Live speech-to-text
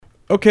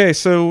Okay,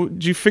 so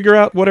did you figure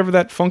out whatever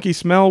that funky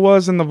smell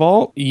was in the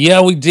vault?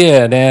 Yeah, we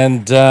did,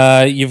 and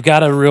you've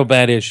got a real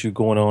bad issue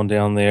going on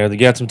down there. You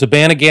got some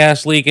Tabana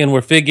gas leaking.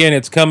 We're figuring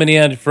it's coming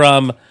in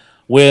from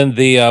when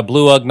the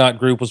Blue Ugnaught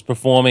group was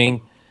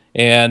performing,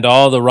 and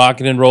all the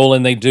rocking and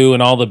rolling they do,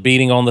 and all the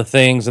beating on the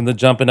things, and the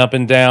jumping up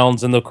and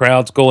downs, and the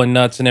crowds going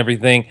nuts and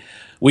everything.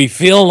 We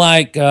feel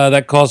like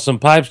that caused some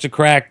pipes to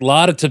crack, a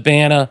lot of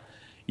Tabana.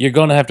 You're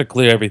going to have to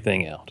clear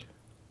everything out.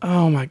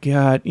 Oh my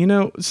god.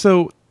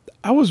 So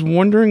I was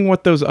wondering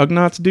what those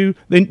Ugnaughts do.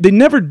 They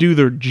never do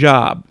their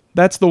job.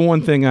 That's the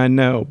one thing I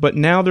know. But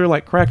now they're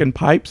like cracking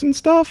pipes and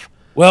stuff?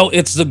 Well,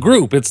 it's the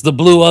group. It's the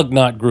Blue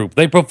Ugnaught group.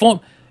 They perform.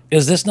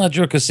 Is this not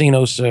your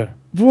casino, sir?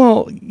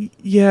 Well,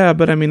 yeah,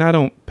 but I mean, I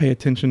don't pay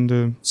attention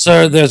to...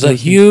 Sir, there's a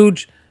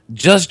huge,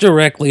 just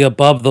directly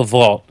above the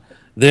vault,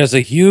 there's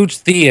a huge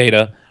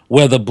theater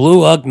where the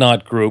Blue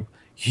Ugnaught group,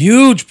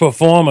 huge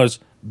performers,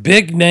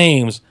 big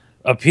names,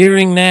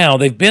 appearing now.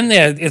 They've been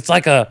there. It's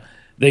like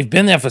they've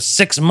been there for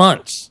 6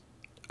 months.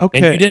 Okay.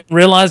 And you didn't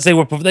realize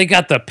they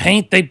got the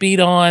paint they beat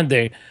on.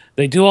 They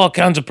do all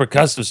kinds of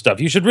percussive stuff.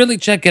 You should really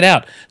check it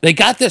out. They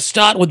got their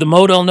start with the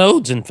Model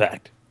Nodes, in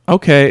fact.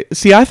 Okay.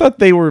 See, I thought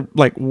they were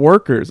like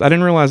workers. I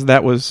didn't realize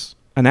that was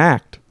an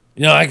act.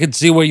 I could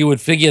see where you would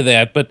figure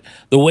that, but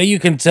the way you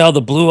can tell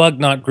the Blue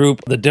Ugnaught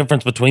group, the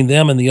difference between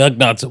them and the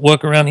Ugnaughts that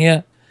work around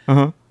here,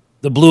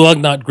 the Blue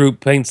Ugnaught group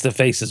paints their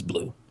faces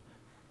blue.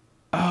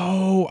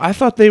 Oh, I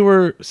thought they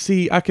were...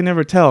 See, I can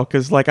never tell,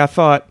 because I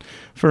thought,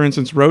 for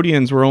instance,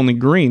 Rhodians were only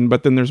green,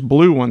 but then there's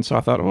blue ones, so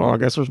I thought, I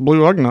guess there's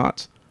Blue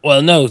Ugnaughts.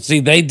 Well, no,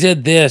 see, they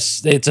did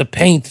this. It's a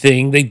paint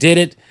thing. They did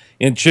it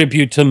in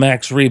tribute to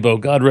Max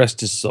Rebo. God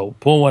rest his soul.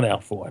 Pull one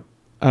out for him.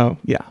 Oh,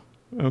 yeah.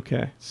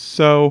 Okay.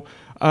 So,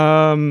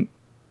 but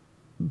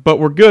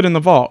we're good in the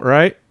vault,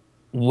 right?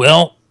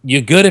 Well,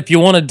 you're good if you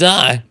want to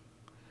die.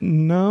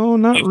 No,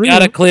 not really. We got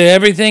to clear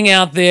everything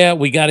out there.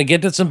 We got to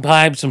get to some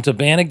pipes. Some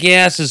Tabana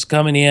gas is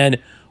coming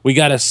in. We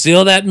got to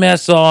seal that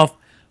mess off.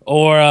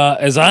 Or,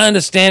 as I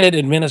understand it,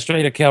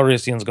 Administrator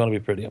Calrissian's going to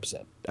be pretty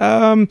upset.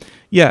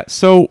 Yeah,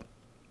 so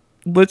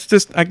let's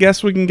just... I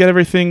guess we can get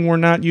everything. We're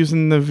not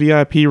using the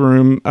VIP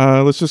room.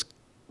 Let's just...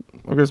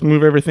 I guess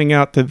move everything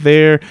out to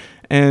there.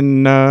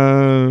 And,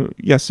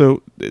 yeah,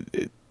 so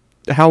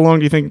how long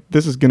do you think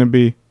this is going to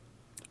be?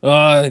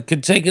 It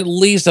could take at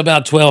least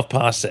about 12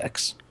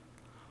 parsecs.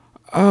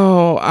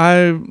 Oh,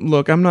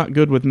 I'm not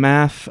good with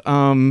math.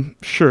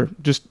 Sure,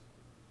 just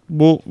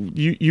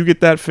you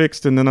get that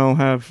fixed, and then I'll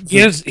have.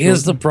 Here's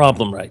the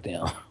problem right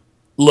now.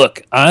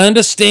 Look, I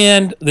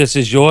understand this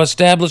is your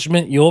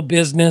establishment, your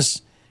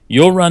business,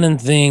 you're running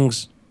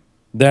things.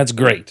 That's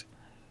great.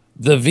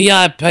 The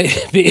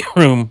VIP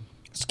room,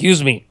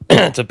 excuse me,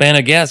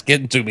 Tabana gas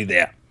getting to me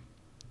there.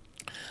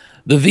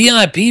 The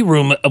VIP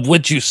room of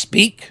which you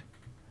speak,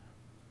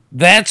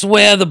 that's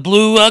where the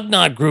Blue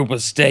Ugnaught group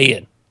is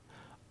staying.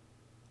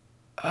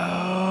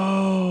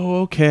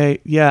 Oh, okay.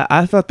 Yeah,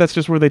 I thought that's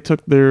just where they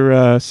took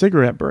their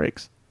cigarette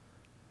breaks.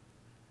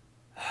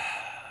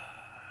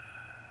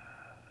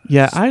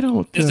 Yeah, I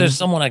don't... Is there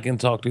someone I can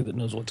talk to that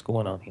knows what's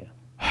going on here?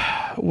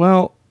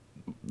 Well,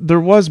 there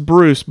was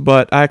Bruce,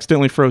 but I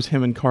accidentally froze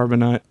him in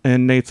carbonite,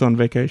 and Nate's on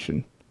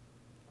vacation.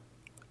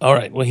 All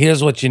right, well,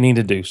 here's what you need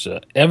to do, sir.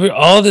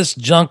 All this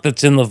junk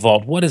that's in the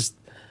vault, what is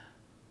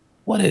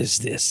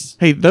this?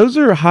 Hey, those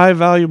are high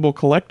valuable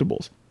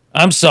collectibles.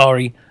 I'm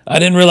sorry. I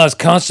didn't realize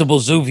Constable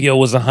Zuvio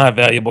was a high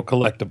valuable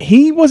collectible.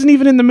 He wasn't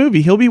even in the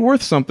movie. He'll be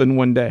worth something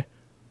one day.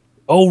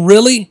 Oh,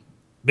 really?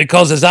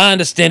 Because as I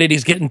understand it,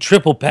 he's getting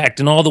triple packed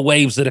in all the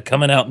waves that are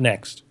coming out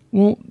next.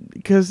 Well,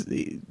 because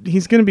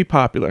he's going to be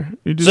popular.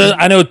 So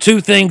I know two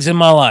things in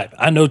my life.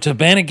 I know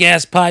Tabana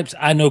gas pipes.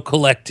 I know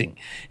collecting.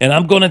 And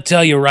I'm going to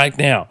tell you right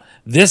now,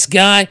 this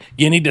guy,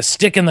 you need to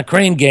stick in the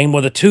crane game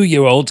where the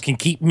 2-year-olds can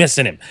keep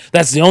missing him.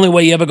 That's the only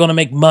way you're ever going to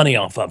make money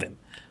off of him.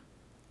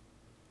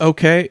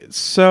 Okay,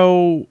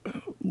 so,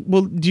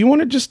 well, do you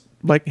want to just,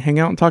 hang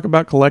out and talk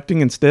about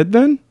collecting instead,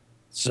 then?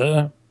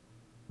 Sir,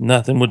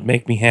 nothing would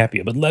make me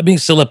happier, but let me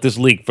seal up this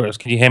leak first.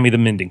 Can you hand me the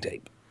mending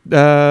tape?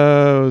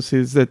 So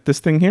is that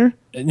this thing here?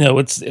 No,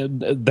 it's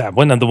that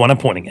one, the one I'm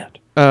pointing at.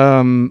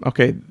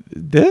 Okay,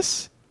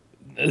 this?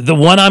 The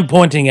one I'm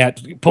pointing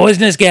at.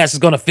 Poisonous gas is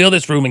going to fill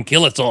this room and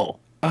kill us all.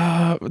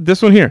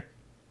 This one here.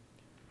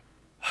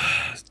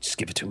 Just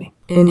give it to me.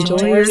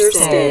 Enjoy your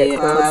stay at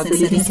Cloud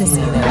City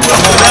Casino.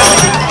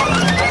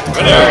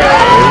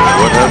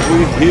 What have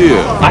we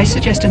here? I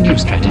suggest a new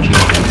strategy.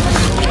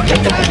 You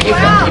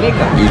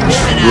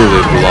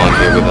truly belong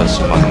here with us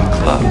among the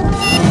clouds.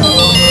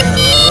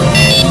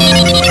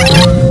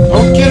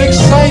 Don't get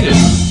excited!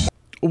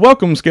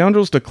 Welcome,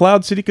 scoundrels, to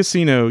Cloud City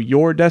Casino,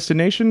 your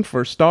destination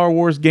for Star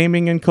Wars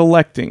gaming and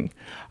collecting.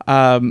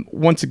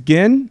 Once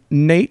again,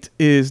 Nate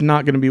is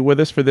not going to be with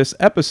us for this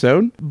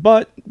episode,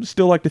 but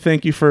still like to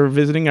thank you for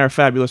visiting our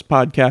fabulous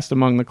podcast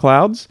Among the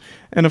Clouds.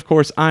 And of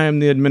course, I am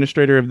the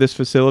administrator of this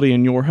facility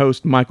and your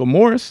host, Michael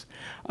Morris.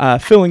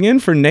 Filling in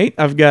for Nate,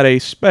 I've got a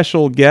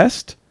special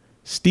guest,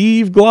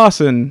 Steve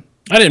Glosson.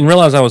 I didn't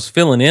realize I was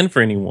filling in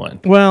for anyone.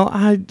 Well,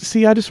 I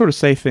just sort of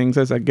say things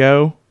as I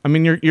go. I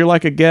mean, you're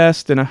like a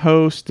guest and a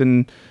host,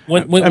 and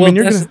When, I well, mean,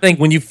 you're that's gonna. the thing.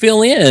 When you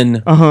fill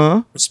in,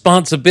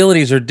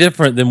 responsibilities are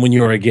different than when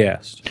you're a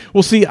guest.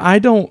 Well, see, I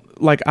don't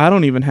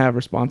even have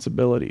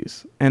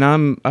responsibilities, and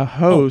I'm a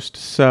host,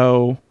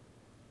 so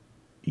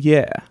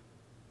yeah.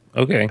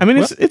 Okay. I mean,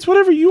 it's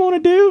whatever you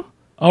want to do.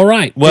 All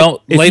right.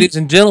 Well, If ladies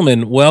and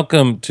gentlemen,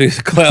 welcome to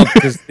the Cloud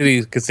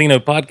City Casino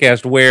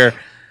podcast, where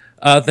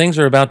things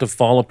are about to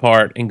fall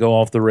apart and go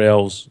off the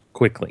rails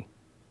quickly,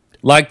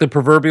 like the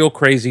proverbial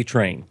crazy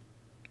train.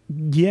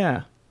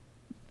 Yeah,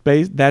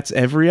 that's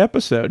every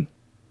episode.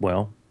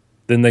 Well,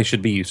 then they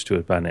should be used to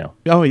it by now.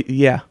 Oh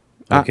yeah,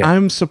 Okay.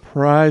 I'm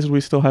surprised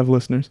we still have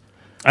listeners.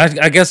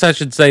 I guess I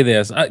should say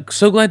this. I'm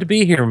so glad to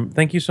be here.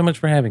 Thank you so much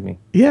for having me.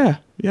 Yeah,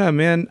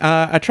 man.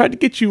 I tried to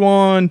get you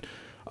on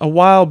a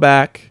while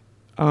back,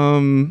 but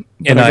And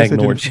I guess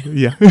ignored didn't-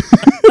 Yeah,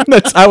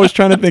 I was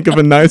trying to think of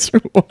a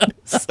nicer way to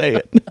say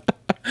it,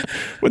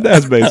 but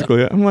that's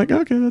basically it. I'm like,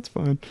 okay, that's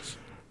fine.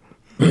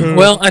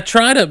 Well, I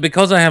try to,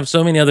 because I have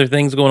so many other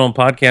things going on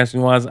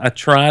podcasting wise, I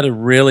try to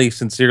really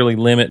sincerely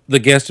limit the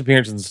guest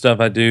appearances and stuff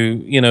I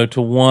do,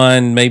 to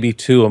one, maybe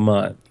two a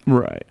month.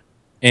 Right.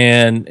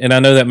 And I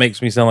know that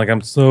makes me sound like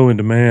I'm so in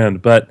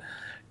demand, but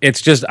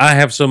it's just I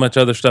have so much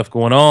other stuff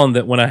going on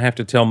that when I have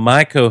to tell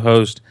my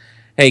co-host,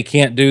 hey,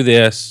 can't do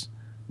this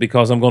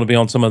because I'm going to be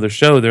on some other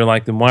show, they're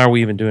like, then why are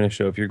we even doing a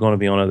show if you're going to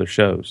be on other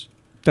shows?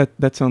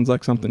 That sounds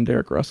like something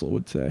Derek Russell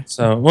would say.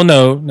 So, well,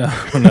 no.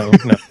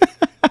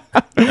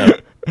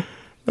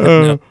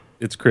 No,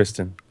 it's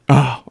Kristen.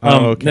 Oh,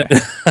 okay.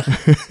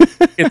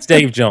 It's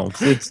Dave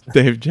Jones. It's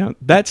Dave Jones.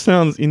 That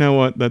sounds. You know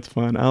what? That's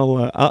fine.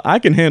 I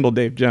can handle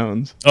Dave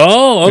Jones.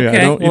 Oh, Yeah,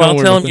 okay. don't Well, I'll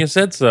worry tell about him you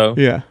said so.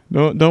 Yeah.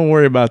 Don't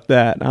worry about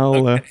that.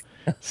 I'll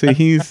see.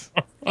 He's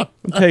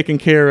taken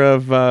care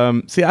of.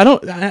 See,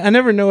 I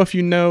never know if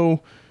you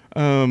know,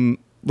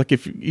 like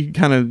if you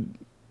kind of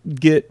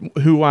get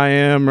who I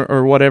am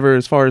or whatever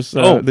as far as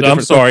the I'm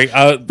different sorry.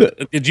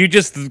 Did you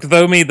just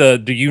throw me the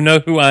do you know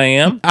who I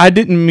am? I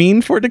didn't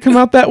mean for it to come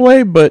out that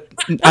way, but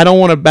I don't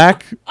want to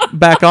back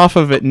off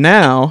of it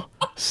now,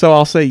 so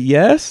I'll say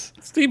yes.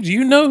 Steve, do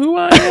you know who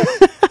I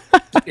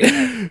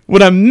am?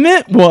 What I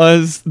meant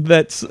was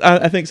that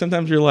I think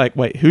sometimes you're like,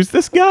 wait, who's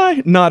this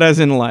guy? Not as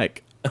in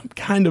like, I'm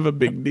kind of a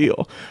big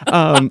deal.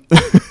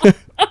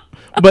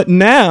 But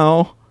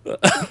now...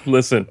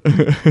 Listen,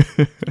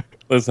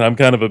 I'm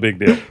kind of a big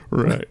deal.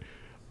 Right.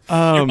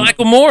 You're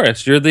Michael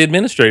Morris. You're the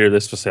administrator of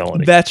this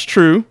facility. That's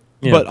true.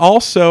 Yeah. But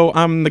also,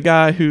 I'm the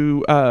guy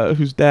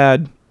whose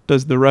dad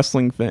does the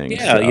wrestling thing.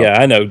 Yeah, so.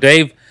 yeah, I know.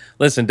 Dave,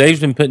 listen, Dave's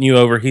been putting you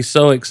over. He's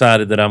so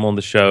excited that I'm on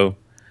the show.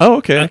 Oh,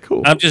 okay,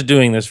 cool. I'm just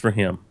doing this for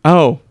him.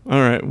 Oh,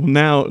 all right.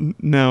 Well,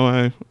 now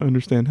I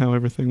understand how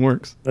everything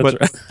works. That's but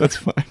right. that's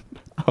fine.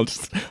 I'll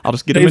just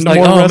get him Dave's into like,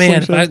 more oh wrestling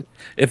man, shows.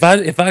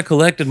 if I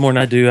collected more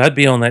than I do, I'd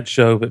be on that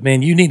show. But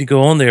man, you need to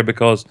go on there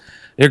because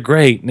they're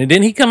great. And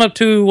didn't he come up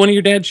to one of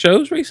your dad's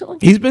shows recently?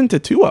 He's been to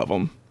 2 of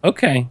them.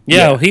 Okay,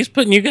 yeah, well, he's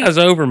putting you guys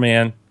over,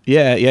 man.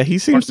 Yeah. He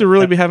seems to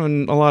really be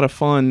having a lot of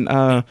fun.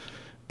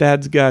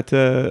 Dad's got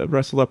to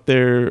wrestle up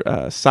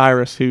there,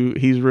 Cyrus, who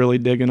he's really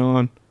digging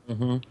on.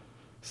 Mm-hmm.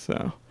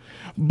 So,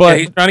 but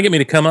He's trying to get me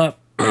to come up.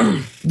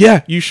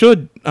 yeah, you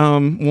should.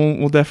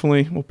 We'll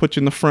definitely put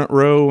you in the front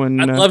row,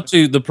 and I'd love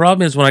to. The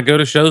problem is when I go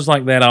to shows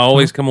like that, I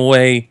always come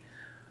away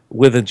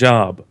with a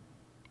job.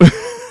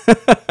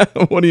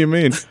 What do you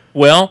mean?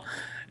 Well,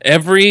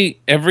 every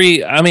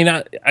I mean,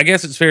 I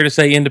guess it's fair to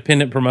say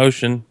independent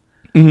promotion.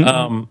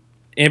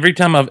 Every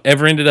time I've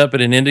ever ended up at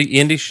an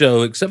indie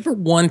show, except for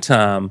one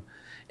time,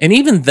 and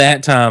even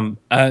that time,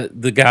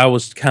 the guy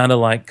was kind of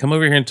like, "Come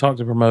over here and talk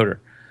to the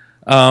promoter,"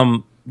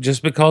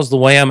 just because the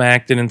way I'm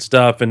acting and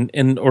stuff,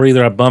 and or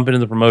either I bump into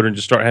the promoter and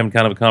just start having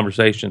kind of a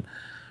conversation.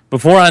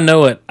 Before I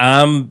know it,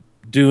 I'm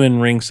doing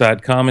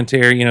ringside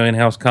commentary,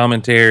 in-house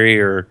commentary,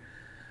 or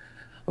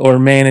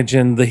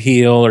managing the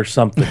heel or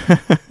something.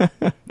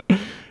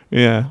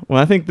 Yeah. Well,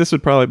 I think this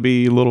would probably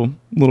be a little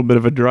bit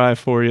of a drive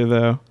for you,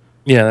 though.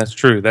 Yeah, that's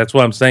true. That's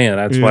what I'm saying.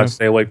 That's why I Yeah.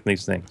 stay away from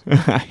these things.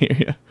 I hear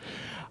you.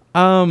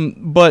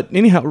 But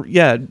anyhow,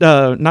 yeah.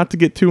 Not to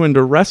get too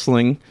into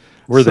wrestling.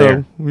 We're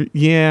there.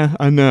 Yeah,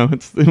 I know.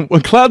 It's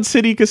Cloud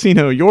City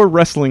Casino, your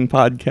wrestling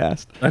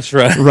podcast. That's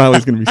right.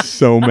 Riley's gonna be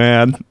so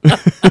mad.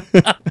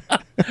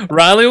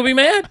 Riley will be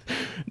mad.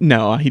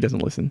 No, he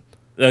doesn't listen.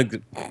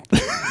 Okay.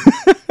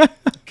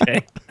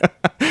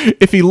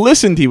 If he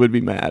listened, he would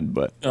be mad.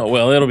 But Oh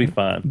well, it'll be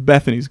fine.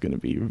 Bethany's gonna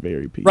be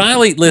very peeved.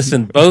 Riley,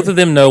 listen. Both of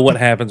them know what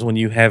happens when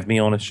you have me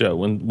on a show.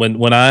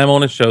 When I'm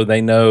on a show,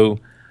 they know.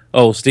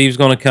 Oh, Steve's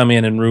going to come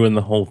in and ruin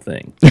the whole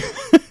thing.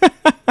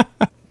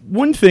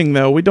 One thing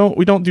though, we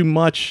don't do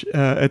much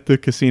at the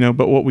casino,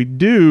 but what we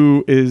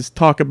do is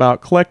talk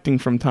about collecting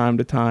from time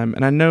to time.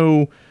 And I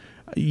know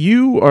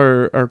you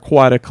are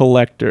quite a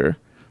collector.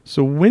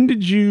 So when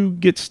did you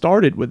get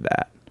started with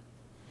that?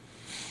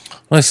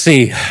 Let's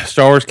see.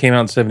 Star Wars came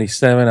out in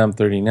 1977. I'm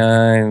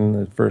 39.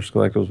 The first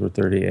collectibles were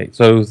 38.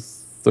 So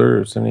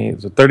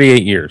 78. So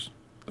 38 years.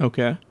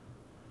 Okay.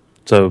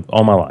 So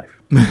all my life.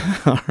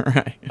 All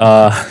right.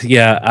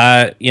 Yeah.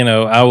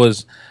 I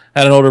was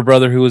had an older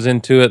brother who was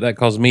into it. That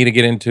caused me to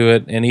get into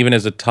it. And even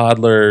as a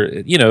toddler,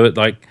 at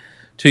like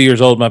 2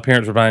 years old, my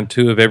parents were buying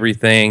 2 of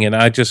everything, and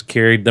I just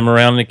carried them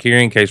around in a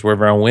carrying case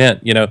wherever I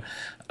went.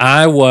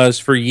 I was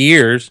for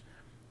years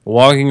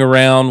walking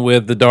around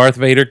with the Darth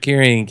Vader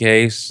carrying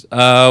case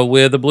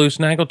with a blue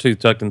snaggletooth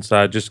tucked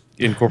inside, just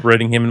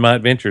incorporating him in my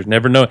adventures.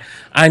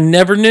 I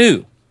never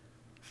knew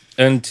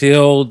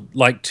until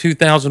like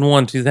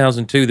 2001,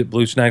 2002 that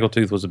blue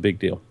snaggletooth was a big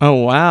deal. Oh,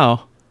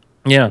 wow.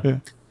 Yeah.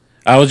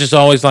 I was just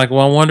always like,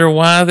 well, I wonder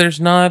why there's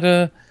not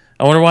I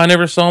wonder why I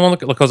never saw him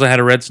because I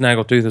had a red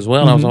snaggletooth as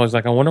well. And I was always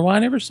like, I wonder why I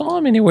never saw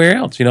him anywhere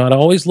else. I'd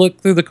always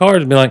look through the cards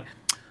and be like,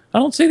 I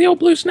don't see the old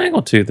blue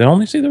snaggletooth. I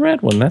only see the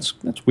red one. That's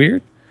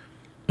weird.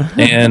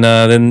 And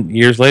then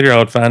years later, I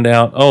would find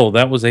out,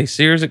 that was a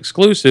Sears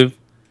exclusive,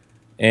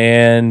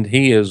 and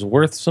he is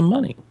worth some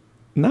money.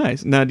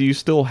 Nice. Now, do you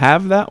still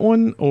have that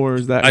one, or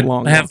is that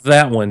long? I have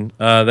that one.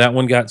 That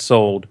one got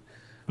sold.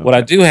 Okay. What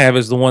I do have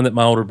is the one that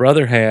my older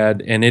brother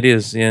had, and it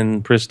is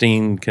in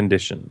pristine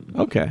condition.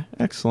 Okay,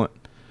 excellent.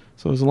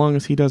 So as long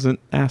as he doesn't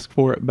ask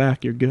for it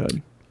back, you're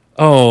good.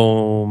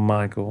 Oh,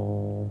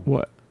 Michael.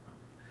 What?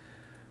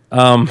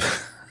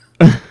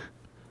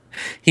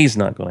 He's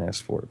not going to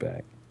ask for it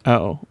back.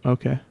 Oh,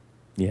 okay.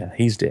 Yeah,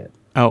 he's dead.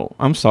 Oh,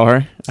 I'm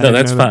sorry. No,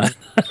 that's fine.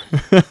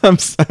 I'm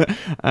sorry.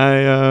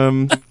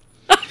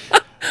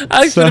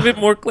 I should have been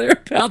more clear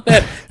about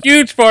that.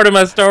 Huge part of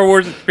my Star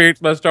Wars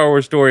experience, my Star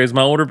Wars story, is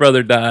my older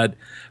brother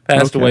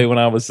passed away when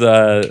I was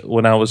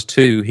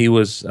 2. He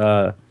was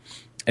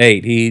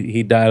 8.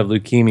 He died of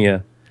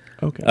leukemia.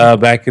 Okay.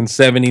 Back in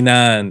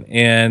 '79,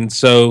 and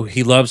so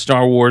he loved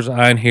Star Wars.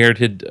 I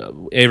inherited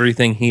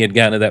everything he had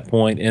gotten at that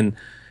point, and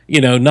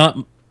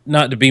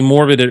not to be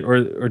morbid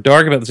or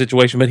dark about the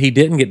situation, but he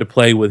didn't get to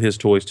play with his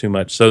toys too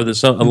much. So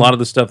a lot of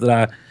the stuff that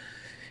I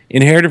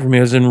inherited from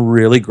him was in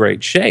really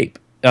great shape.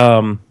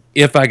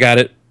 If I got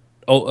it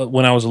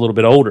when I was a little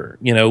bit older,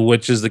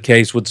 which is the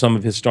case with some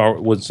of his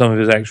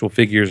actual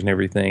figures and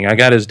everything. I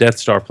got his Death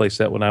Star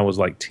playset when I was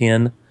like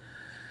 10.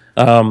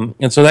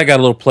 And so that got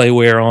a little play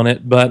wear on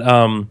it. But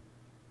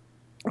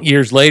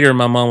years later,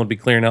 my mom would be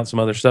clearing out some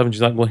other stuff, and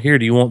she's like, well, here,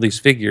 do you want these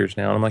figures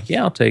now? And I'm like,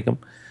 yeah, I'll take them.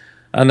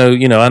 I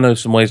know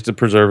some ways to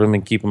preserve them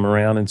and keep them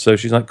around. And so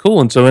she's like, cool.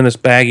 And so in this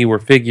baggie were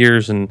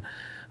figures and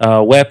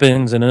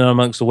weapons, and then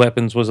amongst the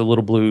weapons was a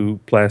little blue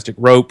plastic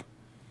rope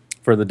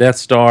for the Death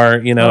Star,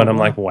 and I'm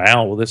like,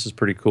 wow, well, this is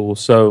pretty cool.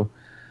 So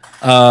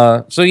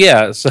I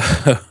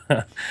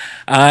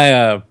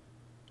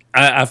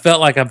felt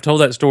like I've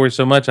told that story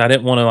so much, I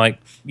didn't want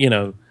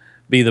to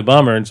be the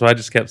bummer, and so I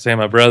just kept saying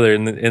my brother,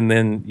 and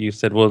then you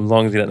said, well, as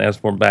long as he doesn't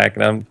ask for him back,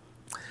 and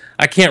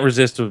I can't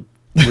resist an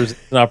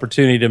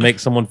opportunity to make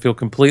someone feel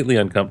completely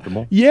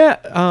uncomfortable. Yeah,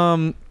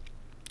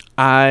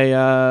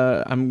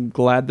 I'm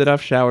glad that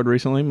I've showered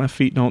recently. My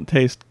feet don't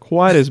taste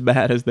quite as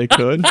bad as they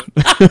could.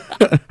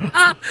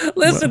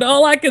 Listen,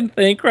 all I can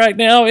think right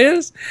now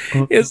is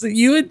that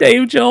you and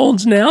Dave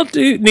Jones now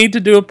need to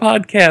do a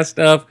podcast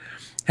of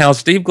how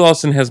Steve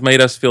Glosson has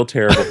made us feel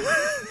terrible.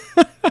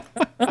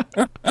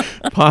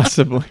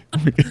 Possibly.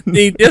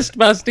 The Dissed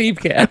by Steve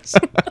Cats.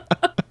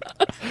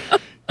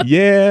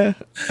 Yeah.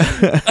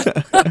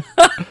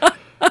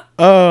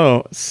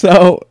 Oh,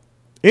 so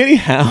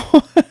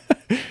anyhow,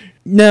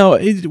 now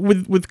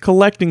with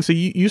collecting, so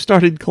you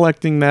started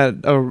collecting that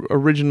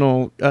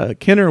original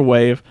Kenner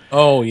wave.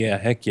 Oh yeah,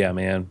 heck yeah,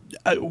 man.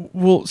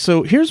 Well,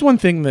 so here's one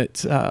thing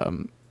that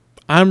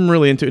I'm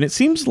really into, and it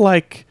seems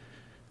like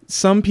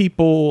some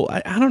people,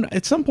 I don't know,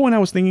 at some point I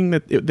was thinking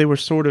that they were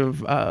sort of,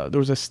 there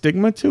was a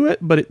stigma to it,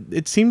 but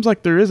it seems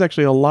like there is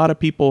actually a lot of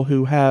people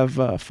who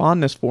have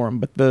fondness for them,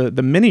 but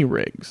the mini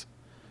rigs.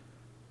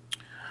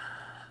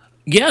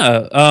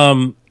 Yeah,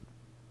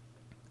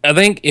 I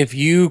think if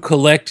you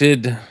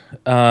collected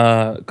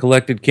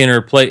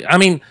Kenner play, I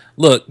mean,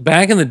 look,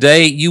 back in the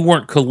day, you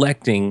weren't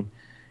collecting,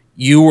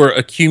 you were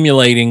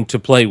accumulating to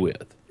play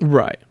with.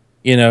 Right.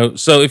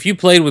 So if you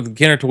played with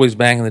Kenner toys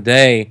back in the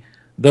day,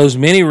 those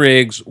mini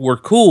rigs were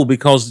cool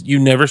because you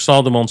never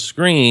saw them on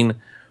screen,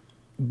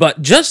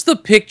 but just the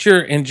picture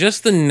and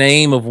just the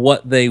name of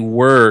what they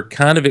were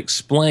kind of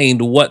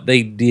explained what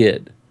they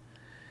did.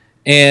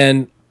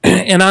 And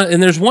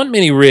there's one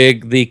mini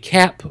rig, the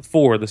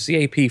CAP-4, the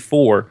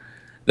CAP-4,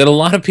 that a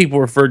lot of people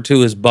referred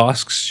to as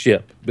Bosk's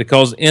ship,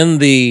 because in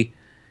the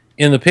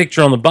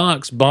picture on the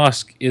box,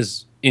 Bosk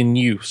is in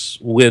use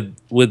with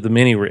the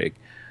mini rig.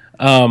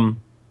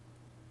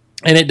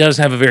 And it does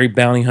have a very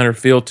bounty hunter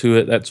feel to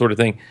it, that sort of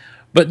thing.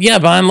 But yeah,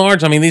 by and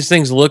large, I mean, these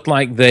things look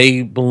like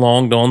they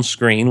belonged on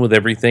screen with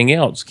everything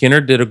else.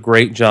 Kenner did a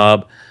great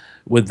job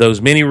with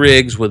those mini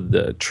rigs, with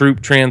the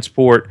troop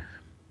transport,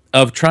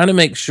 of trying to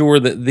make sure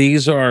that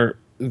these are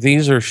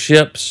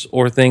ships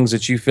or things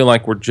that you feel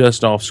like were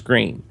just off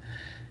screen.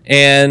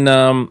 And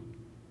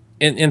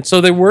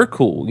so they were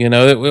cool.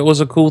 It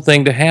was a cool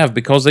thing to have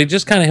because they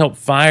just kind of helped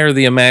fire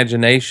the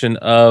imagination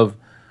of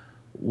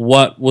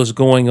what was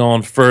going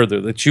on further,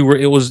 that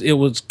it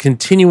was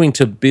continuing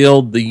to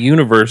build the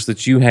universe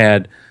that you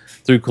had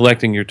through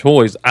collecting your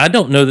toys. I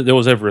don't know that there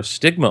was ever a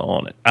stigma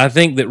on it. I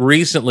think that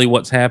recently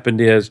what's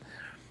happened is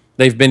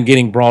they've been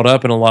getting brought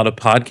up in a lot of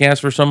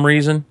podcasts for some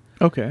reason.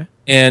 Okay.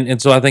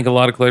 And so I think a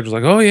lot of collectors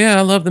are like, oh yeah,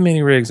 I love the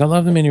mini rigs. I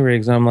love the mini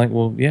rigs. And I'm like,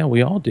 well, yeah,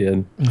 we all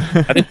did.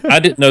 I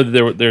didn't know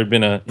that there had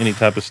been any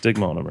type of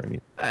stigma on them or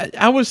anything.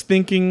 I was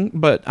thinking,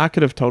 but I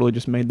could have totally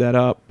just made that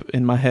up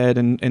in my head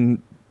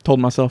and told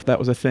myself that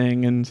was a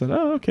thing and said,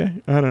 oh, okay.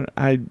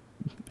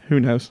 Who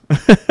knows?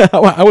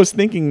 I was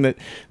thinking that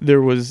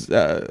there was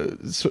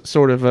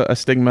sort of a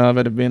stigma of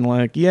it of being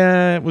like,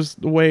 yeah, it was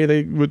the way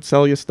they would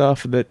sell you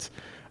stuff that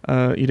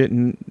you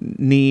didn't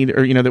need,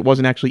 or that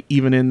wasn't actually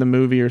even in the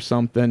movie or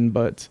something.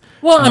 But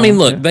well, I mean,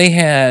 look, they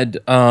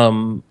had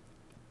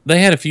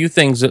a few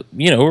things that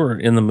were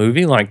in the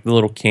movie, like the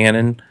little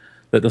cannon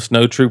that the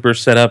snowtroopers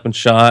set up and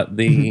shot,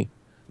 the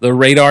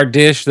radar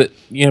dish that,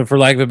 for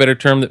lack of a better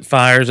term, that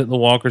fires at the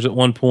walkers at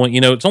one point.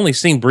 It's only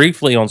seen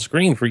briefly on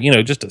screen for,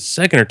 just a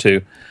second or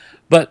two.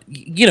 But,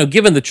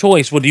 given the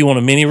choice, well, do you want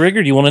a mini rig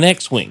or do you want an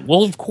X-Wing?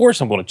 Well, of course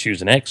I'm going to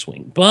choose an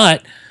X-Wing.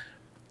 But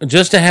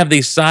just to have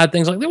these side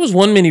things, like there was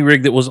one mini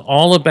rig that was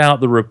all about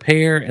the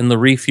repair and the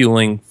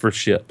refueling for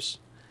ships.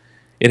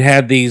 It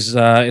had these,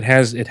 it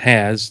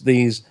has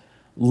these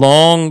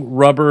long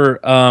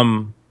rubber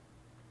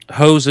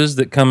hoses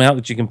that come out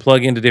that you can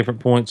plug into different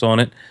points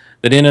on it,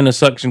 that end in a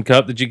suction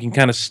cup that you can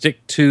kind of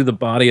stick to the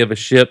body of a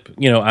ship,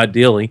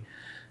 ideally,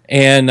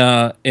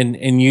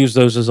 and use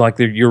those as like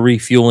you're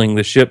refueling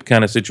the ship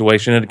kind of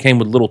situation. And it came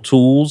with little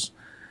tools,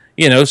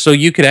 so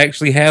you could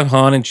actually have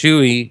Han and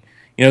Chewie,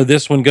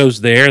 this one goes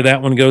there,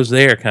 that one goes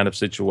there kind of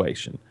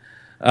situation.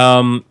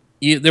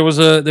 There's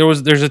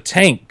a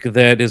tank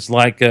that is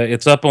like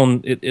it's up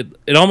on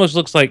it almost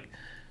looks like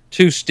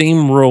two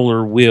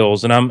steamroller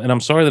wheels, and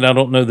I'm sorry that I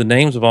don't know the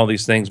names of all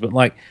these things, but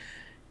like,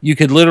 you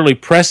could literally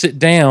press it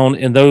down,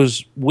 and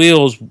those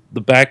wheels,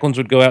 the back ones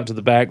would go out to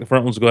the back, the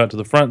front ones would go out to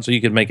the front, so you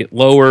could make it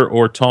lower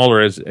or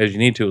taller as you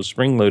need to. It was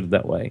spring-loaded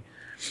that way.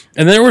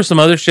 And there were some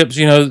other ships,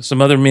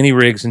 some other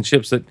mini-rigs and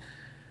ships that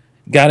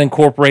got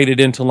incorporated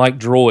into, like,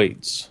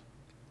 droids.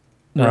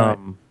 Right.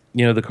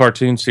 The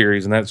cartoon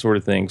series and that sort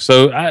of thing.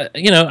 So,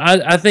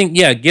 I think,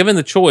 yeah, given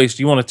the choice,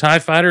 do you want a TIE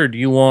fighter or do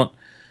you want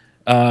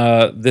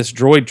this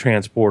droid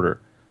transporter?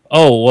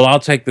 Oh, well,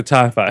 I'll take the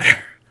TIE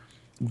fighter.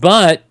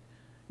 But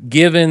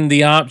given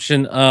the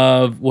option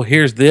of, well,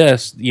 here's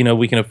this,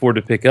 we can afford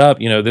to pick up,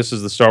 this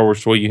is the Star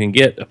Wars toy you can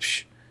get.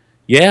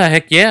 Yeah,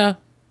 heck yeah.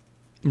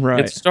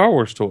 Right. It's a Star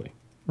Wars toy.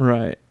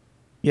 Right.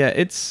 Yeah,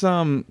 it's,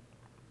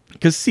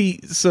 because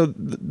so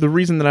the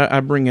reason that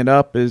I bring it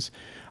up is,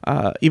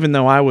 even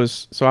though I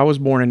was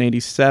born in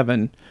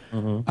 87,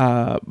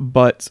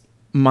 but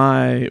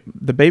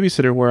the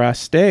babysitter where I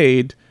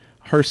stayed,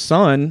 her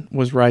son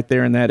was right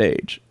there in that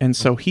age. And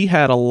so he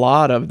had a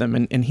lot of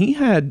them. And he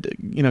had,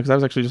 because I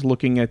was actually just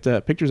looking at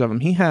pictures of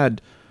him, he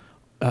had,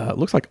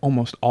 looks like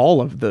almost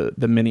all of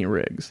the mini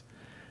rigs.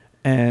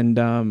 And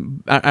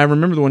I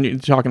remember the one you're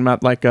talking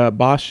about, like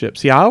boss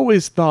ships. See, I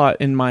always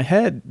thought in my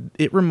head,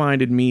 it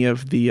reminded me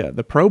of the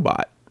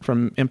Probot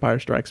from Empire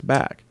Strikes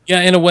Back.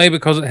 Yeah, in a way,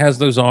 because it has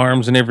those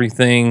arms and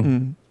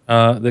everything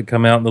that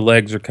come out, and the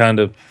legs are kind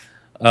of...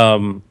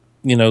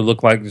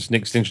 look like just an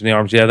extension of the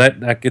arms. Yeah,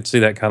 that I could see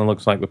that kind of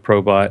looks like the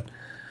Probot.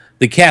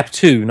 The Cap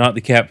 2, not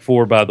the Cap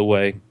 4, by the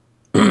way.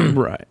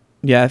 Right.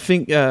 Yeah, I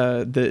think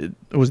it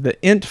was the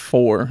Int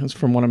 4, is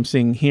from what I'm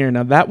seeing here.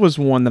 Now, that was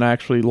one that I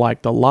actually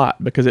liked a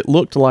lot because it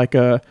looked like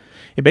it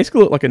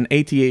basically looked like an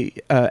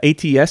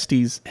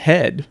AT-ST's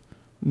head.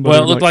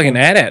 Well, it looked like an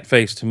AT-AT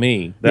face to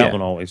me. That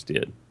one always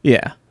did.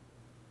 Yeah.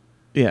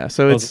 Yeah,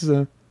 so it's...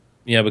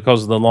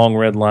 because of the long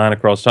red line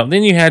across top.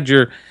 Then you had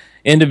your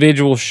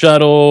individual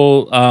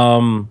shuttle,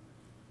 not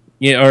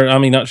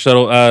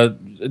shuttle,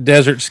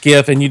 desert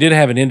skiff, and you did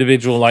have an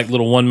individual, like,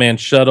 little one-man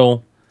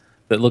shuttle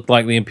that looked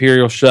like the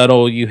Imperial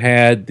shuttle. You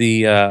had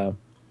the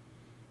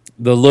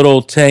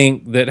little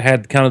tank that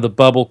had kind of the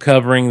bubble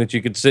covering that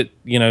you could sit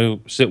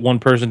one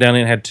person down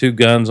in, had two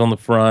guns on the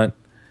front,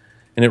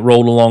 and it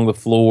rolled along the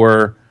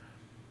floor.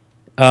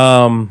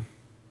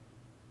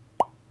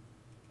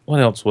 What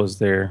else was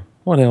there?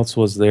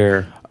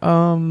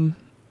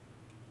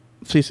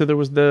 See, so there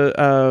was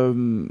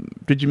the...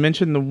 did you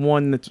mention the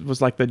one that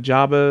was like the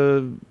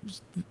Jabba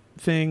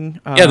thing?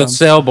 The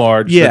sail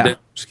barge. Yeah. The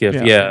skiff.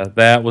 Yeah,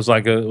 that was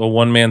like a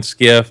one-man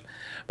skiff.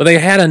 But they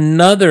had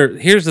another...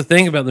 Here's the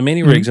thing about the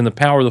mini-rigs. In the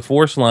Power of the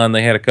Force line,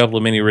 they had a couple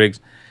of mini-rigs.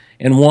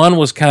 And one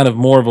was kind of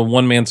more of a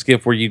one-man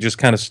skiff where you just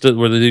kind of stood...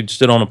 Where the dude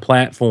stood on a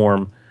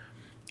platform.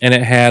 And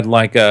it had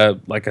like a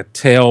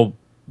tail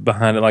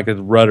behind it, like a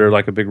rudder,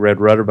 like a big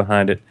red rudder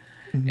behind it.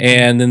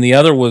 And then the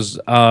other was...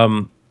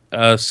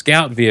 a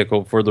scout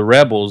vehicle for the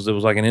rebels. It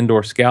was like an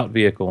indoor scout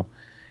vehicle,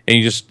 and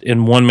you just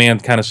in one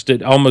man kind of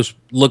stood, almost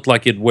looked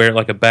like you'd wear it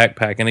like a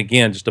backpack. And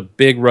again, just a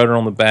big rudder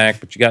on the back,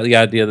 but you got the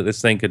idea that this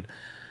thing could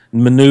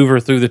maneuver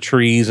through the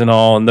trees and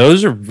all. And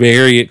those are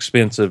very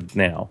expensive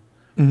now.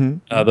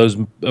 Those,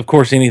 of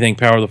course, anything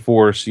Power of the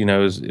Force,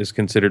 is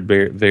considered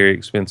very, very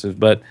expensive.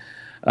 But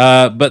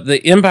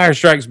the Empire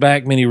Strikes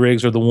Back mini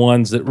rigs are the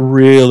ones that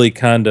really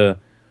kind of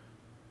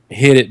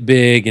hit it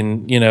big,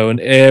 and and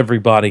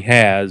everybody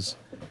has.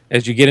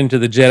 As you get into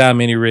the Jedi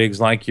mini rigs,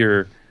 like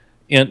your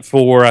Int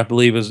 4, I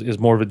believe is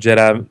more of a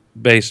Jedi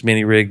based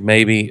mini rig,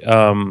 maybe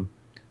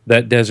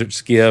that Desert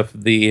Skiff,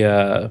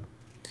 the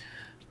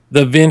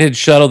vintage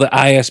shuttle, the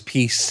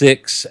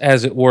ISP-6,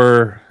 as it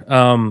were.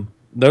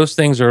 Those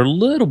things are a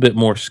little bit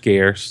more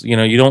scarce.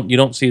 You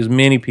don't see as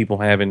many people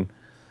having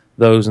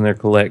those in their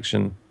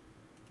collection,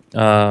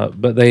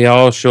 but they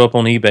all show up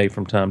on eBay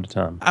from time to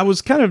time. I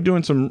was kind of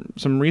doing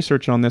some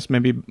research on this,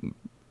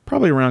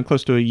 probably around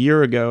close to a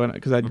year ago,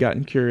 because I'd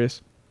gotten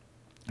curious.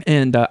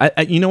 And I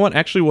you know what?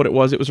 Actually, what it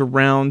was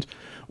around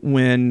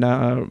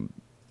when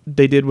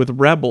they did with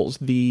Rebels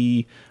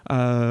the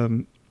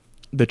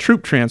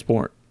troop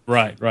transport.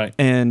 Right.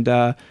 And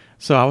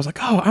so I was like,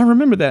 oh, I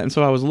remember that. And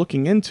so I was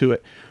looking into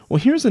it. Well,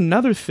 here's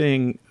another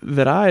thing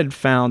that I had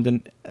found,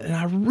 and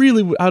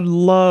I'd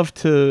love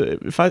to,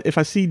 if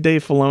I see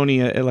Dave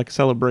Filoni at like a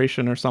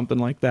celebration or something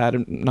like that,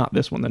 and not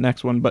this one, the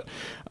next one, but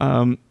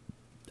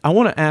I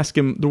want to ask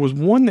him. There was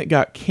one that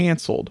got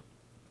canceled,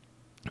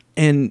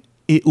 and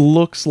it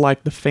looks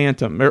like the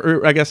Phantom,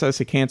 or I guess I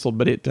say canceled,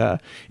 but it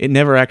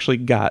never actually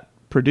got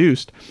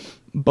produced.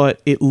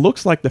 But it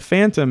looks like the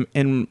Phantom,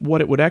 and what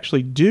it would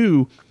actually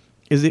do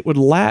is it would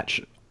latch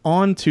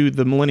onto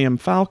the Millennium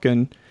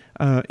Falcon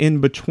in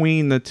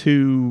between the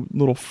two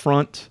little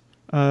front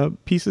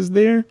pieces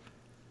there.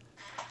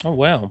 Oh,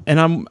 wow.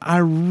 And I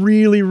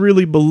really,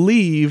 really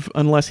believe,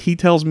 unless he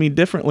tells me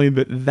differently,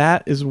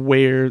 that is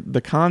where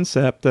the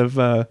concept of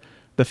the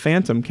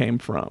Phantom came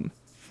from.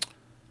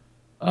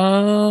 I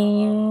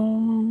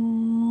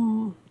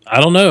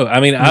don't know. I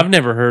mean, I've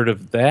never heard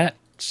of that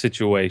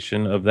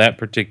situation, of that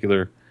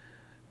particular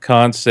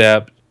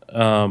concept.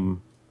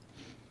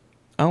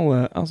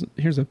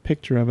 Here's a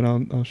picture of it.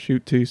 I'll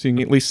shoot to, so you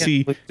can at least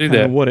see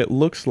what it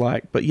looks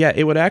like. But yeah,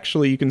 it would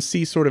actually, you can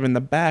see sort of in the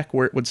back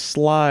where it would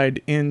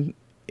slide in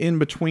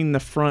between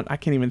the front. I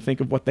can't even think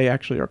of what they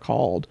actually are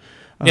called.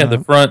 Yeah, the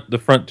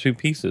front two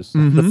pieces.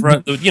 Mm-hmm. The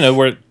front,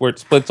 where it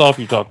splits off.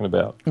 You're talking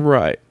about,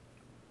 right?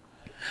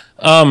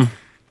 And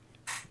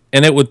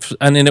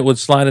then it would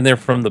slide in there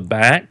from the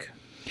back.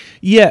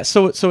 Yeah,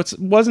 so it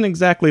wasn't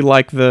exactly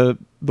like the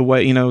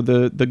way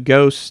the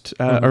Ghost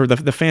or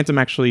the Phantom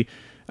actually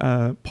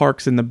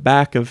parks in the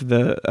back of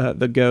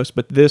the Ghost,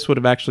 but this would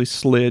have actually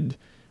slid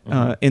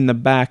in the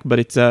back. But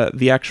it's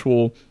the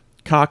actual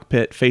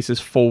cockpit faces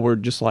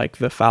forward, just like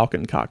the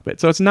Falcon cockpit.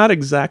 So it's not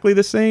exactly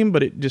the same,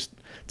 but it just,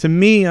 to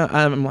me,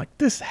 I'm like,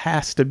 this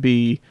has to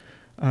be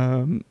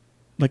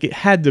like, it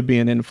had to be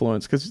an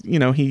influence, because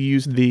he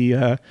used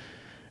the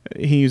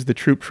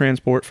troop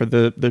transport for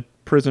the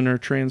prisoner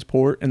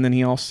transport, and then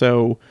he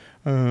also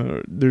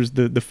there's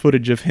the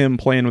footage of him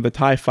playing with a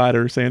TIE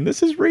fighter saying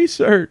this is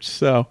research.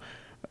 So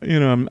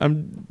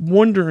I'm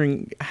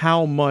wondering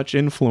how much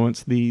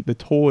influence the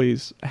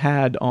toys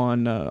had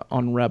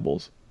on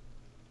Rebels.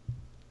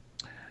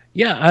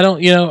 Yeah, I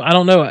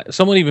don't know.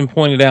 Someone even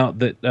pointed out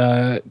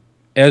that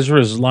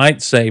Ezra's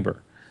lightsaber,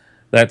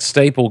 that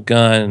staple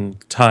gun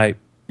type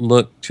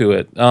look to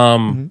it,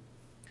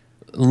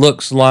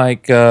 looks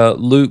like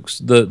Luke's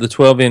the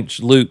 12-inch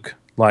Luke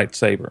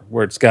lightsaber,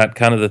 where it's got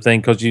kind of the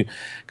thing,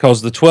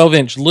 because the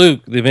 12-inch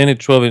Luke, the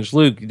vintage 12-inch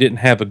Luke, didn't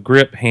have a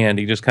grip hand.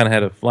 He just kind of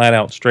had a flat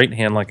out straight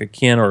hand like a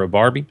Ken or a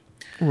Barbie.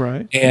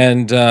 Right.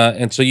 And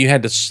so you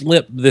had to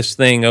slip this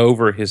thing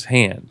over his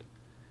hand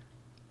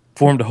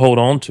for him to hold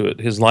on to it,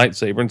 his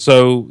lightsaber. And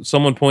so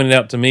someone pointed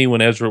out to me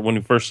when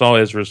we first saw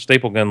Ezra's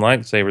staple gun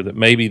lightsaber, that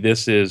maybe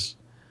this is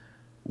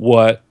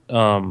what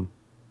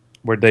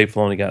where Dave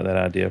Filoni got that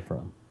idea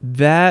from.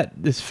 That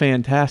is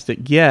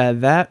fantastic. Yeah,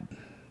 that.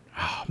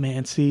 Oh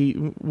man, see,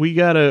 we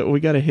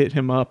gotta hit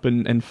him up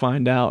and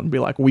find out and be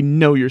like, we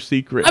know your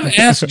secret. I've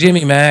asked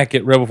Jimmy Mack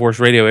at Rebel Force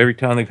Radio every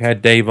time they've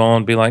had Dave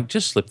on, be like,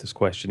 just slip this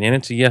question in.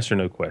 It's a yes or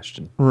no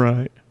question.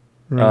 Right.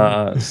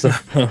 So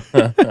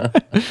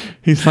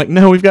he's like,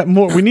 no, we've got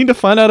more. We need to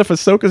find out if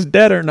Ahsoka's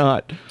dead or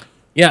not.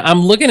 Yeah, I'm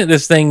looking at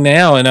this thing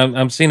now, and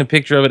I'm seeing a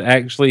picture of it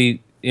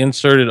actually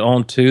inserted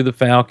onto the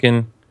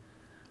Falcon.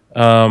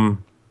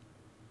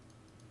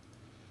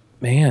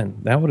 Man,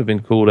 that would have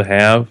been cool to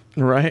have.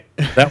 Right.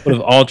 That would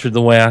have altered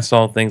the way I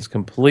saw things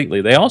completely.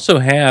 They also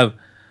have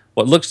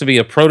what looks to be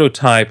a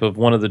prototype of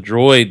one of the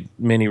droid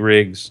mini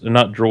rigs.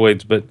 Not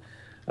droids, but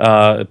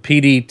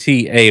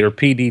PDT-8 or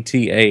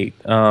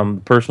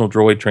PDT-8, personal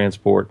droid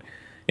transport.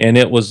 And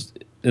it was,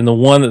 and the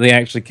one that they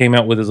actually came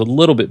out with is a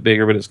little bit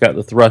bigger, but it's got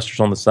the thrusters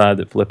on the side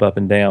that flip up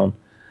and down.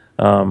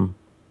 So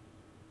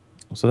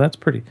that's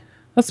pretty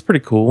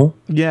cool.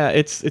 Yeah,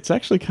 it's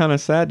actually kind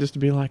of sad just to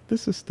be like,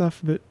 this is stuff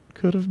that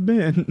could have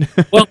been.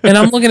 Well, and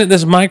I'm looking at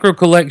this micro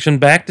collection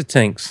back to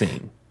tank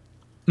scene.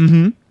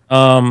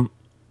 Mm-hmm.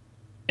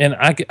 And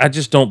I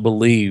just don't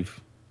believe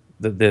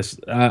that this.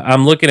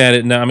 I'm looking at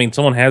it now. I mean,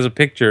 someone has a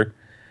picture,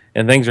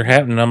 and things are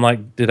happening. I'm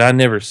like, did I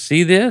never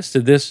see this?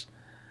 Did this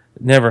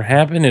never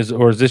happen?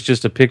 Or is this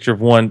just a picture of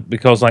one?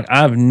 Because like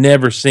I've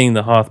never seen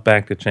the Hoth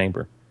Bacta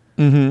chamber.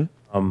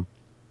 Mm-hmm.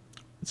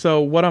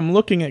 So what I'm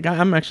looking at,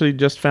 I'm actually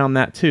just found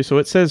that too. So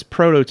it says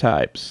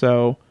prototype.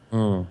 So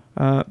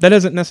That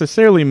doesn't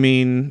necessarily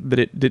mean that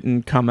it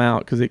didn't come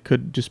out, because it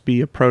could just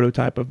be a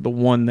prototype of the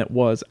one that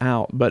was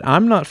out. But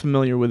I'm not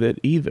familiar with it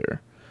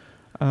either.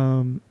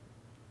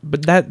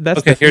 But that's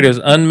Okay, here it is.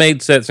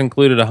 Unmade sets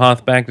included a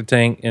Hoth Bacta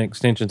tank, an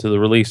extension to the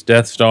released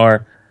Death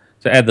Star,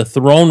 to add the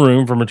throne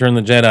room from Return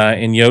of the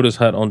Jedi, and Yoda's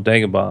hut on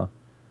Dagobah,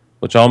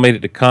 which all made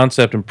it to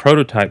concept and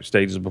prototype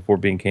stages before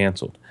being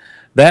canceled.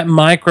 That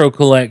micro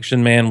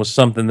collection, man, was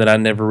something that I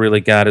never really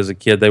got as a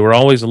kid. They were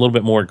always a little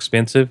bit more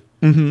expensive.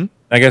 Mm-hmm.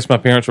 I guess my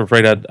parents were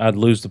afraid I'd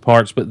lose the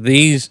parts, but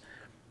these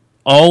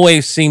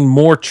always seemed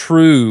more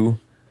true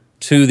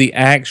to the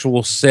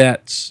actual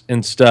sets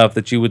and stuff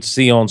that you would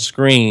see on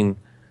screen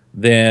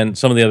than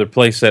some of the other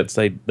play sets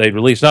they'd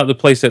released. Not that the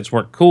play sets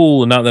weren't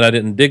cool, and not that I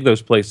didn't dig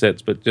those play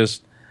sets, but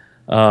just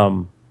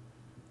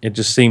it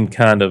just seemed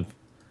kind of,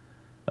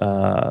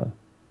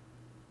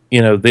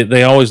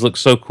 they always looked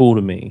so cool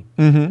to me.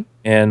 Mm-hmm.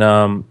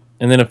 And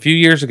then a few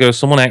years ago,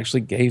 someone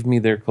actually gave me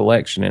their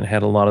collection and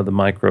had a lot of the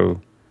micro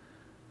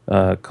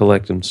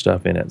collecting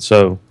stuff in it.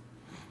 So,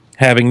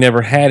 having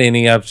never had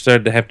any, I've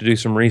started to have to do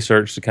some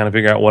research to kind of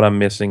figure out what I'm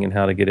missing and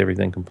how to get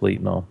everything complete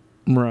and all.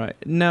 Right.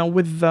 Now,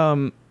 with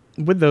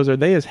those, are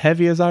they as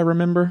heavy as I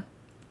remember?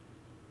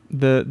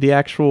 The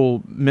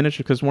actual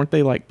miniature, because weren't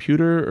they like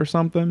pewter or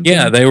something?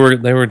 Yeah, they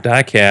were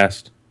die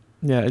cast.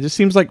 Yeah, it just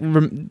seems like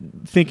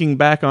thinking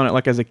back on it,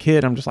 like as a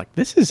kid, I'm just like,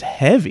 this is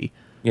heavy.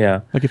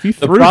 Yeah. Like if you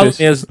the threw problem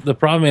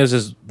this,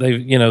 is they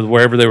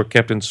wherever they were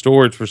kept in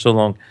storage for so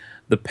long,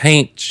 the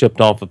paint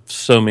shipped off of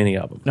so many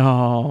of them.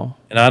 oh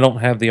And I don't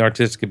have the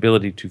artistic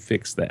ability to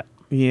fix that.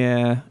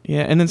 yeah,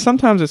 and then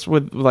sometimes it's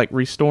with like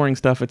restoring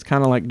stuff. It's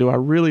kind of like, do I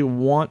really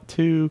want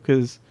to?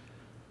 Because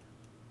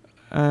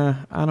I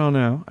don't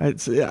know.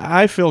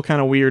 I feel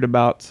kind of weird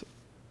about,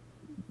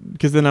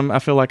 because then I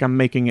feel like I'm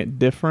making it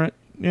different,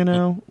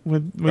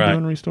 with Right.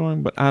 doing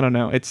restoring. But I don't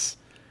know.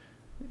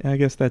 I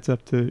guess that's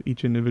up to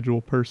each individual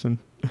person.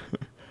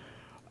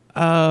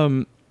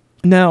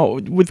 Now,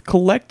 with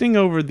collecting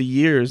over the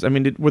years, I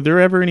mean, were there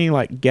ever any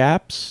like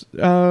gaps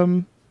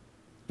with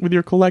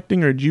your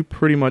collecting, or did you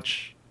pretty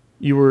much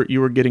you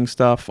were getting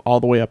stuff all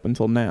the way up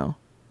until now?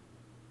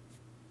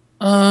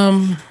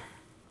 I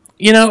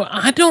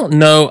don't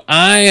know.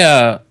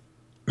 I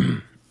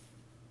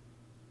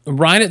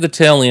right at the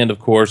tail end, of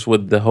course,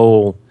 with the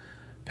whole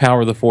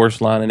Power of the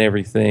Force line and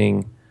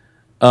everything.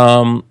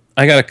 I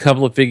got a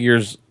couple of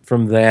figures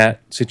from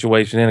that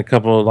situation, and a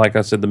couple of, like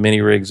I said, the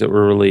mini rigs that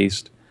were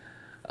released.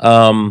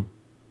 The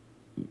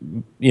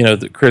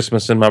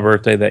Christmas and my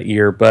birthday that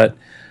year, but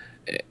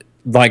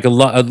like a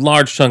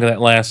large chunk of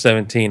that last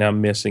 17 I'm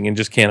missing and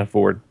just can't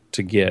afford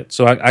to get.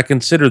 So I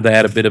consider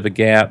that a bit of a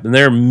gap. And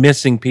there are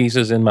missing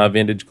pieces in my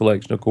vintage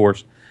collection, of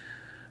course.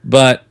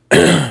 But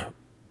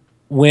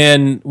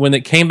when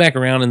it came back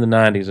around in the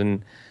 90s,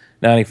 in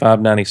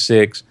 95,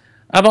 96,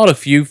 I bought a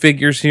few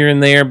figures here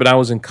and there, but I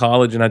was in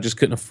college and I just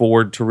couldn't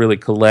afford to really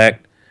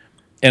collect.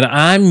 And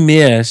I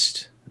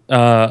missed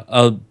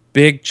a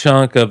big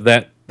chunk of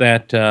that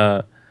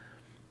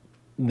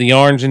the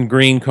orange and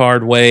green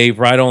card wave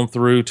right on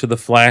through to the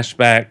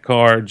flashback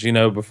cards,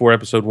 before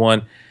episode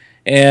 1,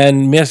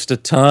 and missed a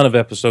ton of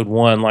episode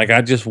 1. Like,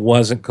 I just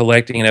wasn't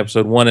collecting in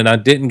episode 1, and I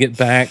didn't get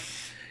back.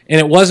 And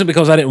it wasn't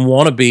because I didn't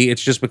want to be,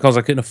 it's just because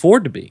I couldn't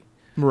afford to be.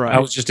 Right. I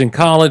was just in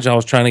college, I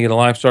was trying to get a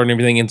life started and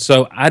everything, and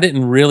so I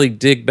didn't really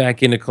dig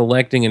back into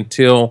collecting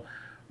until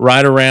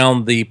right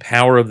around the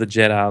Power of the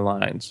Jedi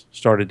lines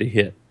started to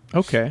hit.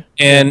 Okay.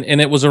 And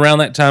it was around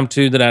that time,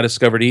 too, that I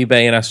discovered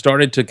eBay, and I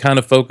started to kind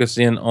of focus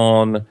in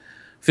on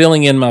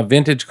filling in my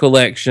vintage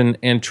collection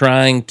and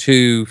trying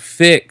to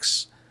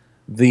fix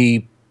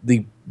the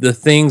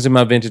things in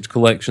my vintage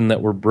collection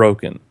that were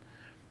broken.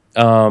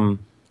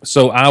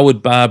 So I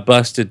would buy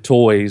busted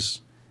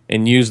toys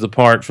and use the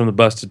parts from the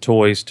busted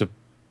toys to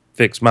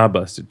fix my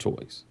busted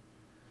toys.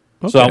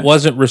 Okay. So I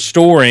wasn't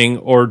restoring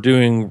or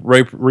doing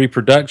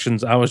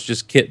reproductions. I was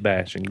just kit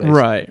bashing,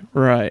 basically.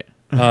 Right.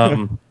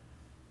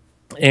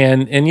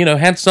 And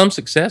had some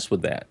success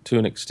with that to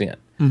an extent.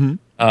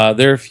 Mm-hmm.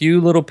 There are a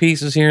few little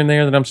pieces here and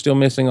there that I'm still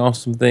missing off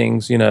some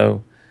things,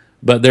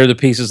 but they're the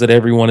pieces that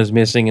everyone is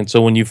missing. And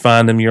so when you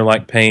find them, you're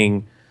like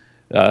paying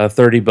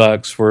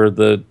 $30 for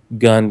the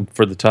gun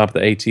for the top of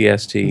the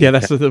AT-ST. Yeah,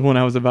 that's the one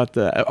I was about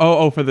to.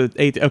 For the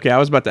AT. Okay, I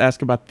was about to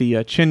ask about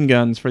the chin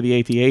guns for the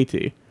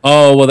AT-AT.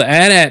 Oh, well, the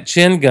AT-AT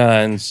chin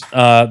guns,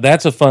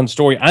 that's a fun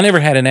story. I never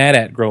had an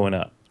AT-AT growing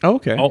up. Oh,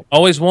 okay.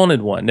 Always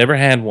wanted one, never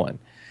had one.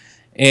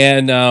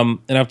 And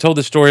I've told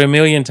this story a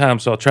million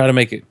times, so I'll try to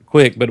make it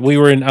quick. But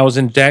I was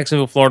in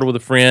Jacksonville, Florida with a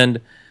friend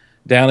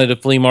down at a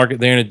flea market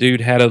there, and a dude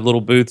had a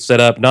little booth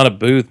set up. Not a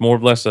booth, more or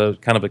less a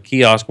kind of a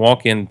kiosk,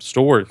 walk-in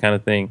store kind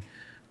of thing.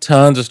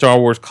 Tons of Star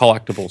Wars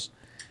collectibles.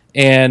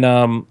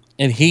 And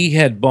he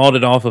had bought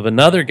it off of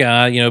another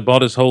guy,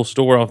 bought his whole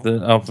store off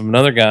of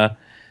another guy.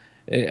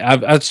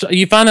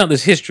 You find out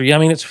this history. I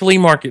mean, it's flea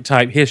market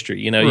type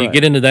history. Right. You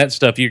get into that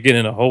stuff, you're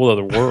getting a whole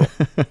other world.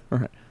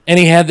 Right. And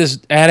he had this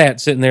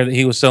AT-AT sitting there that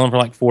he was selling for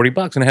like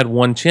 $40, and it had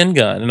one chin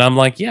gun. And I'm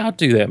like, yeah, I'll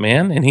do that,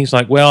 man. And he's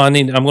like, well, I'm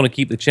going to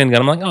keep the chin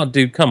gun. I'm like, oh,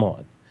 dude, come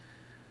on.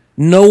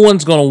 No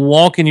one's going to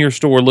walk in your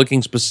store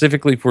looking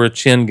specifically for a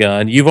chin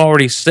gun. You've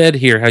already said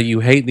here how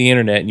you hate the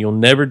internet and you'll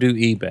never do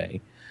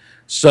eBay.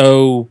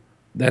 So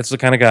that's the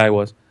kind of guy I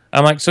was.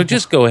 I'm like, so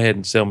just go ahead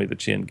and sell me the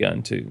chin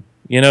gun too.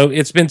 You know,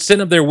 it's been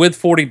sitting up there with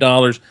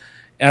 $40.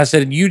 And I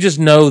said, you just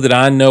know that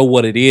I know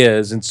what it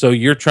is, and so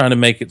you're trying to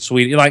make it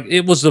sweet. Like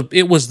it was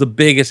the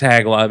biggest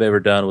haggle I've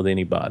ever done with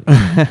anybody.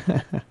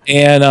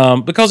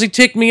 And because he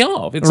ticked me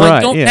off. It's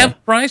like, don't have a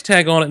price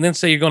tag on it and then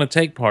say you're going to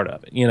take part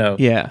of it, you know?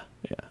 Yeah.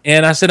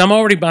 And I said, I'm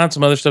already buying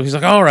some other stuff. He's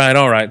like, all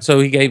right. So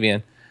he gave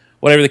in.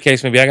 Whatever the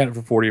case may be, I got it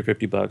for 40 or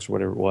 $50 or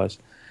whatever it was.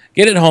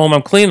 Get it home.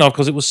 I'm cleaning off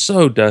because it was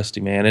so dusty,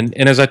 man.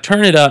 And as I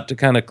turn it up to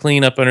kind of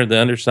clean up under the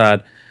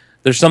underside,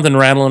 there's something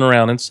rattling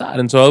around inside.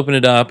 And so I open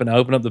it up, and I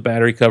open up the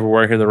battery cover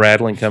where I hear the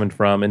rattling coming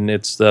from, and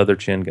it's the other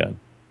chin gun.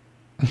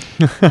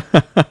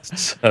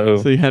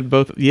 So you had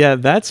both. Yeah,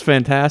 that's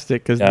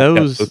fantastic because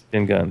those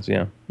chin guns,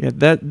 yeah.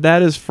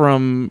 That is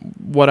from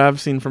what I've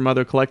seen from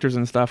other collectors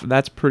and stuff.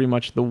 That's pretty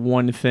much the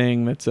one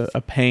thing that's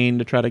a pain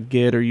to try to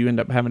get, or you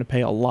end up having to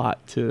pay a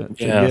lot to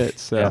get.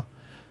 So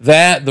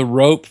that, the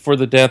rope for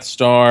the Death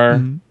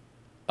Star,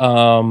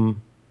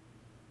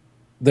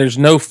 there's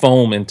no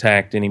foam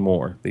intact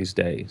anymore these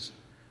days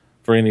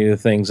for any of the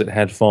things that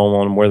had foam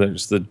on them, whether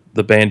it's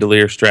the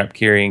bandolier strap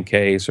carrying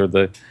case or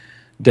the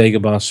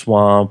Dagobah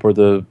swamp or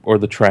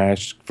the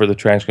trash for the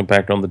trash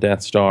compactor on the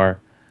Death Star.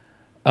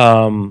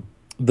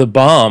 The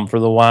bomb for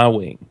the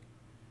Y-wing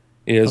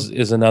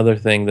is another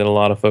thing that a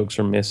lot of folks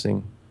are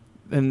missing.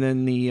 And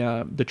then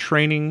the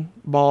training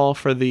ball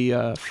for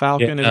the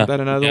Falcon, is that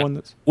another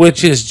one?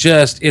 Which is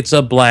it's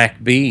a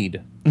black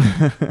bead.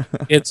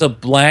 It's a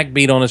black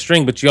bead on a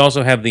string, but you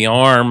also have the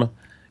arm,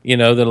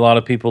 that a lot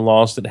of people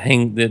lost that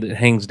it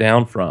hangs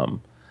down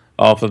from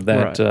off of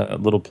that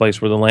little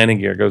place where the landing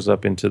gear goes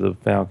up into the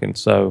Falcon.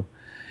 So,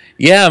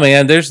 yeah,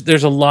 man,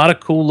 there's a lot of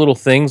cool little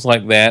things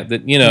like that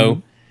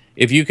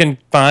if you can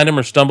find them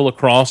or stumble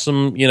across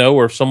them,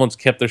 or if someone's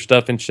kept their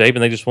stuff in shape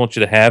and they just want you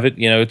to have it,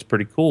 it's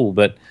pretty cool.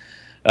 But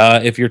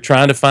if you're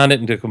trying to find it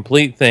and to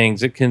complete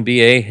things, it can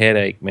be a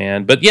headache,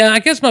 man. But yeah, I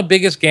guess my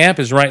biggest gap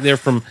is right there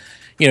from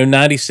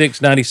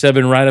 96,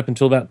 97, right up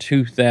until about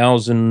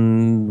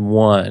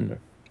 2001.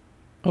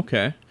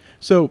 Okay.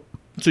 So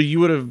you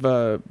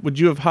would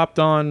you have hopped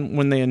on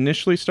when they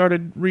initially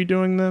started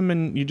redoing them,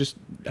 and you just...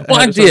 Well,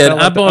 I did.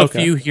 I bought a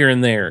few here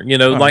and there.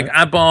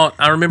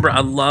 I remember I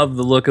loved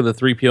the look of the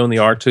 3PO and the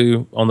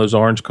R2 on those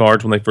orange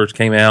cards when they first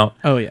came out.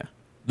 Oh, yeah.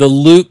 The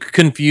Luke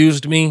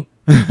confused me.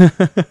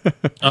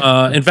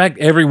 In fact,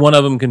 every one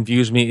of them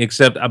confused me,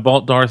 except I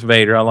bought Darth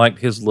Vader. I liked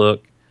his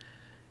look.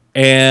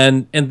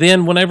 And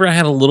then whenever I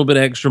had a little bit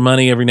of extra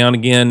money every now and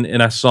again,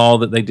 and I saw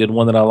that they did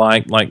one that I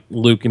liked, like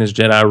Luke in his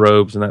Jedi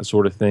robes and that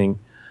sort of thing,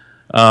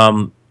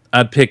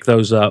 I'd pick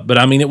those up. But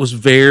I mean, it was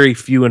very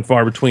few and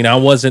far between. I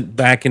wasn't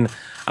back in.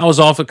 I was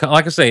off.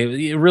 Like I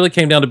say, it really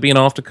came down to being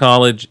off to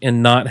college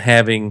and not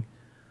having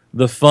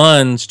the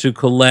funds to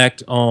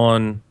collect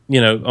on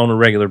a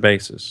regular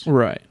basis.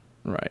 Right.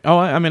 Oh,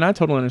 I mean, I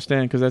totally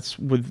understand because that's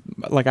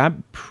I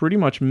pretty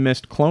much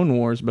missed Clone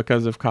Wars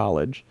because of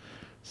college.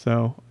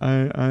 So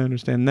I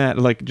understand that.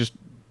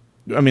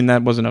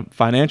 That wasn't a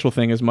financial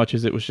thing as much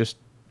as it was just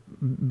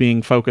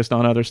being focused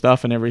on other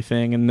stuff and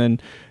everything. And then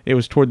it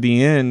was toward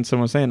the end,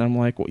 someone was saying, I'm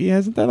like, well, yeah,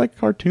 isn't that like a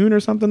cartoon or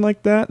something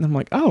like that? And I'm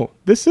like, oh,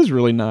 this is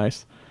really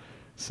nice.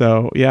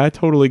 So yeah, I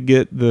totally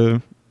get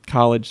the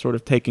college sort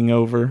of taking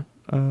over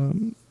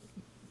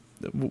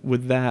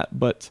with that.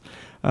 But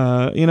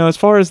as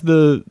far as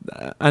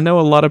I know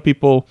a lot of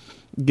people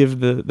give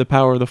the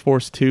Power of the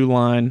Force 2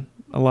 line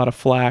a lot of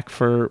flack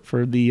for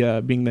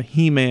the being the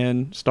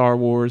He-Man Star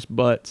Wars,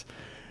 but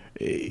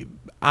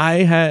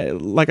I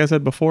had, like I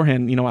said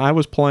beforehand, I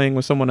was playing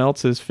with someone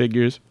else's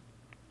figures,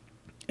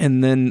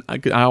 and then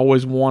I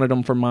always wanted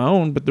them for my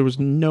own, but there was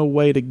no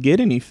way to get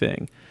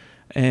anything.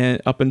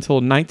 And up until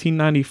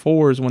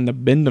 1994 is when the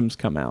Bend-Ems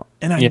come out,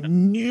 and I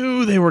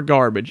knew they were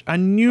garbage. I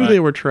knew they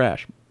were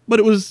trash, but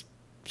it was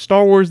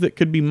Star Wars that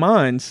could be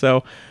mine,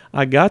 so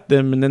I got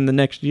them, and then the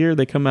next year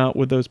they come out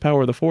with those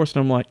Power of the Force,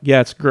 and I'm like, yeah,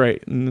 it's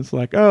great. And it's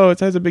like, oh, it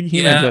has a big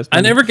He-Man chest.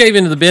 I never gave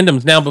into the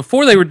Bend-Ems. Now,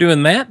 before they were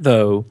doing that,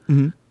 though,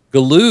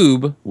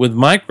 Galoob with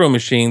Micro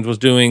Machines was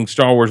doing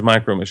Star Wars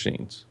Micro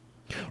Machines.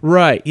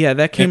 Right, yeah,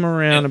 that came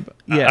around.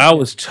 I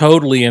was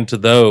totally into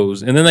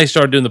those. And then they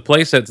started doing the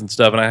play sets and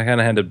stuff, and I kind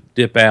of had to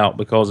dip out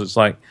because it's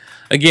like,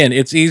 again,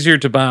 it's easier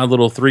to buy a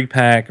little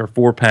 3-pack or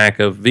 4-pack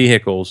of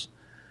vehicles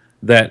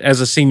that, as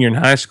a senior in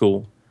high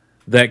school,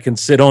 that can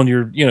sit on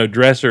your,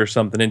 dresser or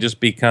something and just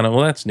be kind of,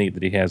 well, that's neat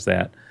that he has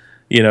that,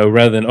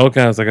 rather than, oh,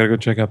 guys, I got to go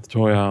check out the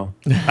toy aisle.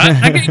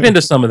 I gave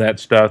into some of that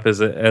stuff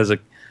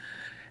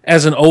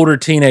as an older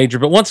teenager,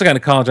 but once I got to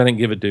college, I didn't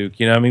give a Duke.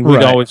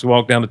 We'd always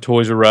walk down to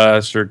Toys R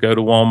Us or go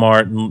to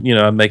Walmart and,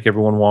 I'd make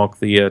everyone walk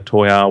the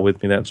toy aisle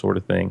with me, that sort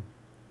of thing.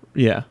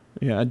 Yeah.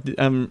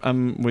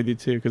 I'm with you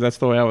too, because that's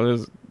the way I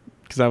was,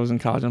 because I was in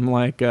college. I'm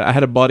like, I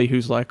had a buddy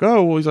who's like,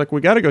 oh, well, he's like, we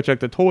got to go check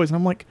the toys. And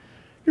I'm like,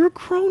 you're a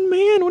grown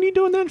man. What are you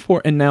doing that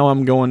for? And now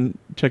I'm going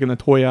checking the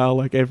toy aisle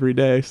like every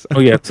day. So. Oh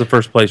yeah, it's the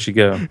first place you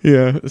go.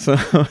 Yeah, so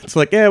it's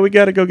like, yeah, we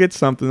got to go get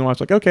something. And I was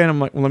like, okay. And I'm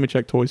like, well, let me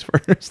check toys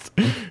first.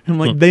 And I'm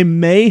like, they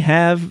may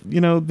have,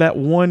 that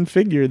one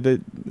figure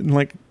that,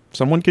 like,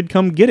 someone could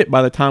come get it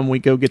by the time we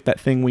go get that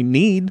thing we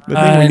need. The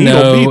thing we need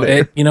will be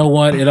there. You know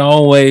what? It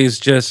always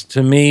just,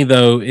 to me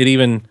though,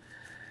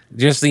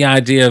 just the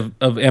idea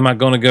of am I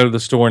going to go to the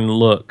store and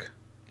look?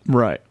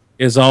 Right.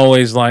 Is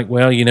always like,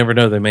 well, you never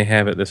know, they may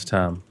have it this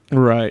time.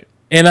 Right.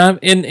 And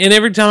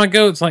every time I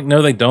go, it's like,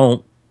 no, they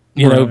don't.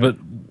 You know, but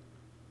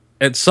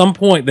at some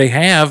point they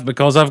have,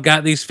 because I've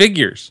got these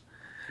figures.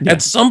 Yeah.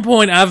 At some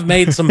point I've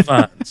made some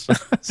finds.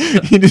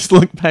 You just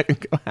look back and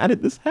go, how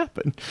did this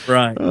happen?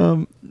 Right.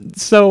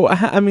 So,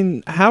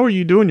 how are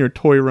you doing your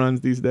toy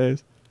runs these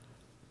days?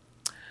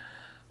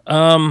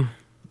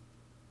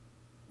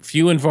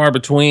 Few and far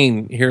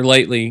between here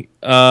lately.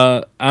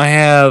 I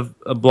have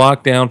a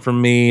block down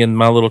from me in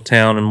my little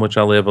town in which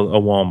I live, a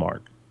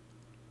Walmart.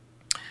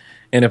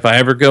 And if I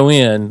ever go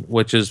in,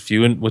 which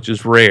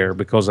is rare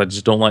because I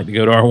just don't like to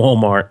go to our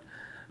Walmart,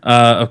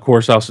 of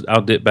course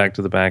I'll dip back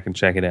to the back and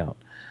check it out.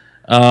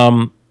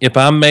 If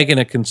I'm making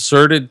a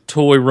concerted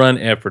toy run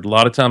effort, a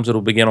lot of times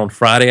it'll begin on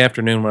Friday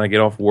afternoon when I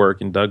get off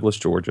work in Douglas,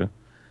 Georgia,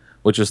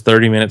 which is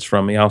 30 minutes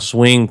from me. I'll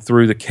swing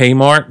through the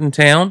Kmart in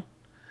town,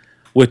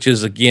 which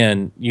is,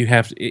 again, you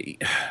have to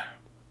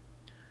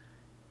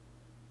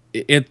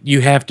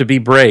be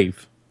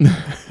brave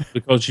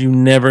because you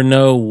never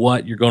know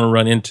what you're going to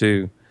run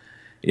into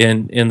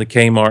in the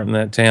Kmart in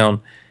that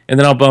town. And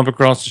then I'll bump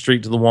across the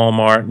street to the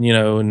Walmart,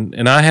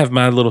 and I have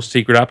my little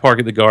secret. I park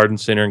at the garden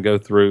center and go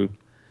through.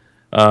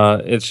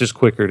 It's just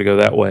quicker to go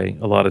that way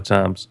a lot of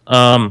times.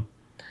 And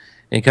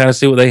kind of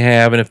see what they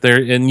have.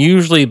 And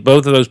usually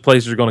both of those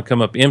places are going to come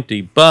up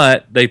empty,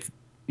 but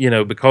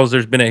because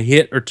there's been a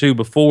hit or two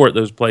before at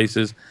those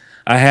places,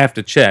 I have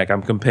to check.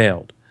 I'm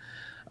compelled.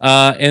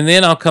 And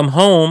then I'll come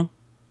home,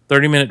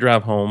 30-minute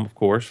drive home, of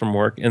course, from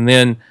work. And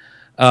then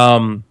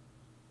I'll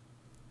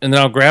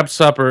grab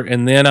supper,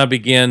 and then I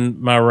begin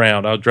my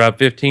round. I'll drive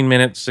 15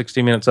 minutes,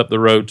 60 minutes up the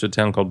road to a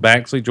town called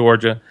Baxley,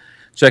 Georgia.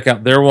 Check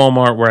out their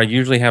Walmart, where I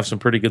usually have some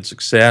pretty good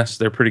success.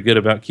 They're pretty good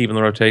about keeping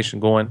the rotation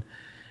going.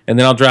 And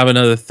then I'll drive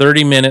another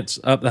 30 minutes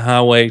up the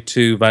highway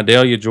to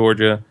Vidalia,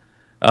 Georgia,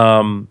 to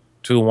a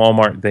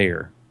Walmart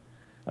there.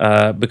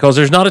 Because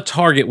there's not a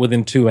Target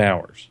within 2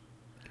 hours.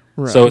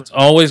 Right. So it's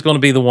always going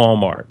to be the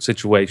Walmart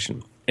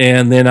situation.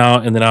 And then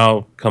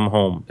I'll come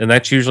home. And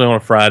that's usually on a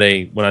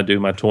Friday when I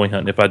do my toy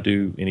hunting, if I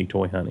do any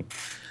toy hunting.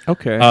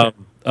 Okay.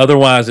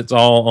 Otherwise, it's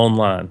all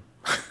online.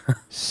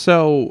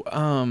 So,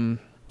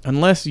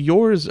 unless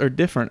yours are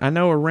different, I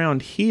know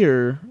around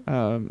here,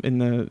 so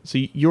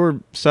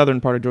you're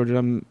southern part of Georgia,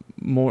 I'm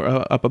more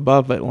up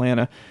above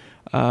Atlanta.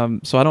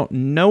 So I don't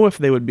know if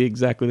they would be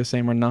exactly the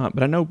same or not,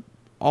 but I know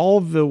all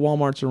of the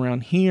Walmarts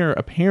around here,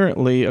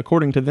 apparently,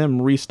 according to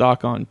them,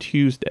 restock on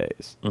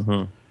Tuesdays.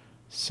 Mm-hmm.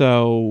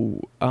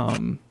 So,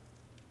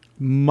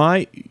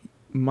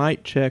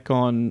 might check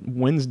on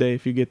Wednesday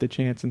if you get the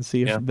chance and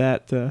see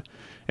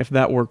if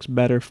that works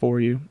better for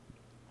you.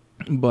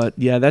 But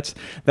yeah, that's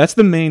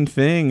the main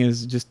thing,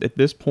 is just at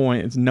this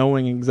point, it's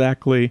knowing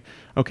exactly,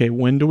 okay,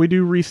 when do we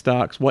do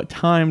restocks? What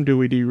time do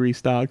we do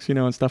restocks?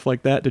 And stuff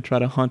like that to try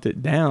to hunt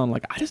it down.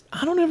 Like,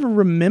 I don't ever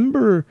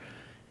remember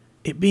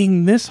it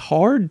being this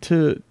hard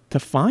to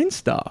find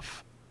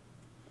stuff.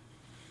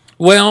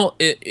 Well,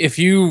 if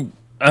you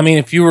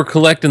were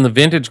collecting the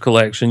vintage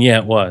collection, yeah,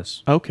 it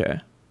was. Okay.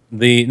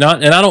 And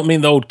I don't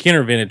mean the old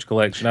Kenner vintage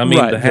collection. I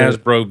mean the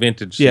Hasbro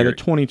vintage series. Yeah, the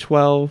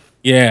 2012.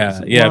 Yeah.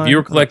 If you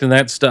were collecting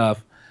that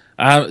stuff,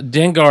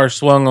 Dengar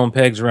swung on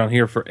pegs around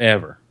here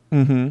forever.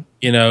 Mm-hmm.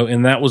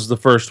 And that was the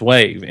first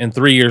wave. And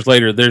 3 years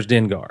later, there's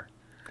Dengar.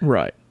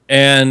 Right.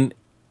 And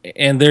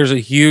there's a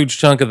huge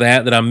chunk of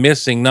that I'm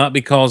missing, not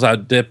because I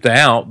dipped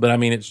out, but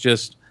it's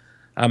just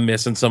I'm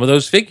missing some of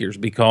those figures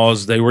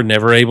because they were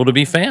never able to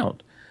be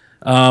found.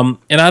 And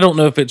I don't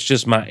know if it's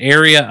just my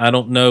area. I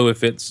don't know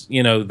if it's,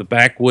 the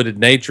backwooded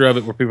nature of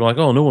it, where people are like,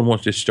 oh, no one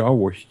wants this Star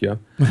Wars stuff.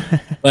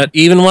 But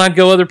even when I'd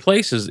go other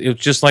places, it was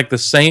just like the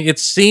same. It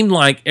seemed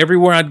like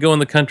everywhere I'd go in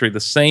the country, the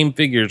same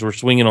figures were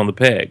swinging on the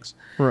pegs.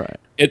 Right.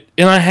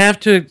 And I have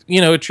to,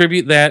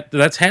 attribute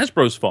that's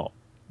Hasbro's fault.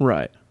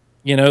 Right.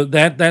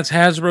 That's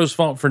Hasbro's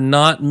fault for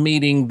not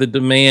meeting the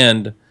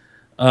demand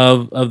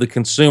of the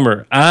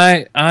consumer.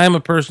 I'm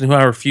a person who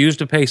I refuse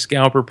to pay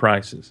scalper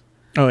prices.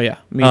 Oh yeah,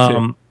 me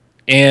too.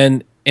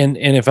 And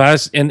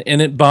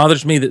it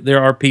bothers me that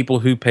there are people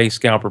who pay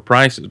scalper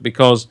prices,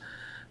 because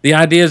the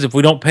idea is if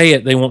we don't pay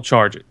it, they won't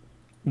charge it.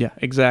 Yeah,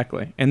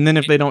 exactly. And then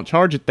if they don't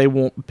charge it, they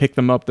won't pick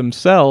them up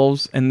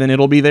themselves, and then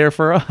it'll be there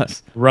for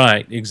us.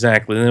 Right,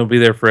 exactly. Then it'll be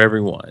there for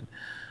everyone.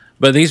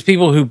 But these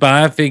people who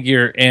buy a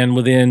figure and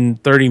within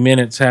 30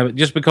 minutes have it,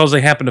 just because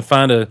they happen to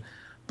find a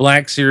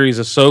Black Series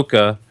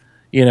Ahsoka,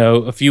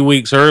 a few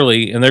weeks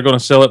early, and they're going to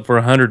sell it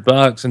for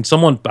 $100, and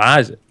someone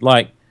buys it,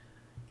 like,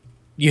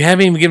 you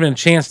haven't even given it a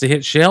chance to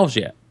hit shelves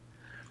yet.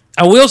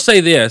 I will say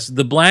this: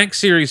 the Black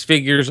Series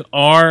figures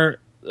are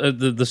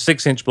the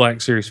 6-inch Black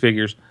Series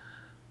figures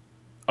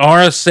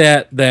are a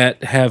set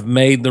that have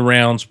made the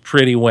rounds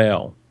pretty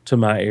well to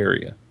my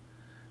area.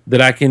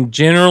 That I can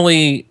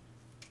generally,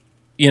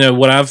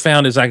 what I've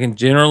found is I can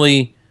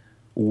generally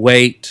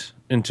wait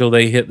until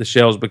they hit the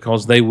shelves,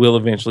 because they will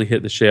eventually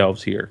hit the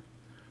shelves here,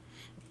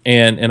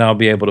 and I'll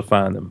be able to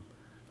find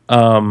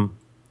them.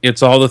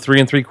 It's all the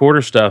 3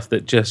 3/4 stuff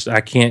that just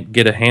I can't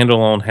get a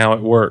handle on how it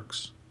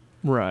works.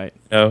 Right.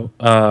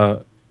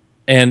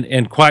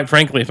 And quite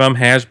frankly, if I'm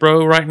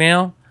Hasbro right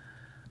now,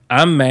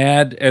 I'm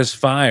mad as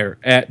fire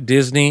at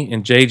Disney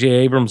and J.J.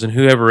 Abrams and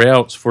whoever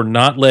else for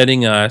not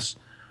letting us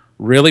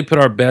really put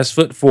our best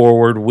foot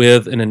forward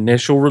with an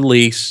initial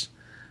release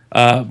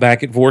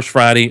back at Force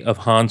Friday of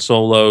Han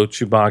Solo,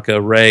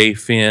 Chewbacca, Rey,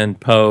 Finn,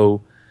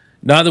 Poe.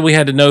 Not that we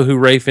had to know who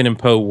Rey, Finn, and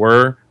Poe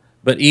were,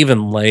 but even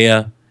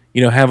Leia.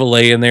 Have a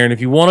Leia in there. And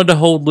if you wanted to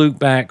hold Luke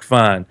back,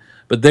 fine.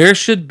 But there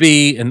should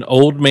be an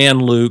old man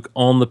Luke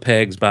on the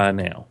pegs by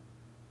now.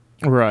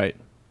 Right.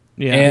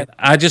 Yeah. And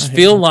I just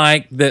feel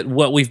like that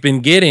what we've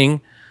been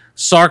getting,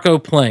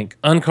 Sarko Plank,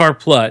 Unkar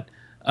Plutt,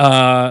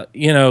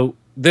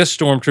 this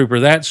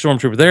Stormtrooper, that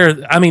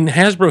Stormtrooper.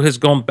 Hasbro has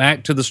gone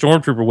back to the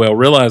Stormtrooper well,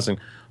 realizing,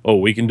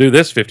 we can do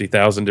this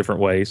 50,000 different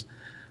ways.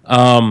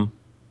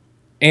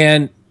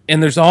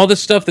 And there's all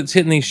this stuff that's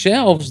hitting these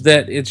shelves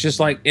that it's just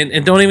like,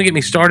 and don't even get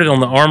me started on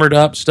the armored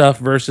up stuff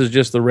versus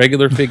just the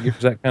regular figures,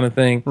 that kind of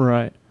thing.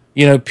 Right.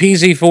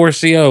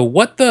 PZ4CO,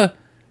 what the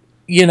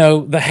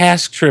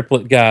Hask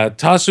triplet guy,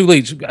 Tasu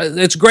Leech.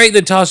 It's great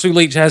that Tasu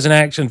Leech has an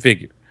action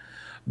figure.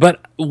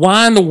 But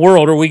why in the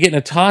world are we getting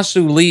a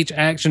Tasu Leech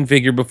action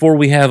figure before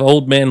we have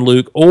Old Man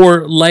Luke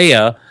or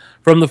Leia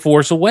from The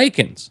Force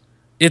Awakens?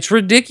 It's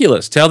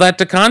ridiculous. Tell that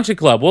to Concha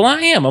Club. Well,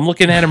 I am. I'm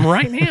looking at him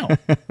right now.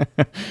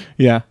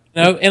 Yeah.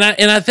 And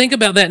I think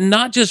about that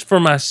not just for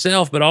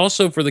myself, but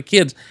also for the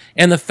kids.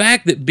 And the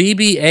fact that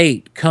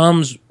BB-8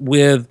 comes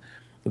with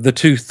the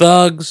 2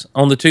 thugs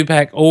on the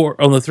 2-pack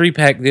or on the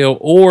 3-pack deal,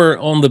 or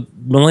on the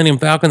Millennium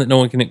Falcon that no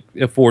one can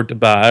afford to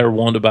buy or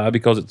want to buy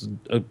because it's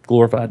a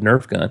glorified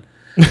Nerf gun.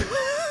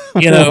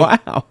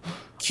 Wow.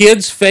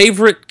 Kids'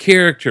 favorite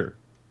character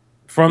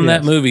from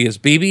that movie is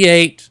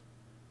BB-8,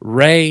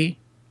 Rey,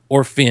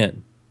 or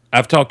Finn.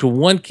 I've talked to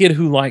one kid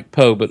who liked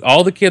Poe, but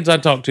all the kids I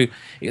talked to,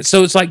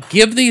 so it's like,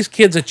 give these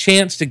kids a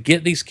chance to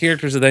get these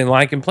characters that they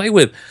like and play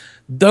with.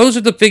 Those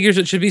are the figures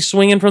that should be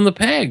swinging from the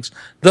pegs.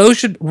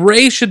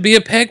 Rey should be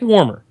a peg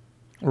warmer.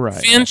 Right.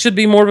 Finn should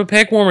be more of a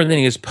peg warmer than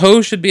he is.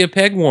 Poe should be a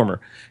peg warmer.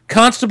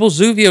 Constable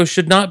Zuvio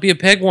should not be a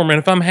peg warmer. And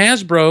if I'm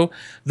Hasbro,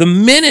 the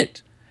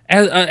minute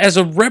as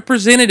a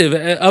representative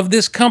of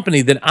this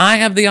company that I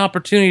have the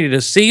opportunity to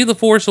see The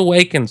Force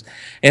Awakens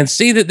and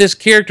see that this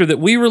character that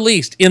we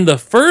released in the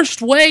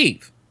first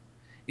wave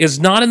is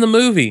not in the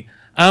movie,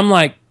 I'm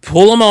like,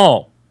 pull them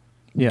all.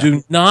 Yeah.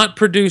 Do not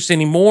produce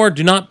anymore.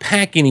 Do not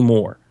pack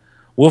anymore.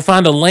 We'll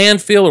find a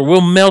landfill or we'll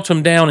melt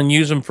them down and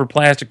use them for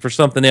plastic for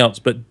something else.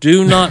 But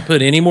do not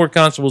put any more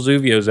Constable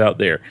Zuvios out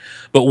there.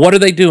 But what are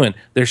they doing?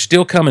 They're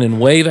still coming in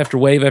wave after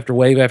wave after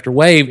wave after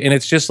wave. And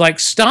it's just like,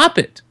 stop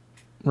it.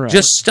 Right.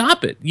 Just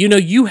stop it.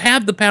 You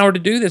have the power to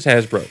do this,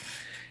 Hasbro.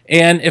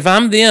 And if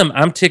I'm them,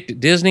 I'm ticked at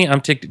Disney. I'm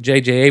ticked at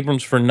J.J.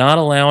 Abrams for not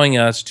allowing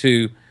us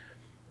to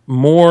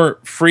more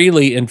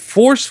freely and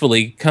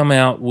forcefully come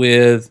out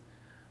with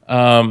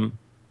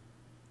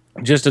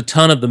just a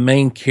ton of the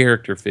main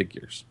character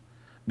figures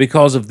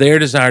because of their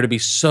desire to be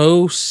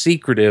so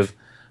secretive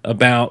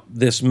about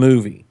this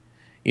movie.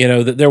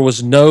 That there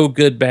was no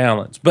good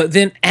balance. But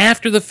then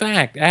after the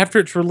fact, after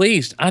it's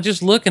released, I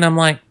just look and I'm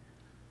like,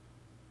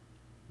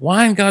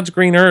 why in God's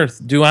green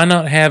earth do I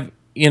not have,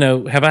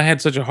 have I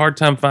had such a hard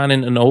time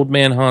finding an old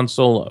man Han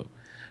Solo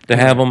to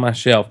have on my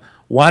shelf?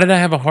 Why did I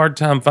have a hard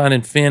time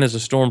finding Finn as a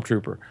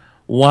stormtrooper?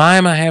 Why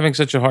am I having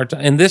such a hard time?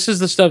 And this is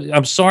the stuff,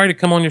 I'm sorry to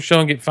come on your show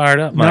and get fired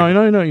up, Mike.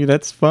 No,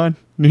 that's fun.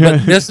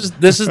 But this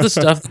is the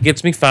stuff that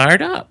gets me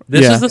fired up.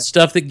 This is the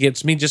stuff that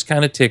gets me just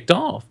kind of ticked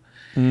off.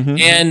 Mm-hmm.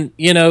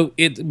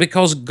 And,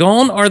 because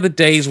gone are the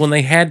days when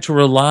they had to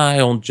rely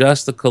on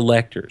just the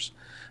collectors.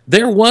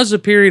 There was a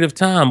period of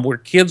time where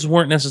kids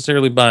weren't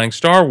necessarily buying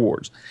Star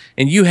Wars,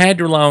 and you had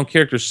to rely on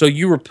characters. So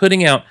you were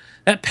putting out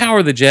that Power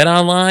of the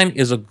Jedi line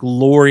is a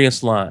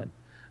glorious line.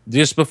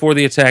 Just before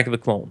the Attack of the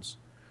Clones,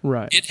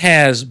 right? It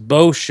has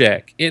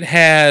Boshek. It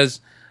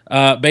has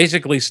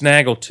basically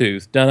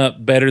Snaggletooth done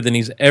up better than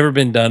he's ever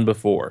been done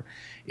before.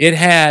 It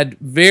had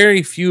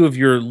very few of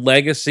your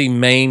legacy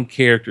main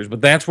characters,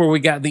 but that's where we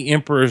got the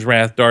Emperor's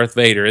Wrath Darth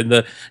Vader and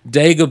the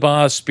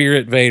Dagobah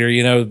Spirit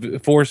Vader,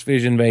 Force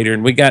Vision Vader,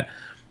 and we got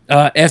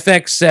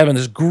FX7,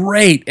 this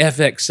great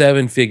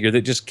FX7 figure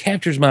that just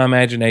captures my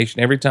imagination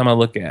every time I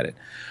look at it.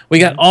 We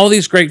got all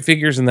these great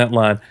figures in that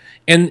line,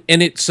 and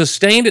it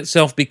sustained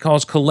itself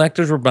because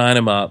collectors were buying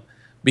them up,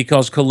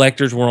 because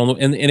collectors were on the,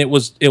 and it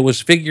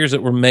was figures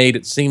that were made,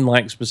 it seemed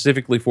like,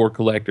 specifically for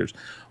collectors.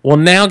 Well,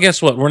 now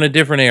guess what? We're in a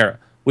different era.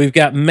 We've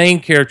got main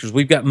characters.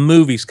 We've got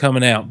movies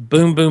coming out.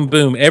 Boom, boom,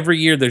 boom. Every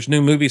year there's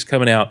new movies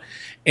coming out,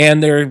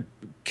 and they're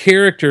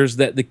characters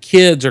that the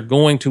kids are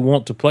going to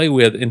want to play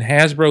with, and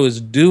Hasbro is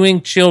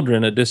doing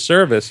children a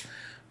disservice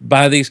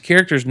by these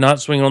characters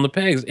not swinging on the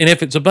pegs. And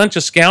if it's a bunch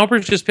of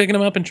scalpers just picking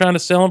them up and trying to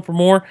sell them for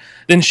more,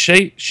 then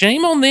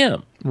shame on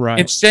them. Right.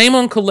 And shame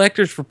on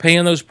collectors for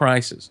paying those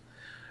prices.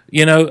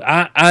 You know,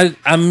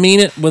 I mean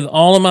it with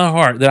all of my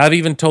heart, that I've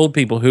even told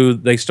people who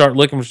they start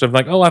looking for stuff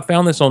like, oh, I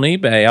found this on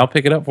eBay, I'll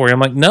pick it up for you. I'm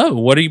like, no,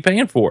 what are you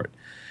paying for it?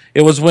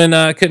 It was when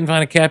I couldn't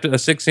find a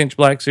 6-inch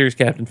Black Series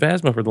Captain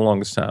Phasma for the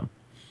longest time.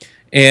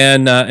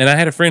 And I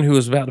had a friend who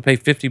was about to pay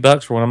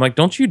 $50 for one. I'm like,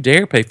 don't you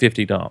dare pay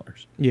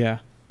 $50. Yeah.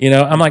 You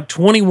know, I'm like,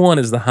 21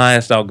 is the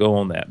highest I'll go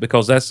on that,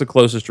 because that's the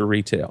closest to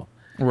retail.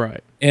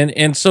 Right.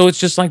 And so it's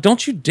just like,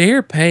 don't you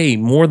dare pay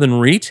more than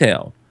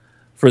retail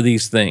for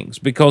these things,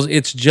 because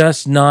it's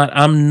just not,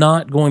 I'm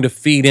not going to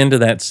feed into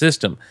that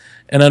system.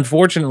 And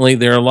unfortunately,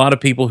 there are a lot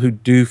of people who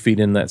do feed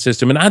in that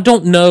system. And I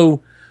don't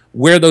know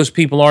where those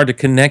people are to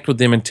connect with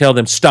them and tell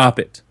them, stop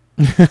it.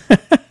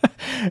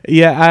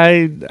 Yeah,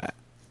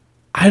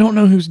 I don't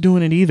know who's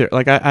doing it either.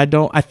 Like,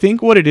 I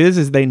think what it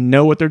is they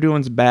know what they're doing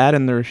is bad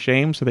and they're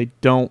ashamed, so they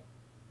don't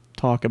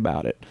talk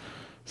about it.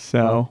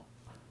 So.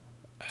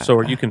 So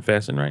are you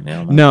confessing right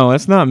now? No,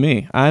 that's not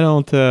me. I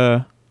don't,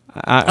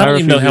 I don't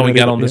even know how we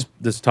got on this.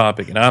 this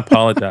topic, and I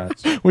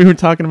apologize. We were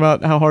talking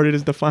about how hard it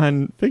is to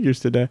find figures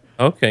today.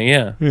 Okay,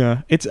 yeah.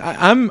 Yeah,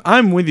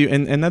 I'm with you,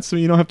 and that's,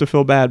 you don't have to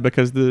feel bad,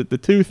 because the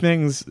two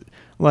things,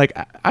 like,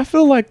 I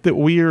feel like that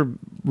we're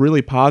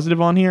really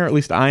positive on here. At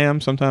least I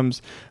am.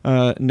 Sometimes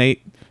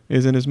Nate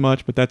isn't as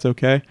much, but that's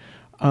okay.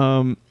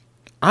 I'm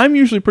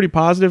usually pretty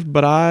positive,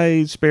 but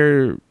I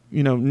spare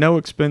no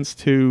expense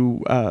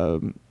to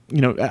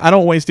I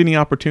don't waste any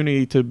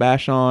opportunity to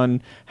bash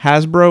on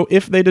Hasbro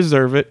if they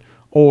deserve it,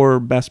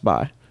 or Best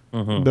Buy.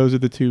 Mm-hmm. Those are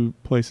the two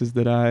places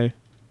that I.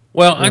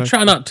 Well, I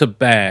try not to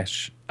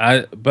bash,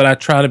 but I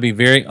try to be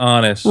very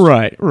honest.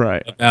 Right.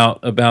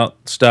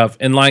 About stuff,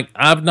 and like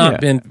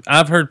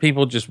I've heard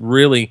people just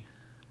really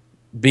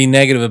be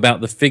negative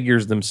about the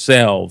figures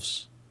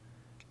themselves,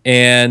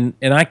 and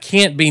I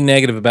can't be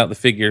negative about the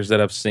figures that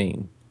I've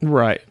seen.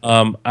 Right.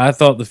 I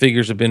thought the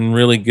figures have been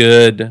really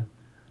good.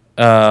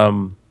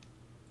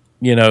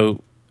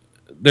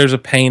 There's a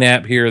paint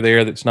app here or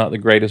there that's not the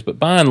greatest, but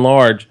by and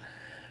large,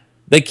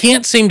 they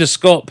can't seem to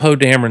sculpt Poe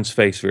Dameron's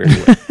face very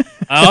well.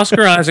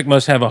 Oscar Isaac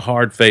must have a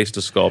hard face to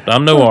sculpt.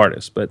 I'm no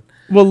artist, but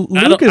Luke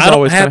I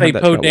don't have a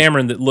Poe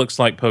Dameron that looks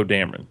like Poe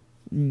Dameron.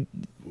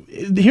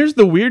 Here's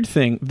the weird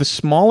thing: the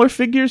smaller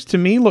figures to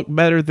me look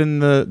better than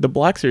the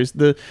Black Series.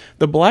 The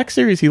Black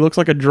Series, he looks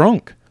like a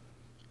drunk.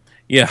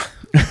 Yeah,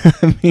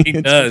 I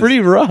mean, it's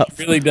pretty rough.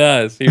 He really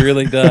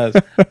does.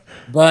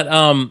 But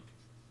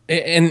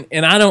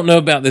And I don't know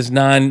about this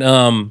 9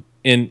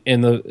 in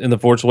the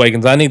Force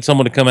Awakens. I need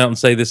someone to come out and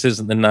say this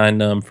isn't the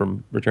 9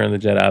 from Return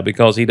of the Jedi,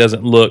 because he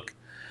doesn't look.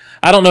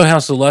 I don't know how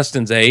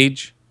Celestine's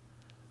age,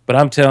 but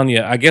I'm telling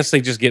you, I guess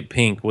they just get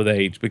pink with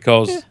age,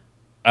 because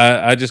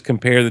I just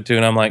compare the two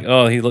and I'm like,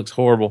 oh, he looks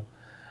horrible.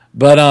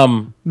 But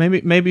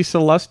maybe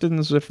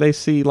Celestine's, if they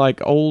see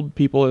like old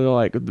people, they're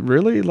like,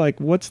 really,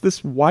 like, what's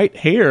this white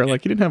hair?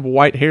 Like, he didn't have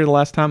white hair the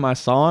last time I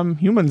saw him.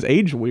 Humans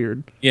age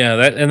weird. Yeah,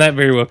 that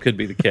very well could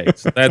be the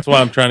case. That's why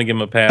I'm trying to give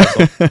him a pass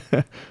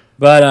on.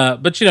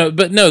 But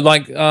no,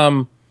 like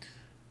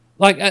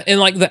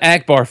the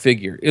Akbar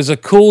figure is a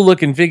cool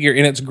looking figure,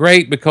 and it's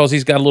great because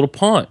he's got a little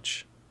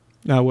punch.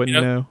 I wouldn't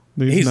know.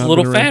 He's a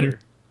little fatter.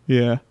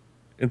 Here.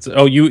 Yeah.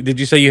 Did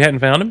you say you hadn't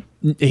found him?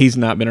 He's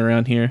not been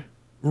around here.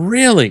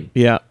 Really?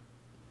 Yeah.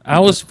 I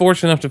was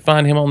fortunate enough to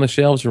find him on the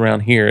shelves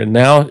around here, and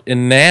now,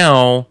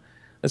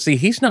 let's see,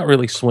 he's not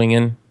really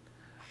swinging.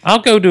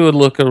 I'll go do a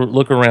look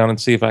around and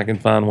see if I can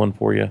find one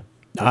for you.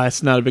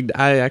 It's not a big.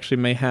 I actually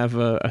may have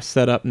a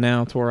setup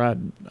now to where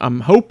I'm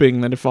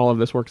hoping that if all of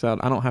this works out,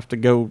 I don't have to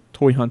go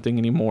toy hunting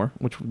anymore,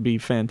 which would be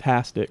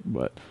fantastic.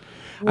 But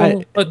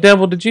but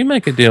Devil, did you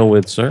make a deal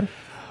with, sir?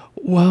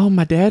 Well,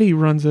 my daddy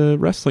runs a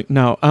wrestling.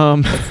 No,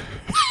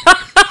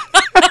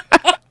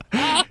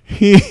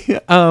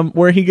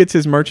 where he gets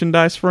his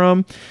merchandise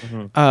from,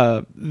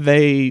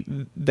 they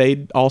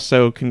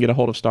also can get a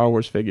hold of Star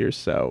Wars figures,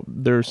 so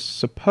they're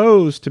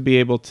supposed to be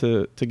able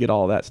to get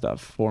all that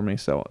stuff for me.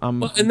 So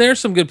and there's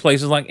some good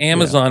places like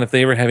Amazon. If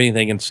they ever have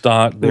anything in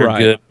stock, they're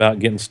good about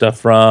getting stuff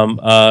from.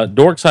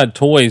 Dorkside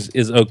Toys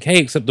is okay,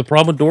 except the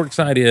problem with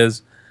Dorkside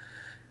is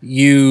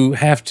you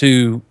have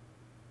to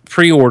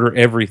pre-order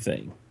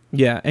everything.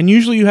 Yeah, and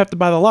usually you have to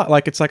buy the lot.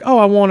 Like, it's like, oh,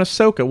 I want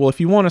Ahsoka. Well,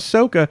 if you want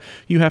Ahsoka,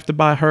 you have to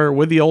buy her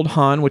with the old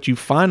Han, which you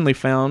finally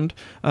found,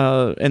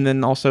 and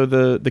then also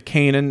the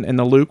Kanan and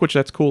the Luke, which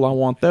that's cool. I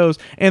want those,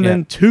 and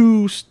then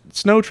 2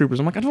 snow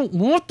troopers. I'm like, I don't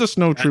want the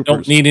snow troopers. I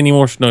don't need any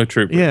more snow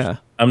troopers. Yeah,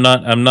 I'm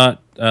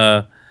not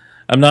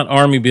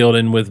army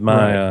building with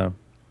my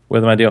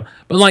with my deal.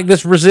 But like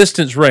this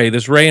Resistance Rey,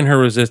 this Rey and her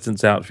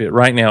Resistance outfit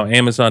right now,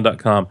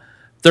 Amazon.com,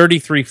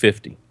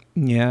 $33.50.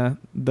 Yeah,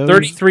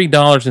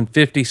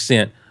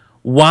 $33.50.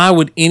 Why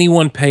would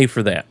anyone pay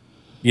for that?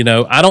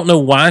 I don't know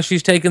why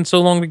she's taken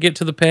so long to get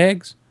to the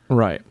pegs.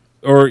 Right.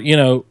 Or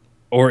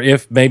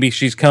if maybe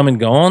she's come and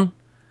gone,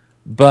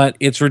 but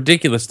it's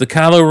ridiculous. The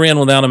Kylo Ren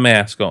without a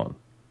mask on.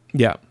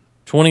 Yeah.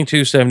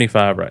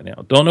 $22.75 right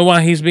now. Don't know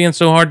why he's being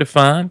so hard to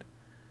find.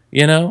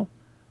 you know,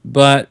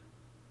 but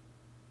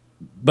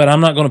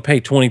I'm not going to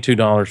pay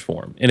 $22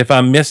 for him. And if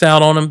I miss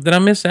out on him, then I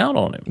miss out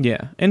on him.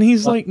 Yeah, and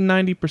he's like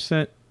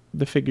 90%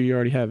 the figure you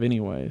already have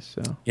anyway.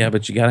 So Yeah,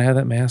 but you got to have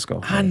that mask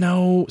off. I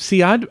know.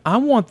 See, I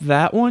want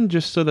that one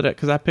just so that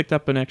because I picked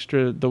up an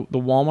extra the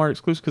Walmart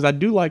exclusive because I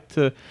do like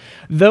to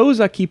those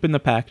I keep in the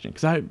packaging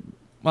because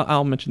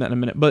I'll mention that in a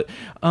minute, but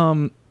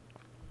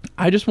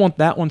I just want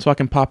that one so I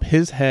can pop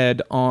his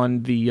head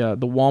on the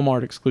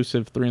Walmart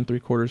exclusive 3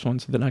 3/4 one,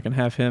 so then I can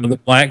have him. The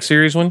Black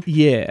Series one?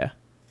 Yeah.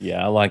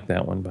 Yeah, I like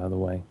that one, by the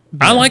way.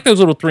 Yeah. I like those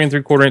little 3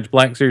 3/4 inch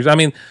Black Series. I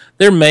mean,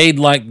 they're made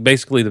like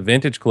basically the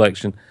vintage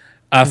collection.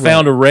 I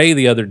found a Ray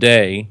the other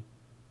day,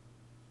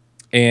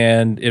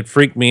 and it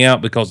freaked me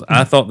out because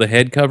I thought the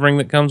head covering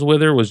that comes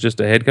with her was just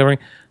a head covering.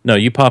 No,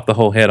 you pop the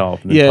whole head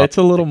off. And yeah, it's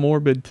a little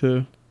morbid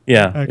to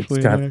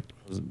actually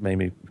made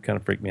me kind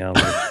of freak me out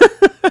a little.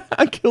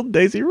 I killed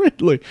Daisy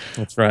Ridley.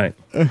 That's right.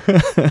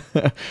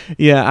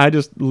 Yeah, I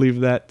just leave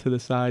that to the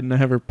side, and I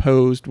have her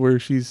posed where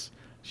she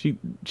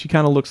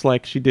kind of looks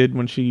like she did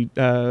when she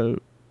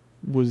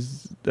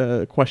was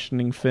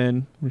questioning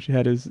Finn when she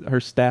had her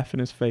staff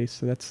in his face.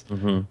 So that's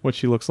what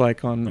she looks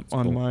like on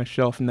cool. my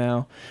shelf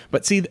now.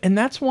 But see, and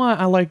that's why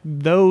I like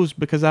those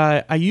because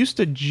I used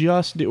to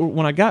just do,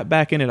 when I got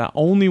back in it, I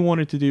only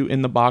wanted to do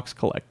in the box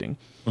collecting.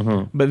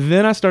 But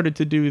then I started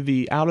to do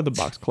the out of the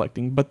box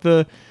collecting. But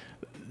or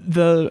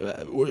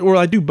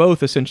I do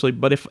both essentially.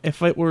 But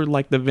if it were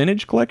like the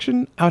vintage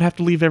collection, I would have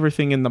to leave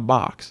everything in the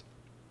box,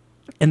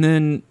 and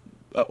then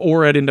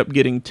or I'd end up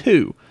getting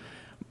two.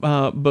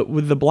 But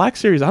with the Black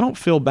Series, I don't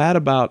feel bad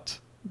about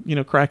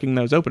cracking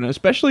those open,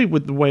 especially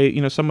with the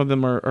way some of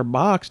them are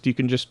boxed. You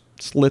can just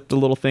slit the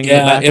little thing in the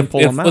back and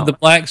pull them out. With the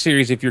Black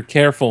Series, if you're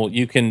careful,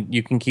 you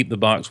can keep the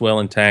box well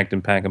intact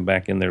and pack them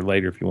back in there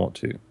later if you want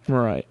to.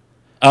 Right.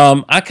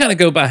 I kind of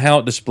go by how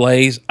it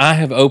displays. I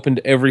have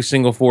opened every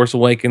single Force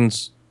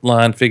Awakens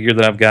line figure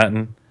that I've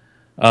gotten,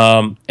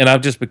 and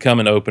I've just become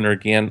an opener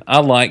again. I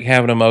like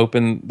having them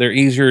open. They're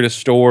easier to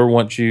store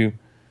once you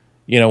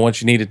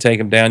need to take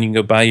them down. You can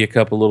go buy you a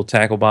couple little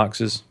tackle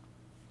boxes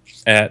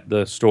at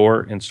the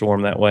store and store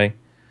them that way.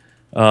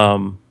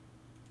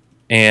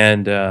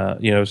 And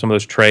some of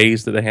those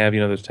trays that they have,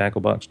 those tackle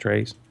box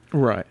trays.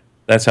 Right.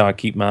 That's how I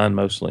keep mine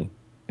mostly.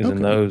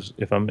 In those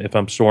if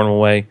I'm storing them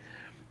away.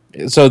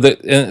 So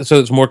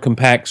it's more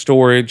compact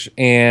storage,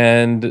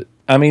 and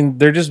I mean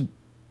they're just,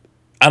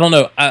 I don't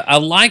know. I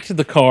liked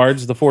the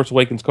cards, the Force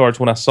Awakens cards,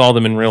 when I saw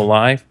them in real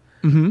life.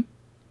 Mm-hmm.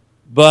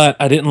 But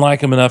I didn't like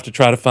them enough to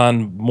try to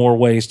find more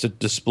ways to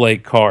display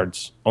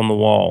cards on the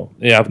wall.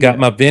 Yeah, I've got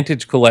my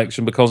vintage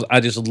collection because I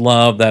just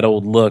love that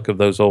old look of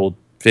those old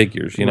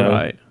figures,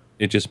 Right.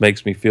 It just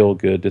makes me feel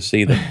good to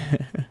see them.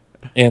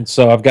 And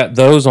so I've got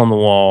those on the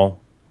wall,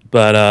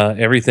 but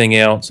everything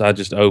else I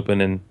just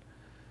open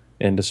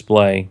and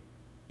display.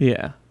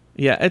 Yeah.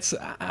 Yeah,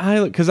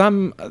 because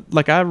I'm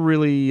like, I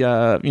really,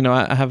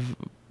 I have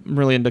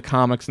really into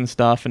comics and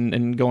stuff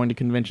and going to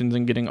conventions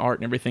and getting art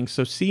and everything.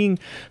 So seeing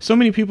so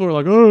many people are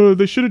like, oh,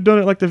 they should have done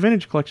it like the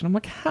vintage collection. I'm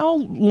like, how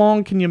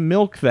long can you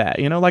milk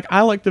that? Like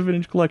I like the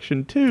vintage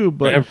collection too,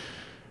 but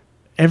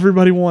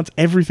everybody wants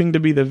everything to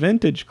be the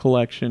vintage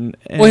collection.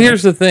 Well,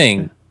 here's the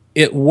thing.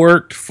 It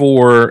worked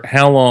for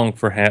how long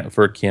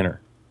for Kenner?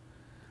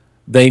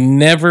 They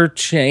never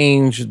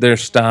changed their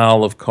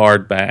style of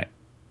card back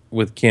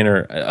with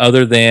Kenner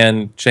other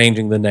than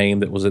changing the name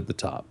that was at the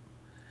top.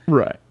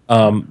 Right.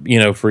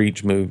 For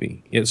each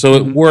movie. So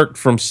it worked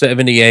from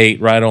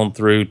 78 right on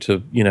through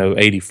to,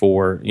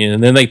 84.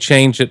 And then they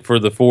changed it for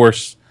the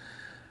Force,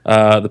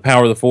 the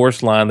Power of the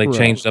Force line. They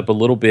changed up a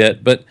little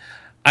bit. But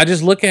I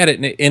just look at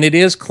it, and it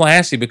is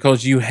classy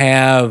because you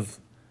have,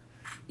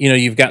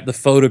 you've got the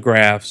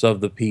photographs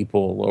of the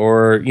people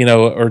or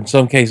in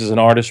some cases an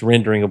artist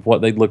rendering of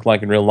what they'd look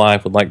like in real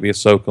life with like the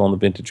Ahsoka on the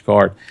vintage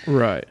card.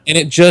 Right. And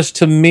it just,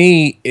 to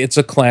me, it's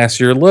a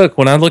classier look.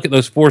 When I look at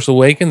those Force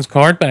Awakens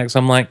card backs,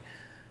 I'm like,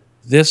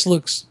 this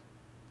looks,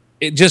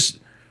 it just,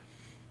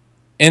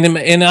 and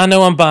I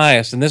know I'm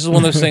biased, and this is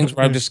one of those things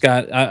where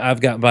I've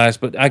got bias,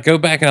 but I go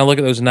back and I look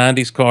at those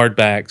 90s card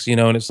backs,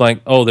 and it's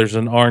like, oh, there's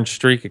an orange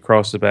streak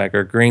across the back or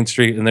a green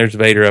streak, and there's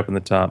Vader up in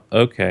the top.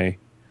 Okay.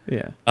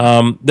 Yeah.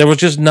 There was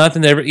just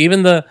nothing there.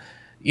 Even the,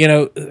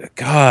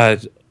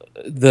 God,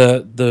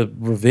 the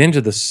Revenge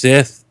of the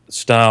Sith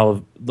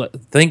style of,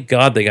 thank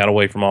God they got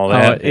away from all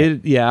that.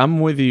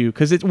 I'm with you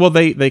because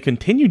they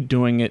continued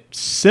doing it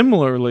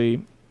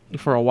similarly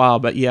for a while,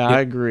 but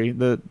I agree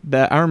that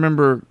I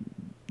remember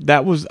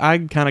that was, I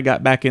kind of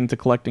got back into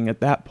collecting at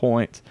that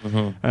point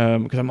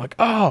because I'm like,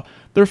 oh,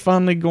 they're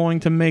finally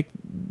going to make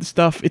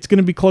stuff. It's going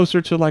to be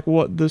closer to like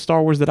what the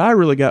Star Wars that I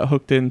really got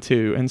hooked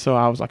into, and so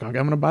I was like, okay,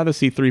 I'm going to buy the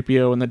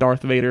C-3PO and the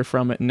Darth Vader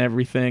from it and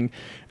everything, and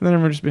then I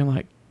remember just being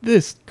like,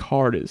 this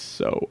card is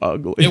so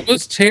ugly. It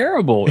was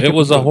terrible. It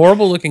was a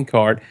horrible looking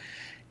card,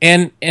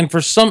 and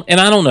for some,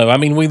 and I don't know. I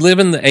mean, we live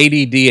in the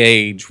ADD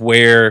age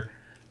where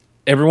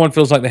everyone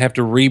feels like they have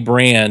to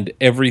rebrand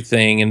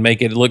everything and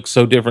make it look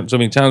so different so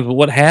many times. But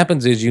what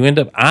happens is you end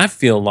up, I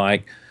feel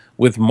like,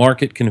 with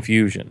market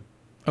confusion.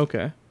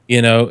 Okay.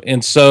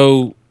 And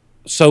so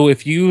so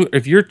if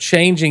you're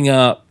changing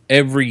up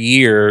every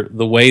year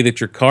the way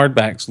that your card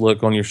backs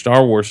look on your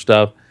Star Wars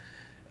stuff,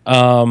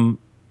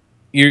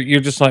 you're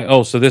just like,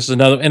 oh, so this is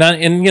another,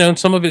 and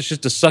some of it's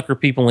just to sucker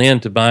people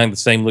into buying the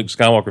same Luke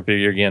Skywalker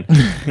figure again.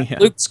 Yeah.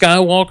 Luke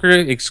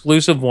Skywalker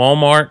exclusive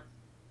Walmart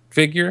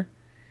figure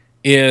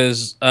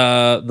is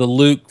the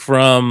Luke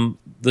from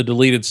the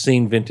deleted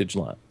scene vintage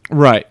line.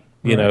 Right.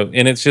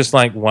 And it's just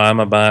like, why am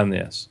I buying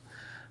this?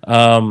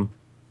 So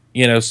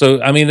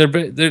I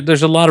mean,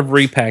 there's a lot of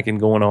repacking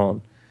going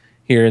on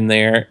here and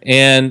there,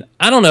 and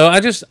I don't know.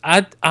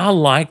 I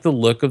like the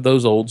look of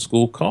those old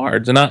school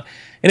cards, and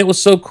it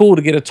was so cool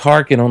to get a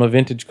Tarkin on a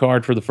vintage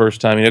card for the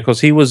first time, because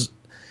he was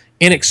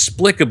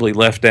inexplicably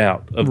left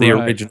out of the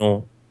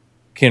original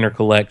Kenner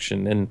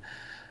collection, and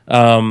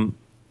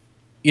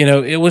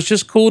it was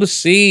just cool to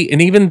see,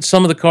 and even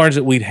some of the cards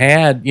that we'd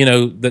had,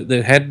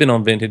 that had been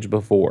on vintage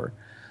before,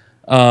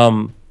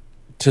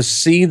 to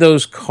see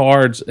those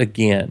cards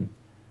again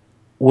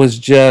was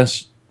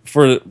just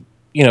for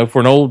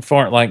an old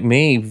fart like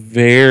me,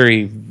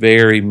 very,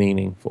 very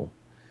meaningful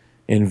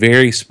and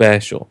very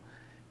special.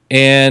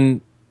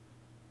 And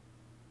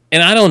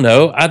I don't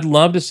know, I'd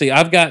love to see.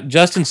 I've got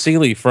Justin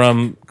Seeley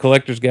from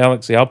Collectors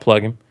Galaxy. I'll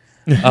plug him.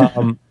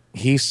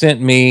 He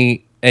sent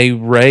me a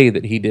Rey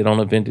that he did on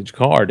a vintage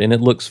card, and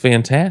it looks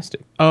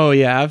fantastic. Oh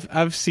yeah,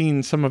 I've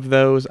seen some of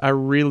those. I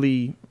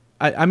mean,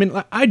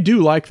 I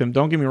do like them.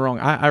 Don't get me wrong.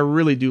 I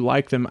really do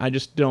like them. I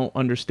just don't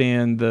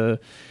understand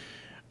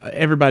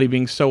everybody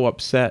being so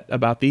upset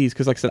about these,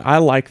 because like I said, I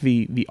like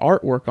the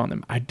artwork on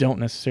them. I don't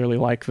necessarily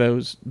like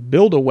those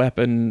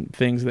Build-A-Weapon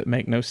things that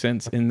make no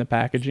sense in the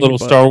packaging. Little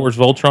Star Wars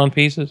Voltron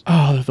pieces.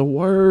 Oh, they're the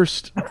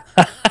worst.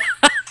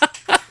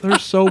 They're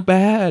so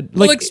bad.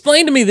 Well,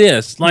 explain to me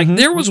this.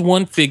 There was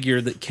one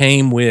figure that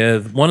came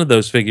with one of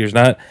those figures,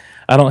 and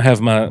I don't have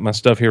my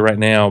stuff here right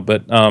now,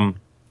 but the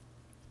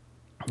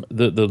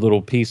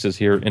little pieces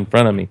here in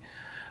front of me.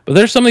 But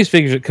there's some of these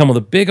figures that come with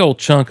a big old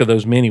chunk of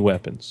those mini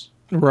weapons.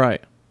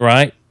 Right.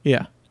 Right?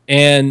 Yeah.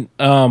 And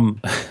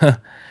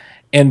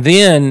and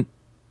then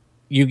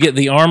you get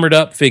the armored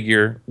up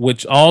figure,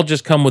 which all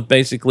just come with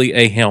basically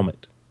a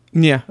helmet.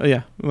 Yeah,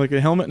 like a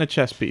helmet and a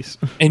chest piece.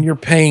 And you're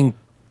paying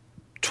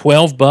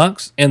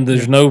 $12, and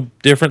there's no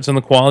difference in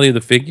the quality of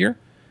the figure.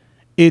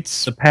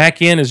 The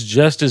pack-in is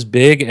just as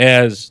big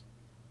as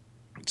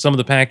some of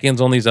the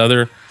pack-ins on these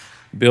other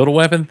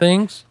Build-A-Weapon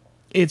things.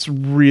 It's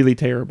really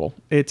terrible.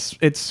 It's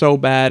so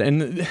bad.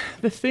 And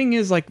the thing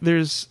is,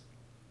 there's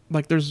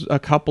a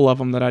couple of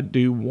them that I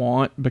do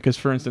want, because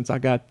for instance, I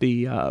got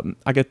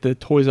the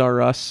Toys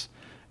R Us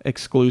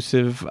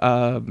exclusive,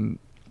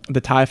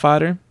 the TIE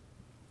Fighter,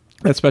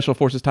 that Special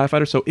Forces TIE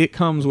Fighter. So it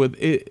comes with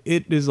it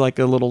is like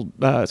a little,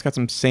 it's got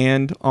some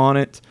sand on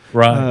it,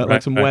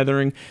 like some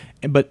weathering,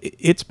 but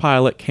its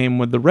pilot came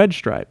with the red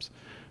stripes.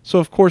 So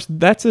of course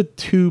that's a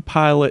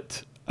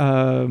 2-pilot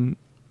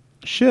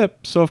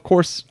ship. So of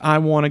course I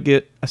want to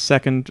get a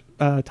second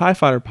TIE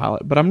Fighter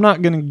pilot, but I'm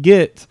not going to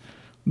get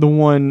the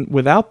one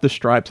without the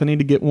stripes. I need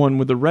to get one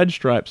with the red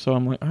stripes. So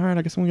I'm like, all right,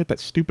 I guess I'm gonna get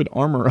that stupid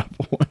armor up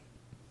one.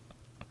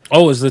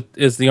 Oh, is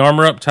the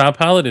armor up TIE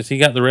pilot? Has he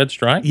got the red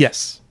stripe?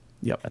 Yes.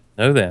 Yep.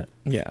 I know that.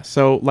 Yeah.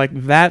 So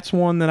that's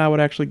one that I would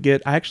actually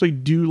get. I actually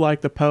do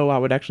like the Poe. I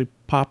would actually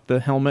pop the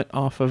helmet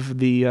off of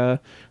the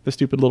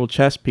stupid little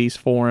chest piece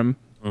for him.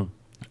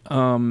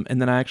 And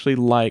then I actually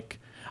like.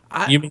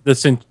 You mean the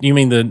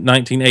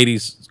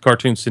 1980s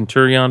cartoon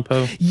Centurion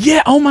Poe?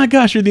 Yeah. Oh my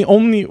gosh, you're the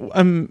only.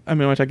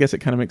 Which I guess it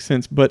kind of makes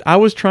sense. But I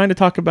was trying to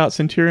talk about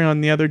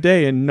Centurion the other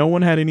day, and no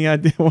one had any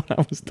idea what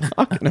I was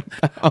talking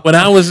about. when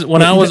I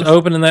was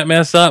opening that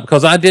mess up,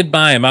 because I did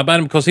buy him. I bought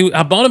him because he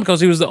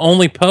was the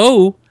only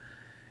Poe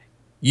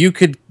you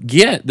could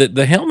get that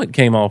the helmet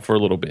came off for a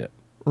little bit.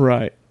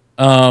 Right.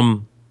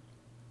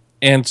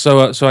 And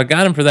so I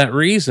got him for that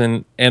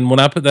reason. And when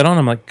I put that on,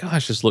 I'm like,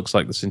 gosh, this looks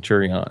like the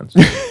Centurions.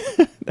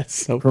 That's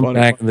so from funny.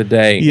 Back in the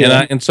day.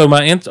 Yeah. And so on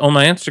my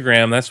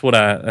Instagram, that's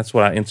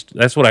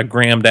what I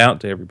grammed out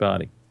to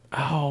everybody.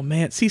 Oh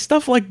man, see,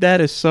 stuff like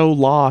that is so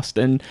lost,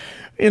 and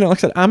like I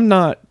said,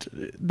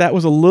 that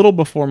was a little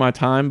before my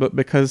time, but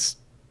because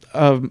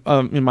of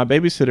my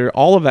babysitter,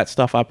 all of that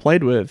stuff I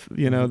played with,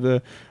 some of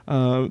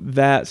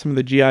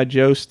the G.I.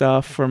 Joe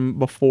stuff from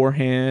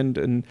beforehand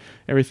and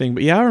everything.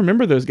 But yeah, I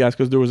remember those guys,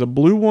 because there was a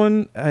blue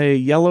one, a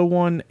yellow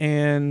one,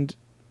 and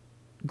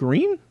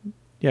green.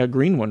 Yeah,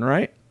 green one,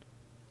 right?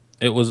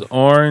 It was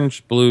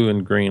orange, blue,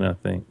 and green, I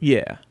think.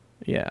 Yeah.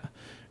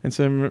 And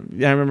so I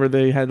remember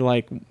they had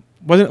wasn't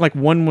it like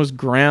one was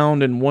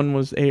ground and one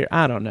was air?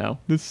 I don't know.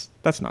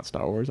 That's not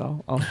Star Wars.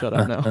 I'll shut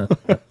up now.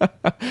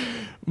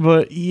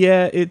 But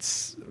yeah,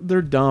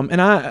 they're dumb, and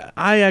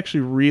I actually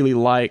really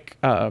like.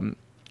 I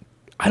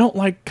don't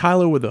like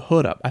Kylo with the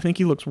hood up. I think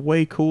he looks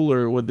way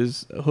cooler with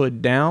his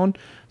hood down.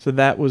 So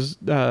that was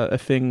a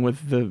thing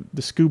with the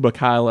scuba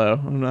Kylo.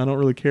 I don't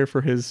really care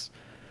for his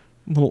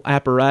little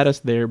apparatus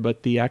there,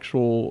 but the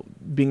actual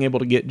being able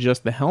to get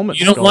just the helmet.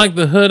 You don't like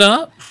the hood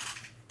up?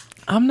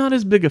 I'm not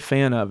as big a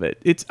fan of it.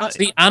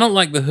 I don't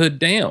like the hood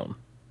down.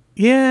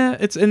 Yeah,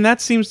 and that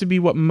seems to be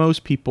what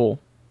most people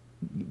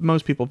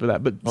most people for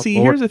that. But Oh, see,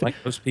 Lord, here's the thing.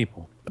 like those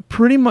people.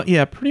 Pretty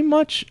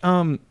much.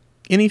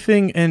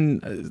 Anything,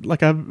 and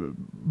like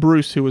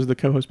Bruce, who was the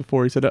co-host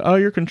before, he said, "Oh,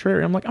 you're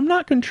contrary." I'm like, I'm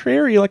not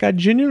contrary. Like, I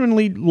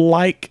genuinely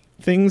like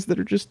things that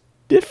are just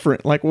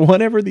different. Like,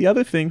 whatever the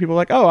other thing, people are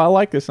like, "Oh, I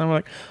like this." And I'm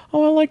like,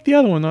 "Oh, I like the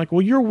other one." They're like,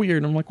 "Well, you're weird."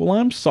 And I'm like, "Well,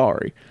 I'm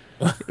sorry."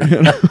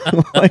 You know?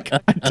 Like,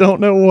 I don't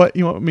know what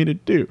you want me to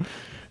do.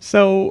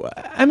 So,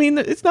 I mean,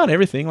 it's not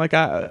everything. Like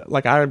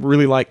I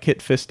really like Kit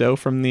Fisto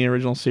from the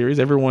original series.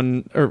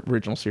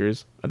 Original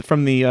series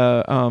from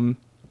the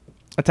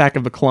Attack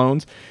of the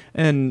Clones,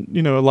 and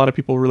a lot of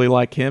people really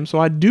like him. So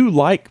I do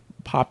like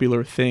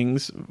popular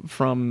things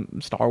from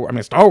Star Wars. I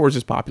mean, Star Wars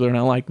is popular, and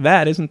I like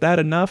that. Isn't that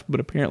enough? But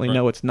apparently,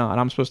 no, it's not.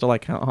 I'm supposed to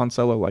like Han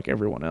Solo like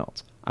everyone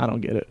else. I don't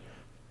get it.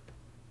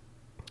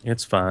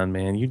 It's fine,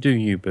 man. You do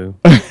you, boo.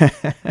 Isn't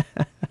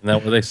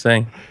that what they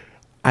say?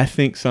 I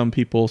think some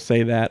people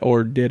say that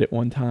or did at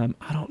one time.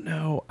 I don't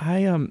know.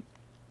 I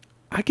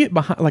get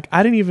behind. Like,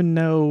 I didn't even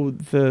know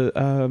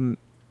the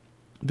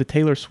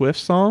Taylor Swift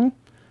song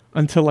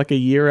until like a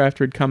year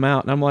after it come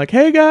out, and I'm like,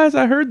 "Hey guys,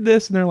 I heard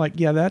this," and they're like,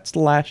 "Yeah, that's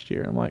last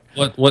year." I'm like,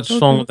 What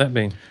song would that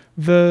be?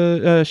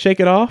 The "Shake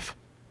It Off."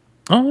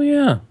 Oh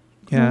yeah.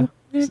 Yeah.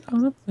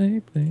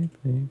 Play.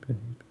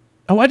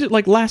 Oh, I did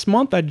like last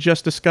month. I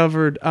just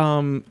discovered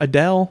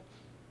Adele.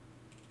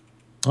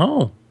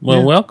 Oh well,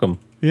 Yeah. welcome.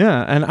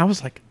 Yeah, and I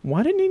was like,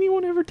 "Why didn't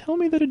anyone ever tell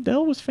me that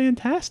Adele was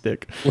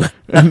fantastic?"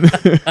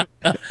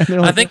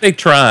 I think they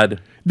tried.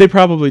 They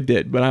probably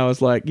did, but I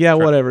was like, "Yeah,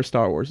 whatever."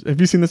 Star Wars. Have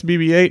you seen this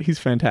BB-8? He's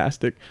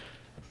fantastic.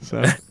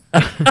 So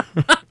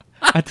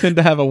I tend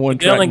to have a one.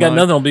 They only got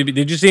nothing on BB.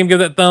 Did you see him give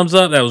that thumbs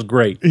up? That was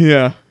great.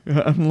 Yeah,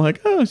 I'm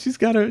like, oh, she's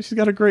got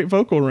a great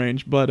vocal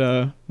range,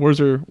 but where's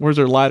her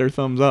lighter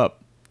thumbs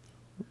up?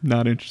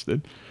 Not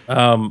interested.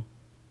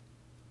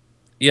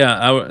 Yeah,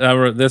 I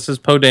wrote, this is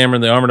Poe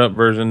Dameron, the armored up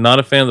version. Not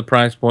a fan of the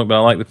price point, but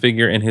I like the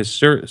figure in his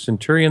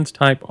Centurions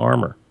type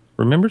armor.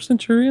 Remember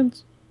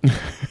Centurions?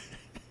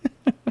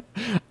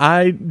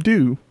 I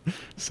do.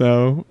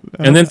 So.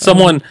 And then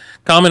someone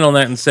commented on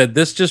that and said,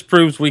 "This just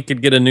proves we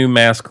could get a new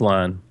mask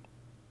line."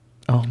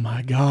 Oh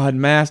my God,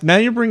 Mask! Now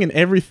you're bringing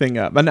everything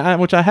up, and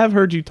which I have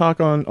heard you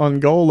talk on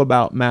Goal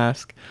about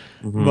Mask,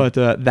 but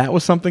that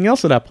was something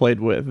else that I played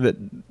with. That,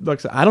 like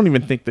I said, I don't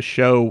even think the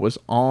show was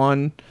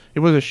on. It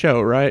was a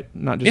show, right?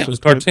 Not just Yeah, it was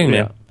a cartoon,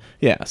 yeah.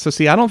 Yeah. So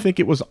see, I don't think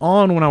it was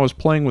on when I was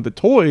playing with the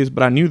toys,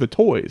 but I knew the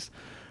toys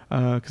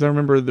because I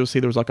remember there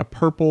was like a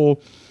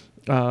purple,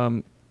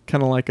 kind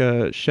of like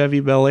a Chevy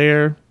Bel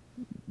Air,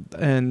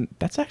 and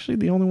that's actually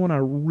the only one I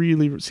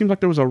really. It seems like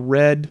there was a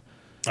red.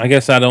 I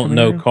guess I don't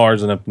know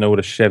cars enough to know what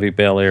a Chevy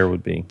Bel Air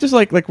would be. Just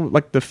like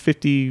the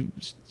 50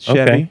 Chevy.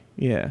 Okay.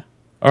 Yeah.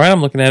 All right,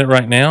 I'm looking at it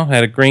right now.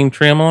 Had a green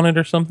trim on it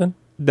or something?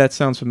 That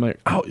sounds familiar.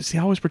 Oh, see,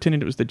 I always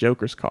pretended it was the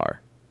Joker's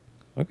car.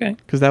 Okay.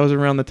 Because that was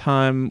around the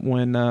time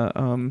when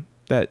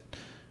that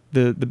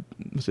the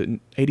was it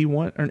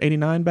 81 or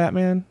 89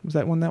 Batman? Was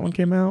that when that one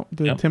came out?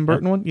 The Tim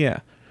Burton one?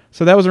 Yeah.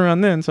 So that was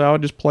around then, so I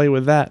would just play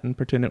with that and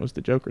pretend it was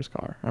the Joker's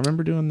car. I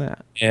remember doing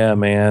that. Yeah,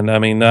 man. I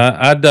mean,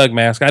 I dug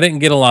Mask. I didn't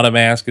get a lot of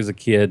Mask as a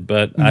kid,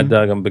 but I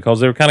dug them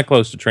because they were kind of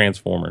close to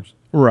Transformers.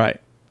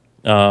 Right.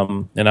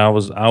 And I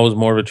was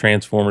more of a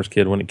Transformers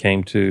kid when it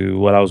came to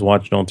what I was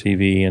watching on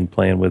TV and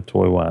playing with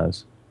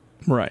toy-wise.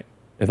 Right.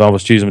 If I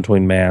was choosing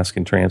between Mask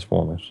and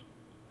Transformers.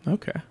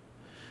 Okay.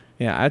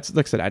 Yeah,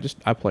 like I said,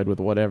 I played with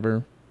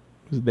whatever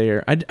was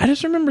there. I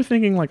just remember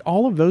thinking like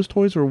all of those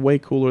toys were way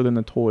cooler than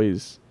the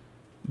toys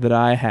that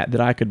I had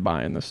that I could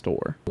buy in the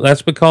store.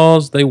 That's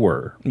because they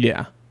were.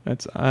 Yeah,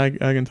 I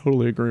can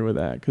totally agree with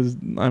that because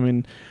I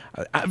mean,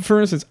 for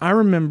instance, I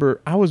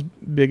remember I was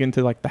big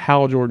into like the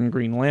Hal Jordan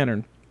Green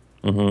Lantern,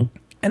 and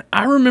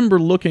I remember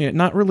looking at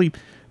not really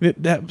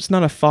that was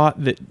not a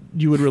thought that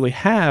you would really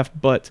have,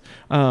 but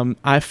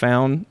I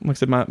found, like I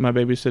said, my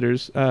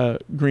babysitter's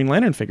Green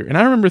Lantern figure, and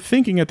I remember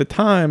thinking at the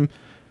time,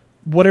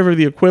 whatever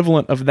the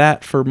equivalent of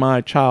that for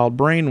my child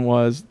brain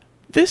was.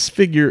 This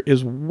figure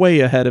is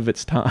way ahead of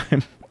its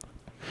time.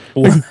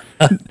 Not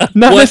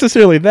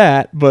necessarily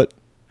that, but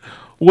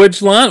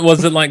which line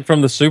was it? Like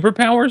from the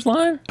Superpowers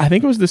line? I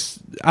think it was this.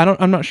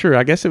 I'm not sure.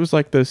 I guess it was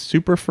like the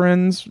Super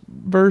Friends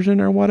version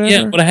or whatever.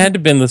 Yeah, but it had to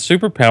have been the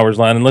Superpowers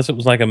line, unless it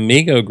was like a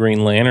Mego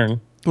Green Lantern.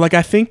 Like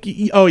I think.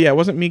 Oh yeah, it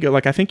wasn't Mego.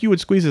 Like I think you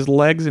would squeeze his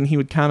legs and he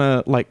would kind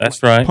of like.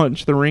 That's right.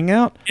 Punch the ring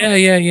out. Yeah.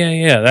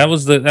 That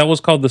was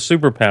called the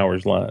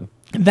Superpowers line.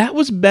 That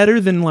was better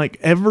than like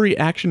every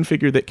action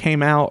figure that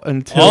came out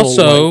until.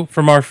 Also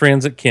from our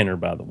friends at Kenner,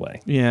 by the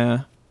way. Yeah.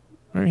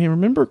 Hey,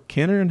 remember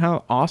Kenner and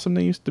how awesome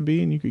they used to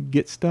be, and you could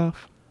get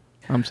stuff.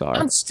 I'm sorry.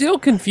 I'm still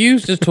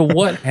confused as to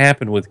what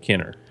happened with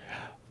Kenner.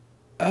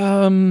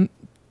 I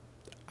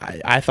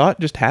thought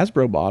just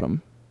Hasbro bought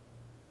them.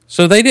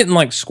 So they didn't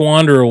like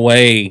squander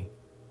away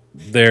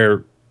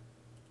their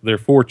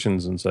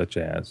fortunes and such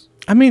as.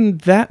 I mean,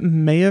 that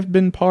may have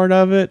been part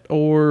of it,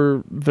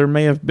 or there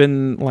may have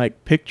been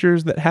like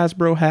pictures that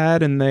Hasbro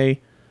had, and they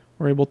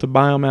were able to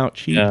buy them out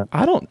cheap. Yeah.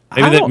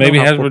 Maybe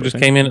Hasbro just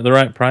came in at the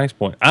right price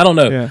point. I don't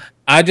know. Yeah.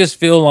 I just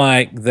feel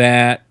like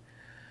that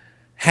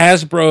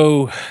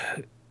Hasbro,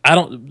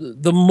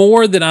 the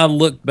more that I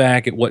look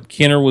back at what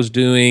Kenner was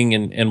doing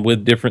and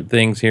with different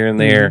things here and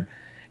there,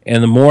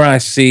 and the more I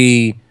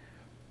see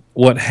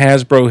what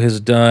Hasbro has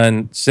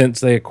done since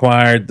they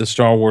acquired the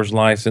Star Wars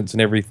license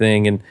and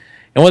everything, and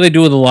what they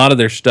do with a lot of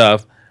their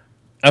stuff,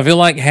 I feel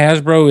like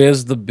Hasbro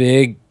is the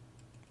big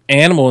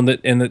animal, and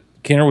that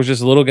Kenner was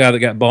just a little guy that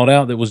got bought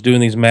out that was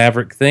doing these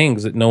maverick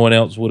things that no one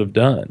else would have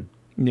done.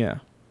 Yeah.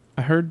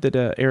 I heard that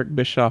Eric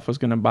Bischoff was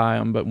going to buy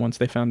them, but once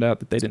they found out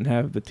that they didn't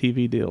have the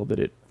TV deal,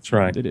 That's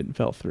right. It didn't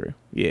fell through.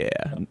 Yeah.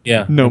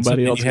 Yeah.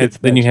 Nobody else gets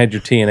that. Then you had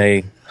your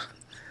TNA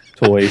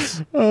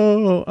toys.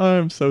 Oh,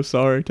 I'm so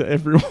sorry to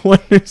everyone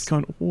who's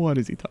gone, what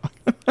is he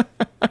talking?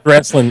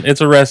 Wrestling.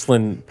 It's a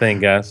wrestling thing,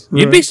 guys.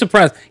 You'd be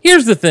surprised.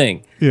 Here's the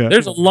thing. Yeah.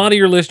 There's a lot of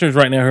your listeners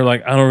right now who are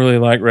like, I don't really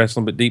like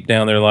wrestling, but deep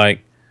down they're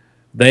like,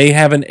 they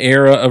have an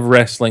era of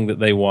wrestling that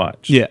they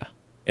watch. Yeah.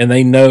 And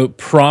they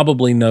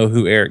probably know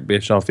who Eric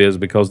Bischoff is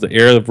because the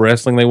era of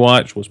wrestling they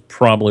watched was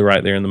probably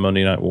right there in the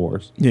Monday Night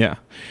Wars. Yeah.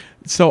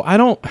 So I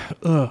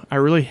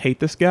really hate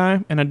this guy,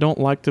 and I don't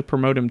like to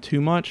promote him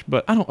too much,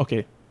 but I don't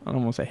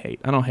want to say hate.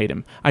 I don't hate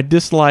him. I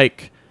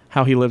dislike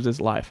how he lives his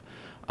life.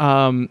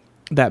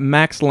 That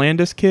Max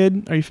Landis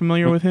kid, are you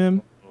familiar with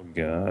him? Oh,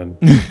 God.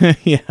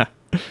 Yeah,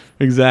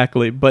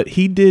 exactly. But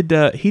he did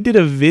a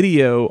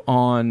video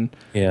on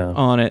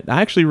it.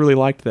 I actually really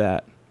liked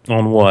that.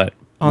 On what?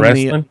 On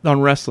wrestling?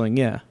 On wrestling,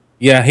 yeah.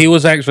 Yeah, he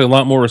was actually a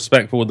lot more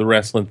respectful with the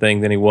wrestling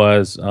thing than he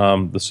was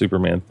the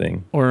Superman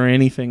thing. Or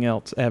anything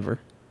else ever.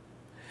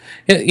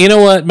 You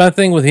know what? My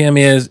thing with him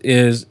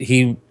is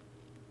he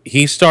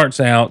starts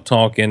out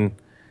talking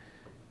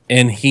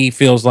and he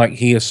feels like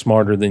he is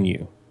smarter than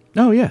you.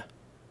 Oh, yeah.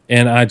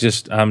 And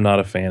I'm not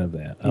a fan of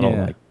that. I don't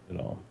like it at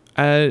all.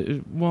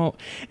 Well,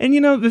 and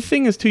the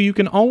thing is too, you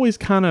can always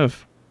kind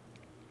of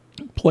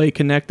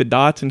connect the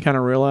dots and kind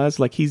of realize,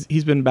 like,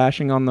 he's been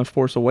bashing on The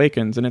Force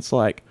Awakens, and it's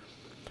like,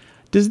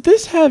 does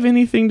this have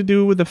anything to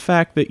do with the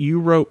fact that you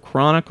wrote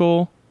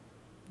Chronicle,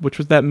 which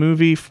was that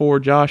movie for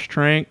Josh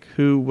Trank,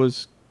 who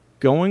was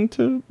going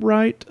to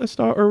direct a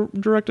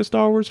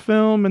Star Wars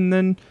film and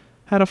then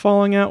had a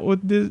falling out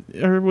with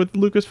with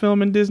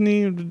Lucasfilm and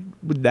Disney?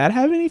 Would that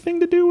have anything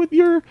to do with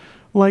your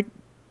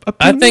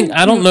opinion?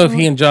 I don't know if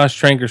he and Josh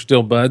Trank are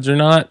still buds or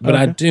not, but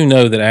I do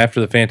know that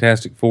after the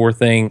Fantastic Four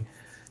thing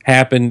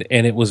happened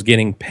and it was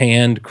getting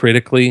panned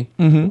critically,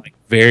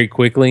 very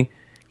quickly,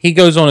 he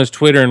goes on his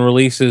Twitter and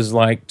releases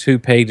 2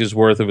 pages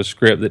worth of a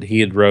script that he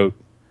had wrote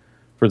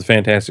for the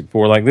Fantastic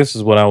Four. Like, this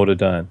is what I would have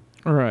done.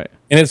 Right.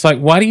 And it's like,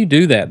 why do you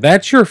do that?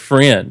 That's your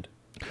friend.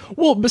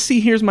 Well, but see,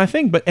 here's my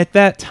thing. But at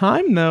that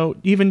time, though,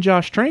 even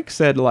Josh Trank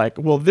said,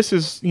 well, this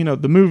is,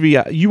 the movie.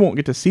 You won't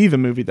get to see the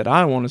movie that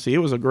I want to see. It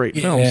was a great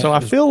film. So I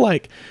feel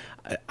like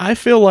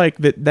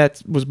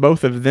that was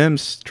both of them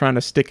trying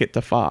to stick it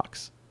to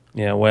Fox.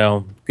 Yeah,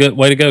 well, good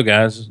way to go,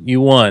 guys. You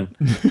won.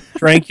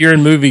 Trank, you're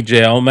in movie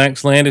jail.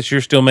 Max Landis,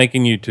 you're still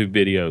making YouTube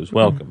videos.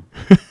 Welcome.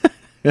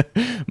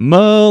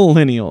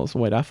 Millennials.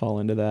 Wait, I fall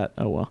into that.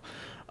 Oh,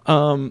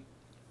 well.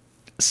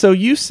 So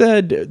you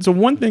said,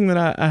 one thing that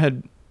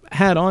I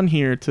had on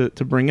here to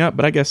bring up,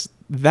 but I guess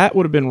that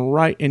would have been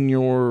right in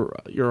your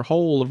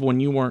hole of when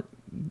you weren't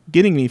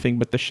getting anything,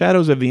 but the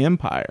Shadows of the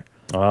Empire.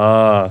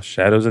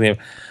 Shadows of the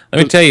Empire.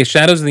 Let me tell you,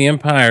 Shadows of the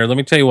Empire, let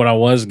me tell you what I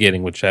was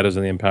getting with Shadows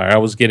of the Empire. I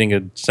was getting a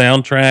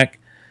soundtrack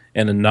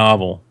and a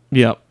novel.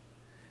 Yep.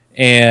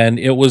 And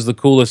it was the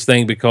coolest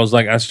thing because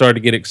I started to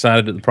get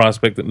excited at the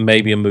prospect that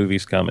maybe a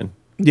movie's coming.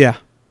 Yeah.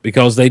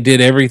 Because they did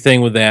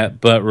everything with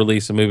that but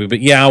release a movie. But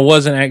yeah, I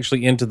wasn't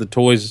actually into the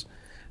toys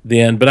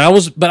then, but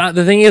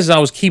the thing is I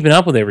was keeping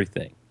up with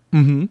everything.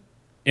 Mm-hmm.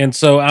 And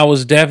so I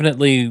was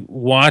definitely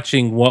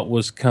watching what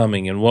was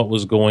coming and what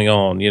was going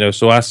on,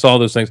 so I saw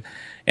those things.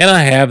 And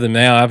I have them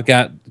now. I've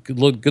got,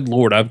 good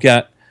Lord, I've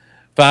got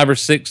 5 or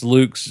 6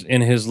 Lukes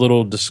in his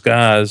little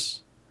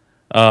disguise.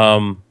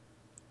 I've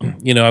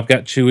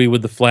got Chewie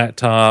with the flat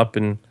top,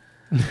 and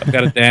I've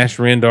got a Dash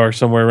Rendar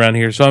somewhere around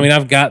here. So,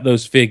 I've got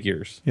those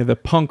figures. Yeah, the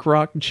punk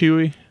rock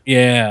Chewie.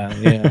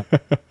 Yeah.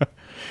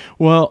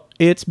 Well,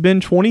 it's been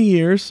 20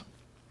 years.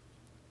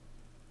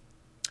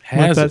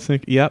 Has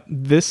it? Yep.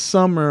 This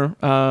summer,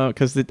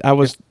 because I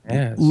was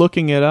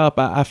looking it up,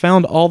 I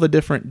found all the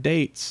different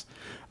dates,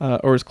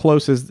 or as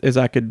close as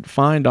I could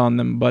find on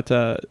them, but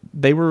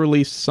they were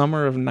released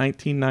summer of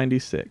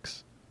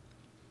 1996.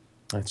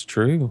 That's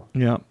true.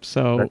 Yeah.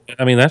 So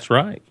that's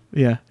right.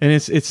 Yeah, and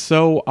it's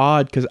so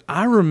odd because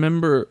I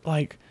remember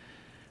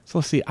so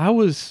let's see, I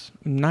was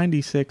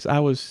 96. I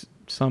was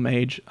some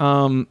age.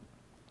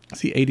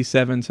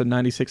 87, so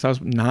 96. I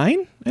was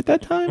 9 at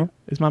that time.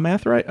 Mm-hmm. Is my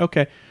math right?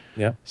 Okay.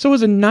 Yeah. So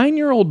as a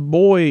 9-year-old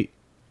boy,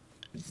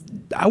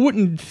 I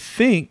wouldn't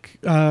think,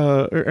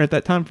 or at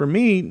that time for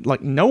me,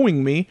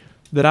 knowing me,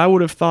 that I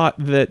would have thought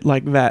that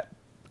that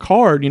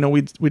card,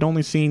 we'd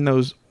only seen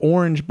those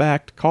orange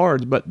backed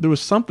cards, but there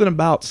was something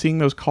about seeing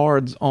those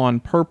cards on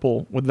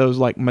purple with those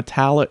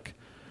metallic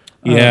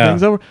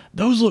things over.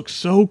 Those look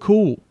so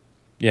cool.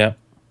 Yeah.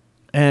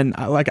 And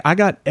I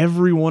got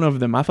every one of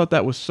them. I thought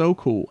that was so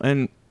cool.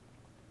 And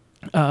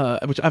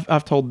which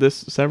I've told this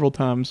several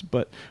times,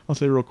 but I'll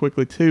say real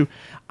quickly too.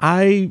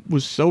 I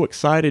was so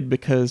excited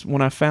because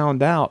when I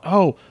found out,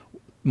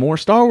 more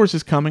Star Wars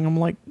is coming, I'm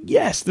like,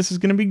 yes, this is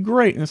going to be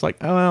great. And it's like,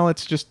 oh, well,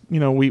 it's just,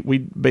 we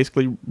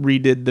basically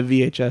redid the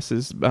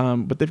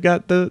VHSs, but they've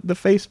got the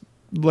face,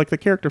 like the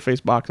character face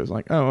boxes.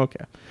 Like, oh,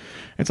 okay.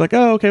 It's like,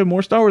 oh, okay,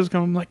 more Star Wars is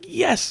coming. I'm like,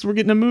 yes, we're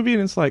getting a movie.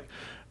 And it's like,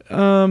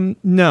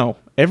 no,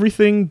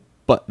 everything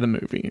but the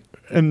movie.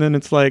 And then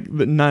it's like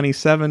the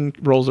 97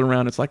 rolls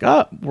around. It's like,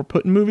 we're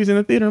putting movies in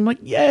the theater. I'm like,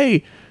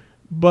 yay.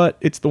 But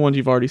it's the ones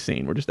you've already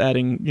seen. We're just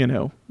adding,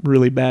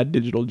 really bad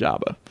digital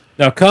Jabba.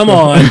 Now, come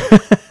on.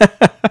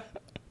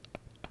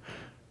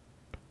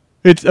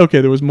 It's okay.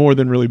 There was more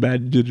than really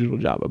bad digital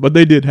Jabba, but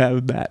they did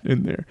have that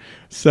in there.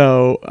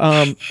 So,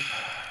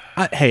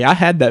 I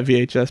had that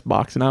VHS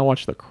box and I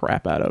watched the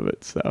crap out of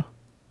it. So,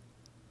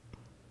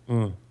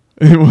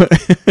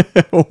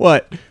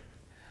 what?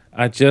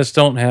 I just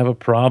don't have a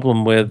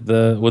problem with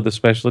the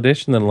special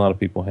edition that a lot of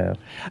people have.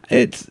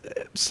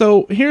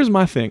 So here's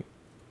my thing.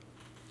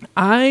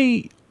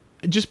 I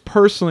just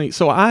personally,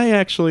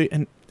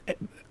 and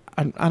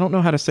I don't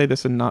know how to say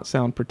this and not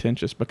sound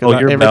pretentious because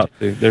you're about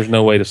to. There's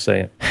no way to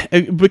say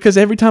it. Because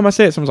every time I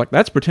say it, someone's like,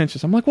 "That's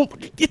pretentious." I'm like, "Well,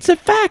 it's a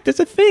fact. It's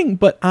a thing."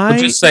 But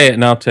just say it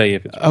and I'll tell you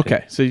if it's pretentious.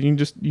 Okay. So you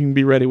can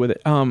be ready with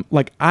it.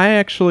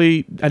 I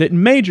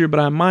didn't major, but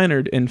I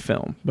minored in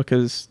film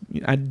because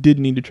I did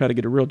need to try to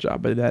get a real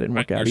job, but that didn't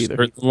work out either.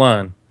 The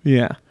line.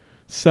 Yeah.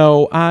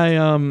 So I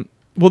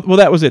well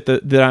that was it.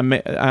 That I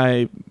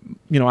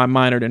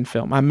minored in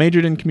film. I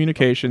majored in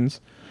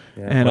communications.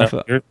 Yeah, and I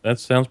thought, that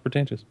sounds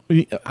pretentious.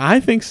 I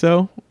think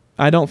so.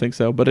 I don't think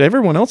so, but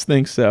everyone else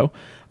thinks so.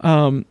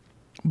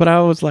 But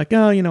I was like,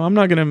 I'm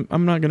not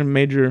gonna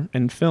major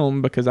in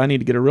film because I need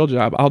to get a real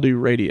job. I'll do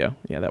radio.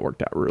 Yeah, that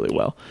worked out really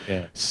well.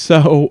 Yeah.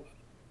 So,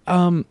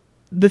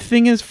 the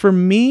thing is, for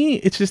me,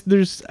 it's just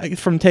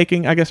from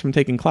taking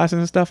classes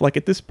and stuff. Like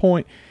at this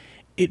point,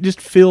 it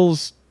just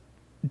feels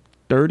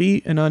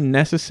dirty and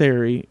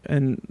unnecessary.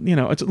 And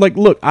it's like,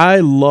 look, I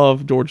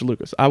love George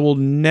Lucas. I will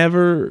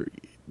never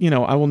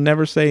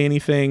say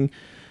anything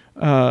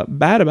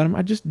bad about him.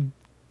 I just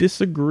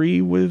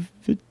disagree with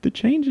the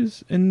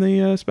changes in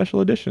the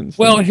special editions.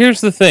 Well,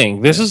 here's the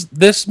thing. This is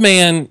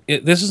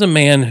a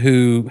man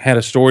who had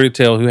a story to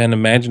tell, who had an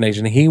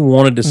imagination. He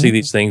wanted to see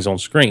these things on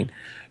screen.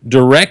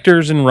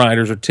 Directors and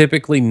writers are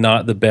typically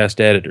not the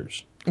best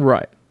editors.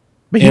 Right.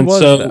 But he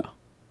was, though.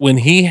 When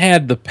he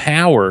had the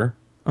power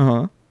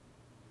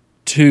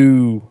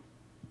to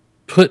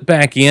put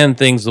back in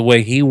things the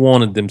way he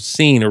wanted them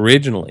seen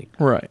originally,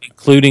 right,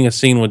 including a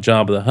scene with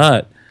Jabba the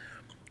Hutt,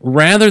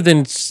 rather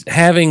than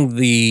having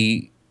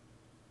the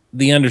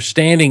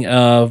understanding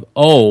of,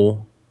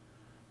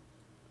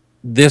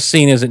 this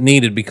scene isn't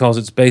needed because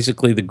it's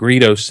basically the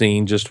Greedo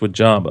scene just with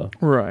Jabba,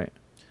 right?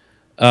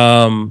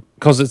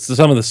 Because it's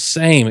some of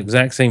the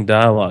exact same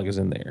dialogue is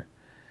in there.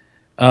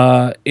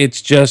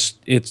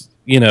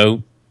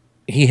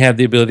 He had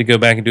the ability to go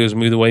back and do his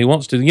movie the way he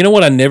wants to. You know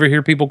what I never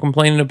hear people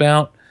complaining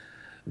about?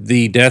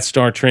 The Death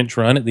Star trench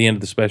run at the end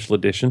of the special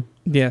edition.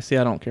 Yeah, see,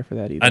 I don't care for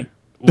that either.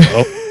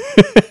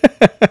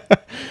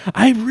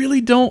 I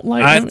really don't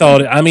like.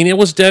 It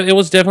was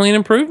definitely an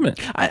improvement.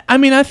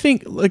 I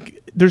think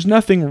there's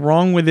nothing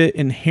wrong with it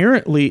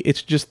inherently.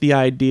 It's just the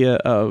idea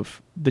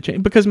of the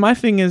change. Because my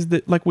thing is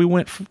that we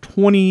went for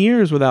 20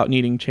 years without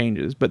needing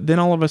changes, but then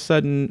all of a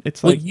sudden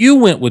it's like you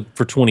went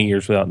for 20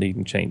 years without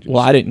needing changes.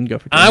 Well, I didn't go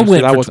for 20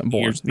 years. I wasn't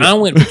born. I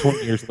went for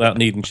 20 years without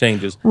needing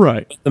changes.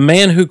 Right. But the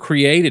man who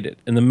created it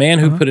and the man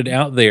who put it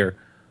out there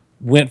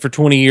went for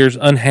 20 years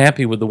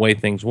unhappy with the way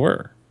things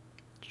were.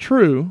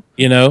 True.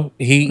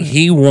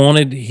 He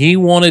wanted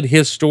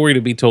his story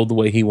to be told the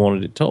way he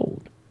wanted it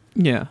told.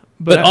 Yeah.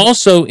 But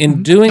also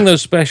in doing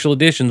those special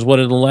editions, what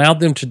it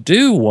allowed them to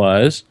do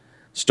was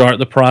start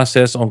the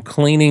process on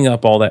cleaning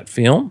up all that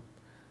film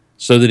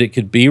so that it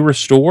could be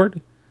restored,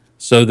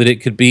 so that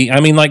it could be,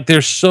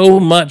 there's so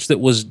much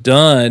that was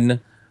done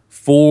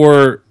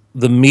for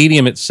the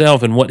medium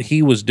itself and what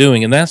he was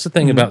doing. And that's the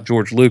thing about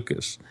George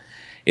Lucas,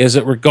 is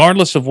that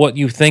regardless of what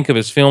you think of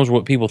his films or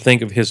what people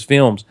think of his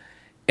films,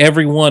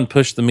 everyone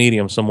pushed the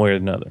medium some way or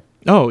another.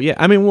 Oh, yeah.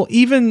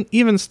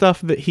 Even stuff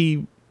that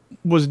he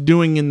was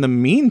doing in the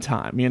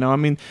meantime,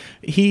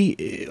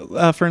 he,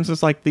 for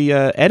instance, like the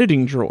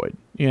editing droid,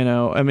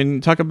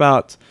 talk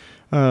about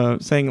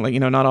saying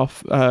not all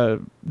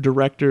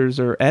directors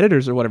or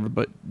editors or whatever,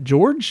 but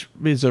George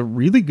is a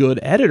really good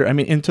editor.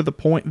 And to the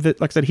point that,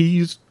 like I said,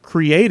 he's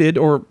created,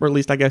 or at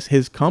least I guess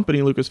his company,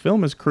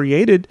 Lucasfilm, has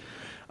created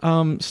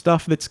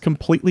stuff that's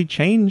completely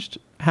changed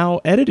how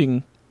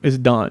editing is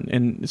done.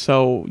 And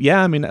so,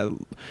 yeah,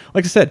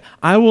 like I said,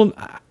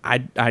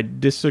 I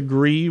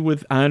disagree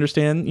with, I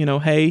understand,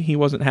 hey, he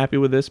wasn't happy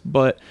with this,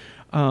 but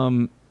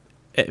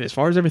as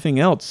far as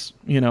everything else,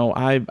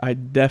 I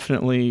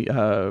definitely...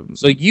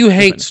 so you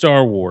hate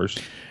Star Wars?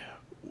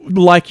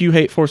 Like you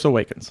hate Force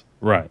Awakens.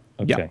 Right.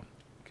 Okay. Yeah.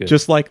 Good.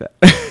 Just like that.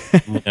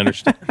 I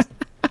understand.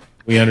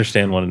 We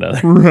understand one another.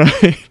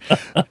 Right.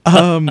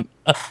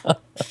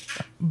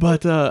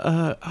 But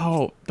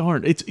oh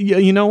darn, it's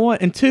you know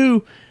what? And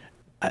two,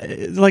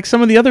 like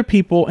some of the other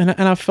people, and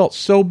I felt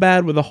so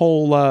bad with the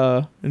whole.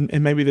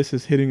 And maybe this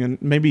is hitting, and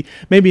maybe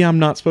I'm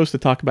not supposed to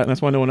talk about it, and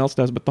that's why no one else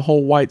does. But the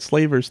whole white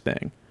slavers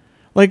thing,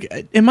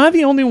 like, am I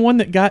the only one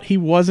that got he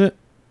wasn't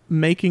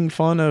making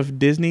fun of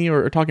Disney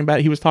or talking about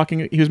it? He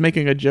was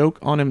making a joke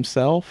on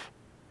himself.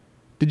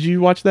 Did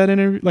you watch that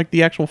interview, like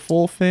the actual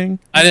full thing?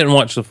 I didn't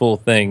watch the full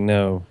thing,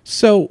 no.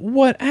 So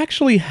what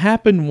actually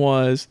happened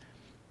was,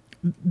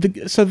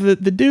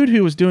 the dude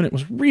who was doing it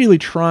was really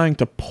trying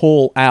to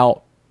pull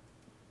out,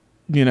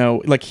 you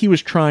know, like he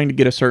was trying to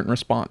get a certain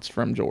response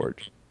from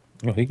George.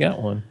 Well, he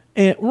got one.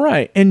 And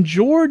right, and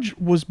George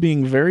was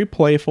being very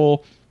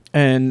playful,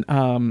 and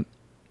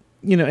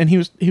you know, and he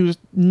was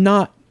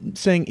not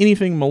saying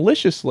anything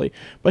maliciously,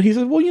 but he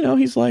said, well, you know,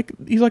 he's like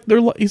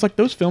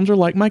those films are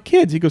like my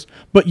kids. He goes,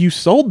 but you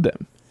sold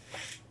them,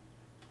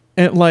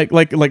 and like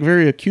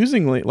very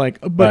accusingly, like,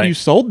 but Right. you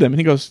sold them, and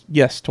he goes,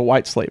 yes, to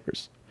white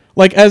slavers,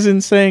 like as in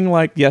saying,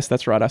 like, yes,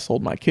 that's right, I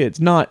sold my kids,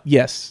 not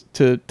yes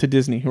to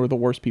Disney, who are the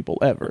worst people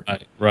ever.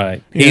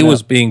 Right. You He know.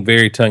 was being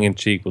very tongue in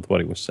cheek with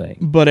what he was saying.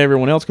 But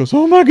everyone else goes,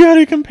 oh my god,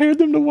 he compared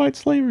them to white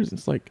slavers.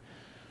 It's like,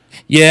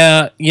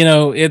 Yeah, you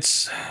know,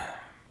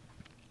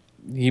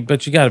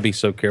 but you got to be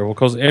so careful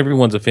because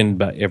everyone's offended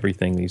by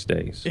everything these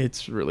days.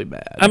 it's really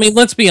bad. I mean,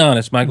 let's be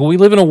honest, Michael. We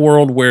live in a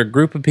world where a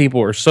group of people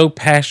are so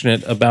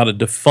passionate about a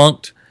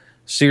defunct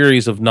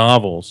series of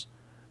novels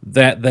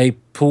that they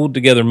pulled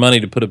together money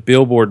to put a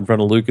billboard in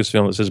front of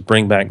Lucasfilm that says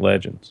 "Bring back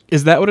Legends."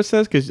 Is that what it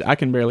says? Because I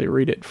can barely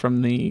read it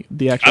from the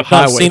actual I've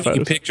not highway seen any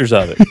photos. pictures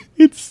of it.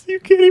 You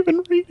can't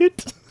even read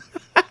it.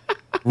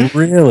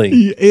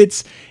 Really?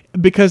 It's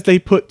because they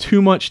put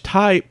too much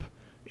type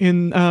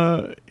in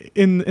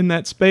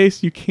that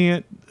space. You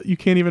can't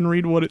even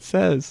read what it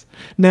says.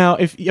 Now,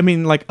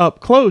 like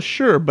up close,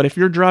 sure, but if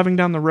you're driving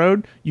down the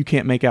road, you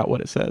can't make out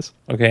what it says.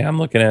 Okay, I'm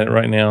looking at it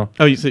right now.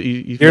 Oh, you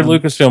Dear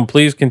found- Lucasfilm,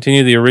 please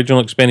continue the original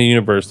expanded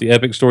universe, the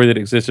epic story that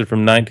existed from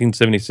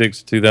 1976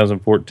 to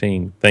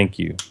 2014. Thank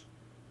you.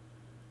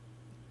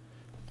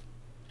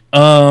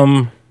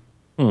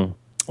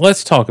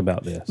 Let's talk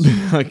about this.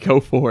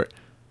 Go for it.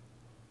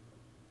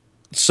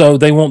 So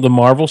they want the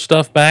Marvel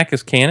stuff back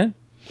as canon?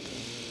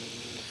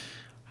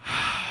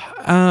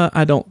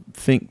 I don't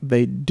think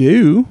they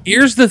do.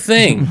 Here's the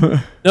thing.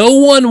 No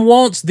one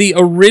wants the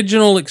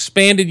original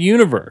expanded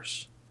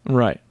universe.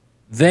 Right.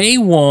 They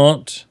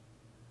want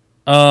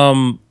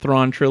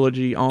Thrawn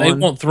trilogy on, they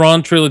want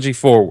Thrawn trilogy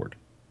forward.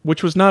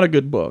 which was not a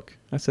good book.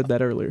 I said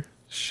that earlier.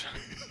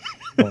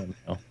 Oh,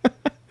 no.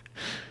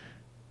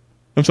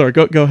 I'm sorry.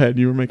 Go ahead.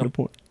 You were making a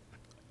point.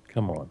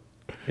 Come on.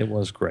 It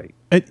was great.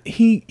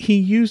 He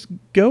used,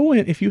 go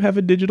in, if you have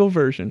a digital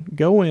version,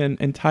 go in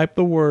and type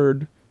the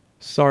word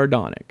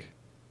sardonic.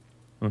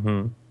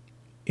 Mm-hmm.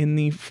 In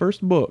the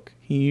first book,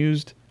 he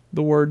used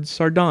the word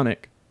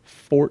sardonic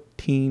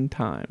 14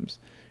 times.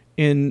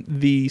 In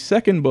the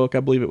second book,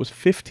 I believe it was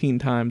 15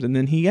 times, and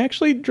then he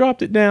actually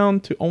dropped it down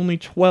to only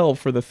 12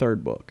 for the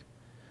third book.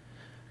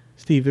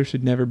 Steve, there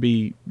should never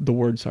be the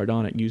word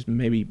sardonic used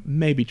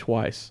maybe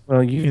twice.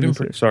 Well, you've in been this-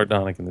 pretty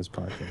sardonic in this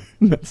podcast.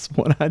 That's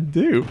what I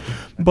do.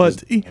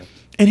 But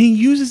and he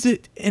uses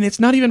it, and it's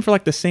not even for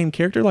like the same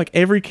character. Like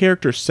every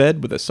character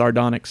said with a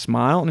sardonic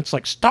smile, and it's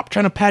like, stop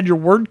trying to pad your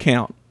word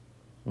count.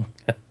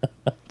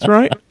 That's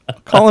right.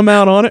 Call him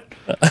out on it.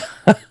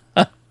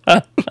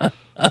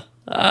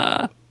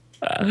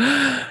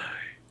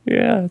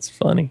 Yeah, it's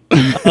funny.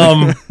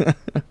 I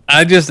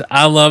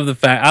love the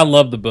fact. I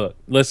love the book.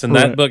 Listen,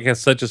 that Right. book has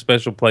such a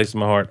special place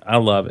in my heart. I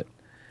love it,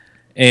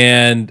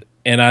 and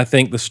I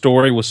think the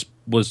story was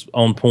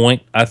on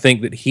point. I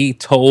think that he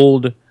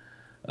told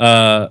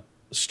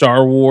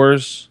Star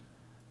Wars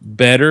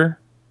better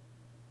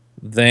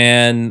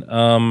than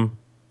a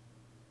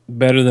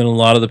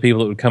lot of the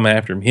people that would come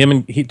after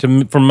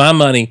him. For my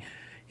money,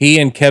 he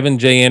and Kevin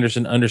J.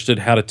 Anderson understood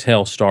how to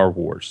tell Star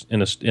Wars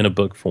in a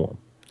book form.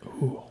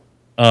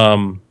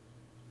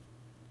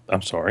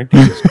 I'm sorry.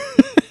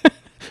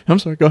 I'm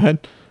sorry. Go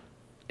ahead.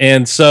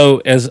 And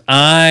so as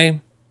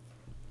the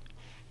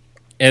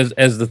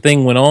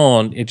thing went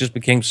on, it just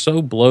became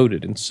so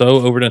bloated and so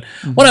overdone.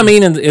 Mm-hmm. What I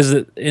mean is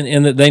that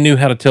in that they knew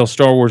how to tell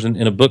Star Wars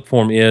in a book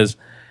form is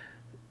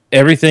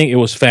everything. It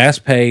was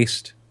fast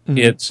paced. Mm-hmm.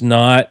 It's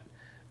not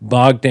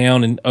bogged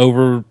down in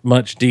over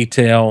much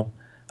detail.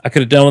 I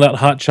could have done without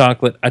hot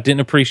chocolate. I didn't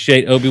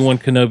appreciate Obi-Wan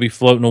Kenobi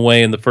floating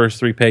away in the first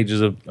 3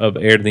 pages of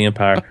Heir to the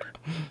Empire.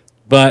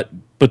 But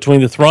between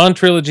the Thrawn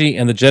trilogy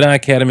and the Jedi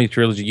Academy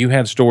trilogy, you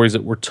had stories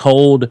that were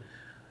told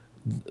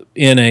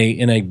in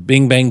a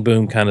bing bang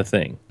boom kind of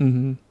thing.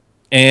 Mm-hmm.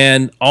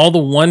 And all the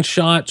one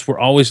shots were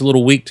always a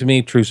little weak to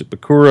me. Truce at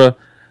Bakura,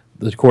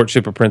 the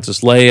courtship of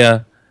Princess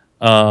Leia,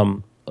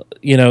 and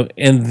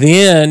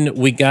then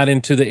we got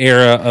into the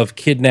era of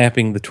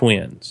kidnapping the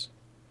twins.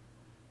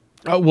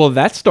 Well,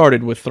 that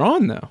started with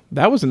Thrawn, though.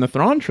 That was in the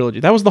Thrawn trilogy.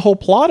 That was the whole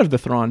plot of the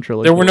Thrawn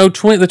trilogy. There were no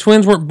twins. The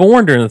twins weren't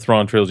born during the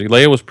Thrawn trilogy.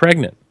 Leia was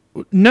pregnant.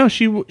 No,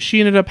 she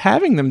ended up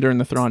having them during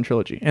the Thrawn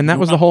trilogy, and that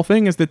was the whole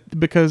thing. Is that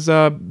because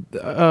Jebediah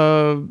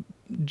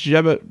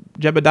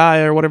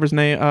or whatever his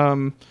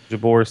name,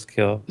 Jabor's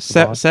kill.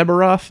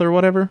 Sebaroth or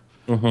whatever,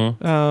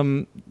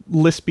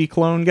 lispy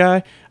clone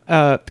guy,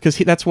 because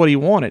that's what he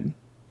wanted.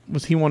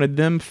 He wanted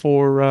them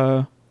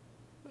for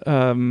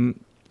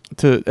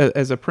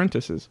as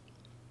apprentices.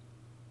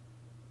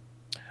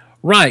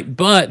 Right,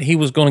 but he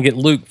was going to get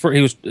Luke.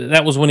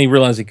 That was when he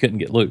realized he couldn't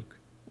get Luke.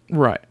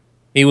 Right.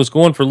 He was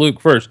going for Luke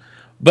first.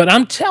 But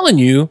I'm telling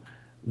you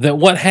that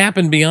what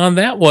happened beyond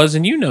that was,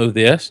 and you know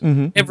this,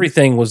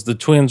 everything was the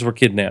twins were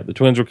kidnapped. The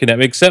twins were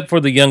kidnapped, except for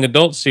the young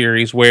adult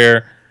series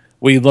where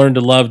we learned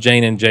to love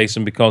Jane and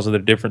Jason because of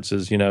their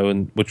differences,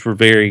 and which were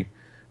very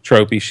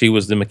tropey. She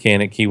was the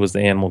mechanic, he was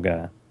the animal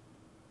guy.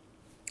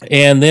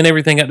 And then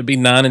everything got to be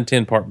 9 and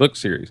 10 part book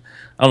series.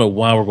 I don't know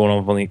why we're going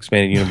on the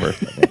expanded universe.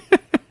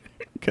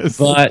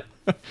 But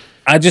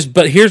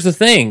here's the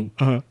thing.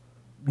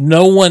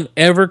 No one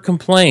ever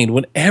complained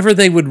whenever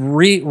they would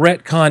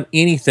retcon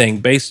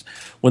anything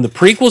when the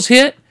prequels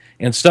hit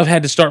and stuff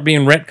had to start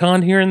being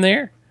retconned here and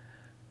there.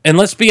 And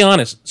let's be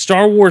honest,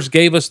 Star Wars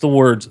gave us the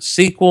words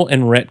sequel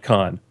and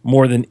retcon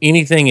more than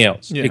anything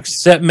else,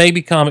 except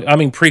maybe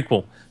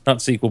prequel,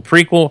 not sequel,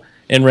 prequel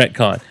and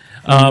retcon.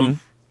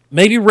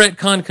 Maybe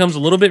retcon comes a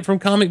little bit from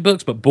comic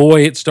books, but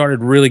boy, it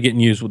started really getting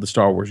used with the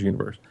Star Wars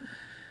universe.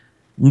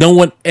 No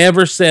one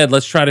ever said,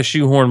 let's try to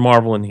shoehorn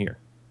Marvel in here.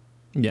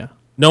 Yeah.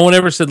 No one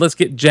ever said, let's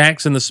get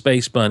Jackson the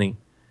Space Bunny,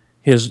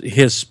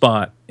 his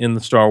spot in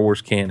the Star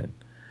Wars canon.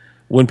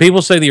 When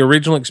people say the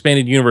original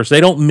expanded universe,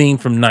 they don't mean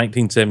from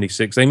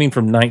 1976. They mean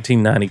from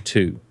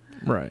 1992.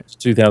 Right. It's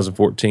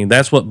 2014.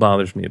 That's what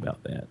bothers me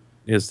about that,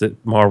 is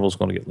that Marvel's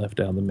going to get left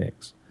out of the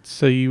mix.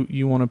 So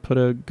you want to put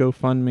a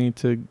GoFundMe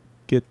to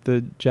get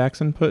the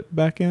Jackson put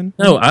back in?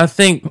 No, I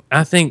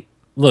think,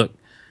 look,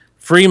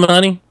 free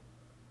money.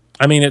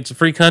 I mean, it's a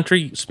free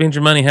country. Spend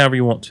your money however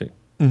you want to.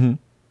 Mm-hmm.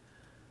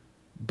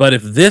 But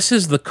if this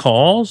is the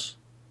cause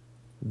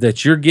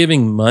that you're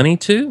giving money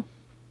to,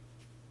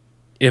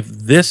 if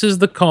this is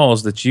the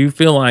cause that you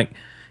feel like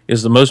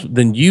is the most,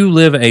 then you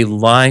live a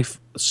life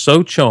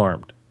so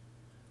charmed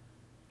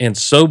and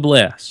so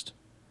blessed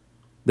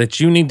that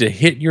you need to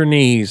hit your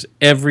knees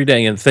every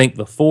day and thank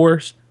the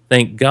Force,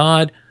 thank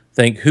God,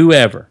 thank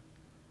whoever,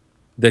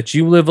 that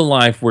you live a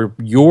life where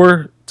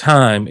your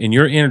time and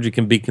your energy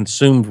can be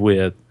consumed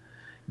with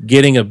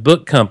getting a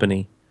book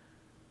company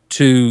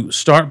to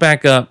start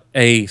back up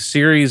a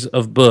series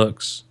of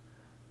books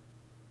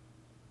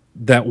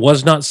that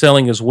was not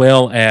selling as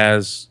well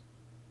as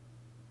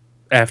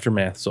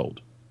Aftermath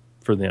sold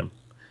for them.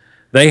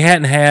 They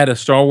hadn't had a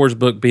Star Wars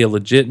book be a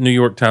legit New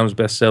York Times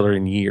bestseller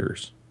in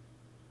years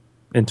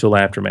until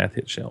Aftermath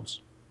hit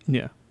shelves.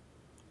 Yeah.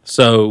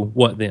 So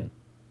what then?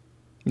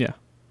 Yeah.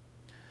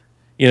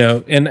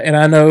 And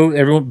I know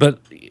everyone, but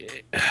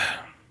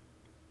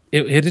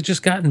it had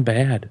just gotten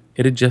bad.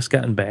 It had just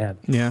gotten bad.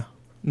 Yeah.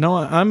 No,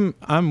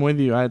 I'm with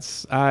you.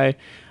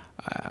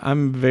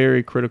 I'm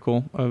very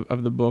critical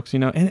of the books,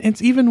 and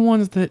it's even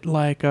ones that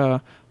like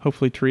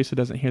hopefully Teresa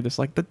doesn't hear this,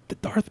 like the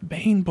Darth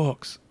Bane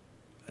books.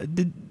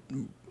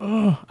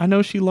 I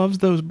know she loves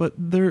those, but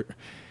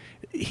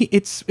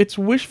it's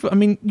wishful. I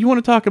mean, you want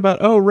to talk about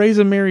raise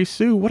a Mary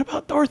Sue? What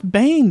about Darth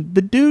Bane?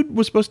 The dude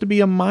was supposed to be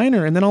a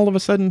minor, and then all of a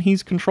sudden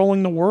he's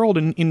controlling the world,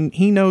 and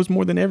he knows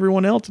more than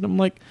everyone else. And I'm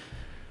like,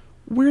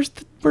 where's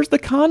the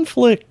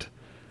conflict?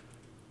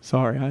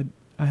 Sorry,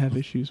 I have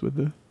issues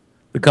with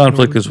the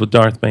conflict is with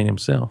Darth Bane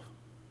himself.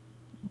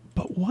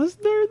 But was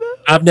there though?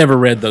 I've never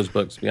read those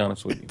books, to be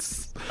honest with you.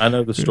 I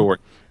know the story.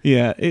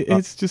 Yeah,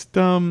 it's just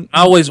I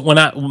always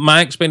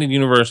my expanded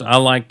universe, I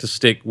like to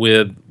stick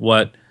with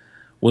what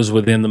was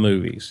within the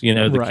movies,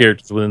 the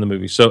characters within the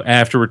movies. So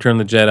after Return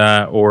of the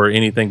Jedi or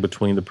anything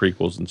between the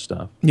prequels and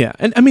stuff. Yeah,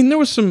 and I mean there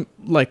was some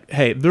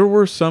there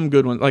were some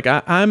good ones. Like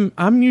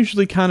I'm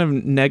usually kind of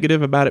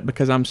negative about it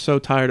because I'm so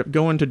tired of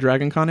going to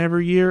Dragon Con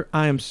every year.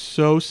 I am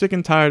so sick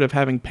and tired of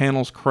having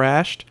panels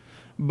crashed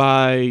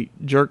by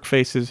jerk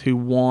faces who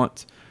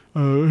want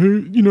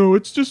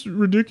it's just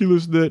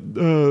ridiculous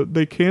that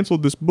they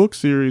canceled this book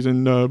series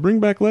and bring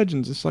back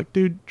Legends. It's like,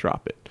 dude,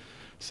 drop it.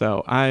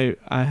 So I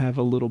have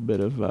a little bit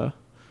of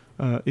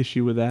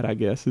issue with that, I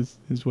guess,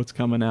 is what's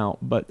coming out.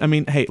 But I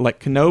mean, hey, like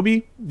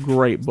Kenobi,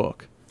 great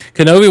book.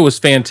 Kenobi was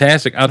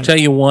fantastic. I'll tell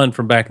you one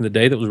from back in the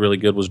day that was really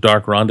good was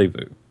Dark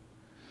Rendezvous.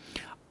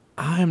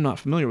 I am not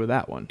familiar with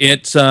that one.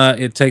 It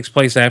takes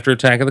place after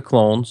Attack of the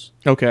Clones.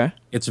 Okay.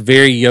 It's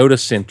very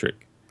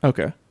Yoda-centric.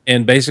 Okay.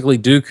 And basically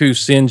Dooku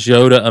sends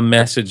Yoda a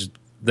message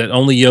that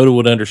only Yoda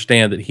would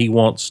understand that he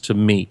wants to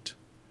meet.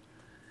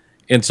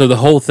 And so the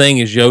whole thing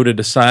is Yoda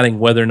deciding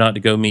whether or not to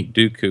go meet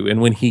Dooku. And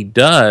when he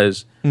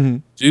does,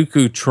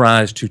 Dooku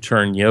tries to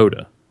turn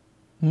Yoda.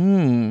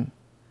 And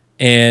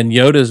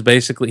Yoda's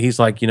basically, he's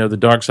like, the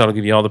dark side will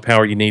give you all the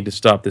power you need to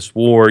stop this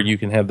war. You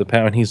can have the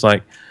power. And he's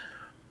like,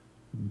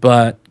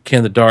 but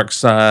can the dark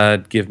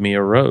side give me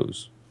a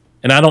rose?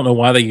 And I don't know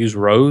why they use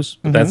rose,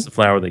 but that's the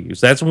flower they use.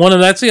 That's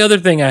the other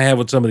thing I have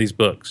with some of these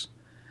books.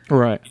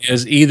 Right.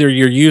 is either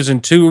you're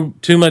using too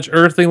much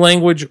earthly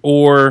language,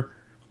 or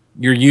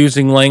you're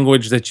using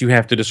language that you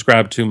have to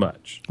describe too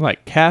much.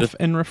 Like calf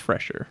and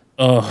refresher.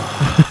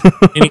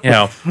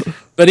 Anyhow,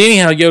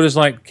 Yoda's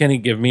like, "Can he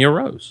give me a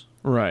rose?"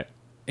 Right.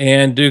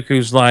 And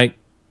Dooku's like,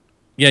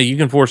 "Yeah, you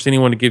can force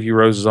anyone to give you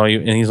roses all you."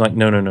 And he's like,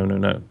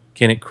 "No.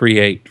 Can it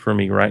create for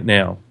me right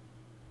now?"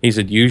 He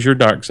said, "Use your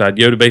dark side."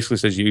 Yoda basically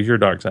says, "Use your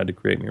dark side to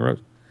create me a rose."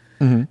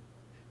 Mm-hmm.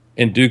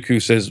 And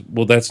Dooku says,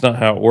 "Well, that's not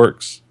how it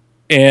works."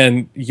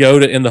 And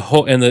Yoda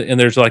and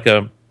there's like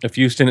a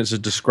few sentences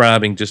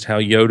describing just how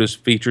Yoda's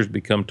features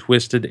become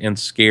twisted and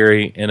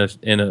scary, and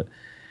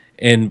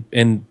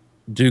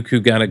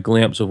Dooku got a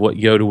glimpse of what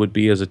Yoda would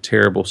be as a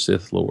terrible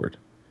Sith Lord.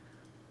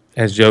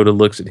 As Yoda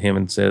looks at him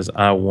and says,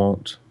 "I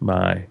want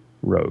my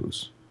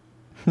rose."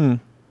 And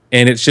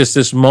it's just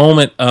this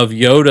moment of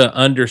Yoda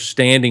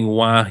understanding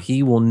why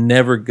he will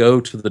never go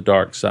to the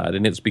dark side,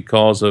 and it's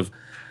because of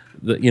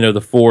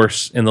the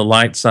Force and the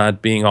light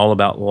side being all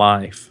about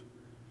life.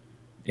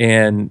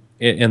 And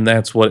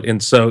that's what,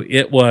 and so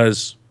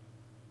it's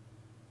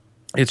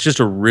just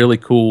a really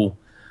cool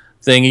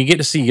thing. You get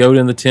to see Yoda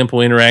in the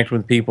temple interacting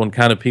with people, and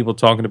kind of people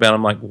talking about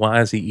him like,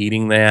 why is he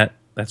eating that?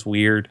 That's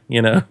weird,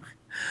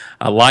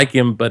 I like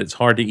him, but it's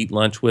hard to eat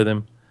lunch with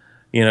him,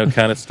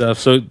 kind of stuff.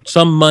 So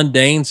some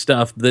mundane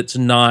stuff that's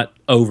not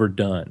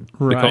overdone,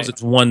 because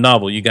it's one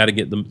novel. You got to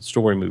get the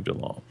story moved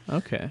along.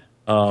 Okay.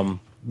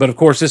 But of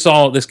course,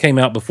 this came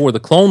out before the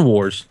Clone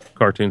Wars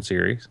cartoon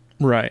series.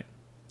 Right.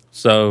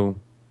 So,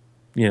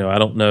 I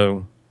don't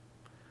know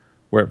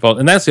where it falls.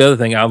 And that's the other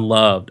thing I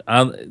loved.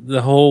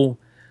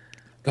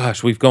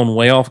 We've gone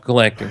way off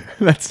collecting.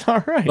 That's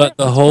all right. But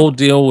the whole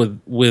deal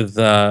with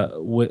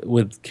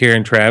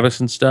Karen Travis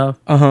and stuff.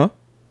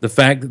 The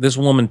fact that this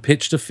woman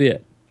pitched a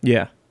fit.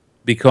 Yeah.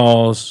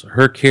 Because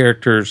her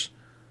characters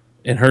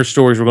and her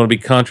stories were going to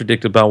be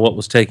contradicted by what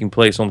was taking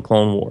place on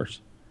Clone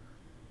Wars.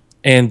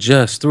 And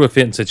just threw a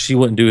fit and said she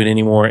wouldn't do it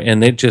anymore.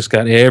 And it just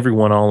got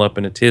everyone all up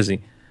in a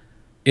tizzy.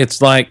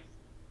 It's like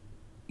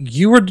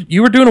you were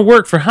doing a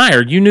work for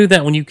hire. You knew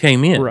that when you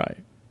came in. Right.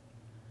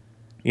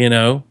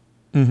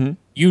 Mm-hmm.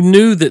 You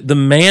knew that the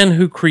man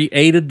who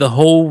created the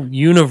whole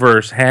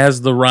universe has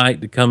the right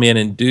to come in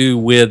and do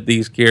with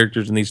these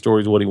characters and these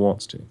stories what he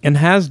wants to. And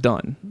has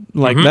done.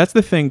 Like, that's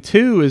the thing,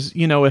 too, is,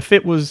 if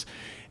it was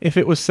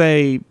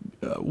say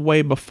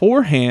way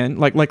beforehand,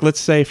 like let's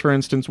say for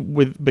instance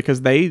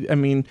because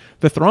the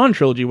Thrawn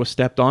trilogy was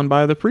stepped on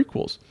by the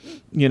prequels.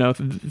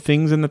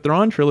 Things in the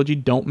Thrawn trilogy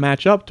don't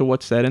match up to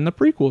what's said in the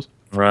prequels.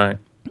 Right.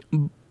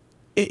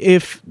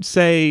 If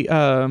say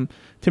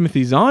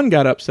Timothy Zahn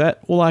got upset,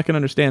 well, I can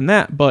understand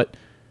that, but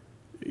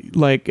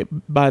like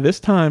by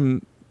this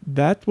time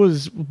that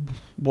was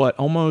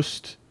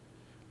almost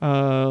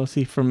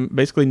from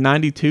basically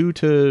 92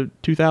 to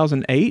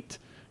 2008.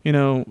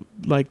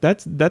 Like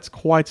that's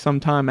quite some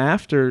time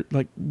after.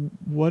 Like,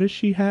 what does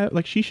she have?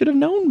 Like, she should have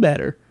known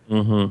better.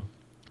 Mm-hmm.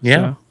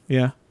 Yeah. So,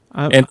 yeah.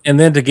 And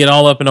then to get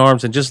all up in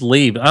arms and just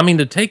leave. I mean,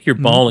 to take your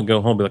ball and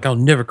go home, be like, "I'll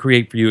never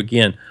create for you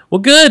again." Well,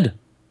 good.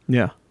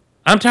 Yeah.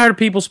 I'm tired of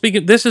people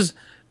speaking. This is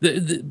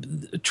the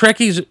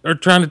Trekkies are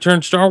trying to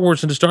turn Star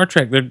Wars into Star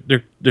Trek.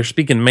 They're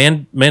speaking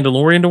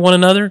Mandalorian to one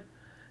another,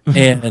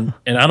 and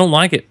I don't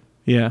like it.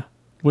 Yeah.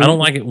 I don't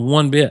like it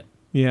one bit.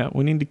 Yeah,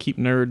 we need to keep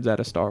nerds out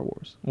of Star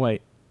Wars.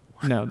 Wait,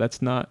 no,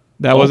 that's not.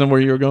 That wasn't where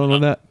you were going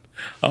with that.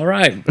 All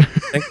right,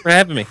 thanks for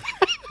having me.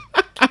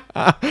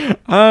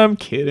 I'm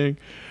kidding.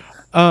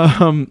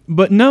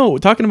 But no,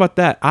 talking about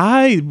that,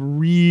 I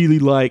really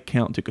like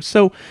Count Dooku.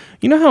 So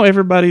you know how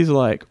everybody's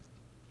like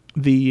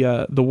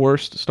the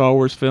worst Star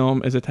Wars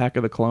film is Attack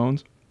of the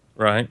Clones,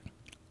 right?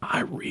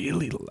 I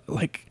really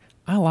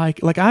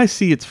I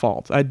see its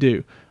faults, I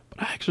do,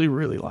 but I actually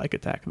really like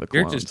Attack of the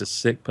Clones. You're just a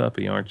sick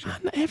puppy, aren't you?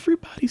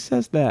 Everybody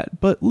says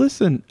that, but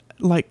listen,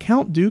 like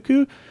Count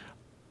Dooku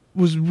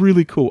was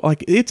really cool.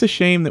 Like, it's a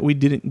shame that we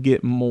didn't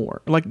get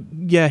more. Like,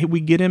 yeah, we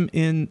get him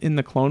in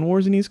the Clone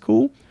Wars and he's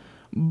cool,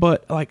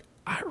 but like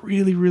I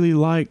really, really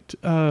liked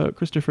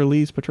Christopher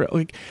Lee's portrayal.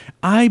 Like,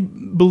 I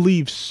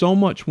believe so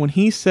much when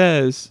he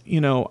says,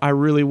 I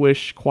really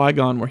wish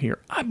Qui-Gon were here.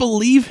 I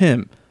believe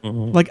him.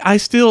 Mm-hmm. Like,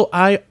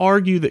 I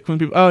argue that when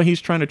people,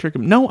 he's trying to trick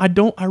him. No, I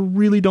don't. I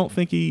really don't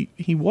think he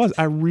was.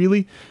 I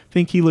really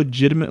think he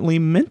legitimately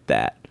meant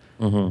that.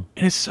 Mm-hmm.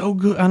 And it's so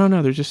good. I don't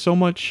know. There's just so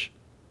much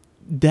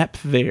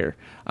depth there.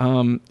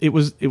 It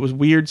was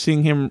weird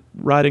seeing him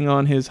riding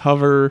on his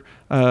hover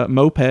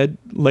moped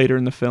later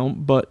in the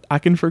film, but I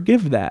can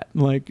forgive that.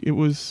 Like, it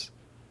was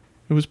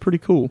pretty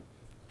cool.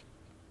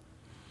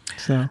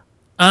 So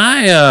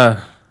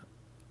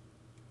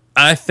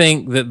I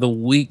think that the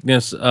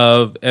weakness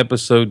of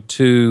Episode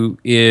 2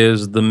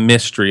 is the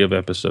mystery of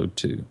Episode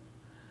 2.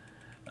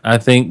 I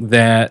think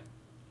that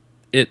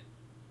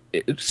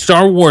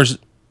Star Wars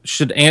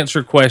should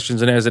answer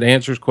questions, and as it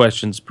answers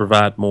questions,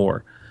 provide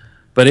more.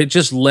 But it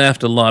just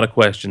left a lot of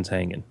questions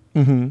hanging.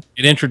 Mm-hmm.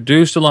 It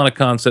introduced a lot of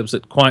concepts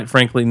that, quite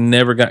frankly,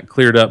 never got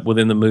cleared up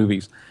within the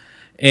movies.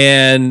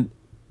 And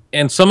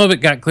some of it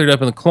got cleared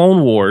up in the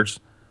Clone Wars,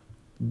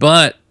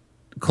 but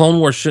Clone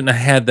Wars shouldn't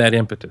have had that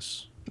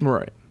impetus.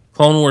 Right.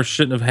 Clone Wars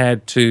shouldn't have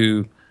had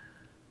to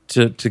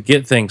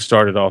get things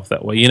started off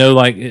that way. You know,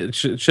 like it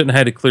shouldn't have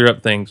had to clear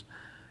up things.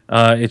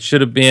 It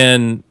should have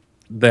been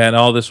that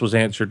all this was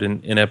answered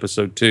in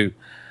episode 2.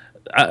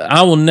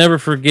 I will never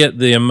forget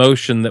the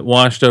emotion that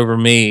washed over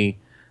me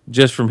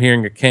just from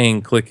hearing a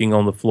cane clicking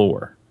on the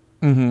floor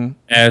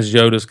as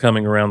Yoda's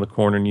coming around the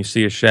corner and you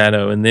see a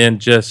shadow, and then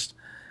just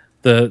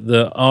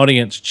the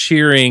audience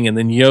cheering, and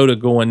then Yoda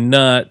going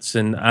nuts.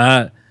 And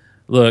I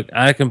don't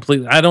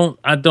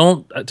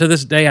to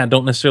this day, I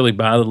don't necessarily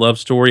buy the love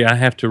story. I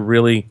have to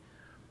really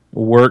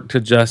work to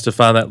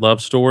justify that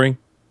love story,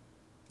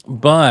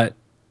 but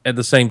at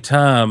the same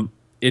time,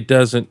 it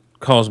doesn't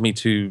cause me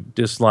to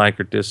dislike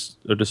or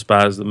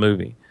despise the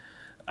movie.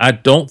 I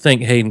don't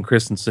think Hayden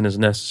Christensen is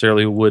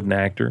necessarily a wooden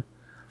actor.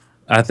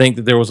 I think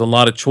that there was a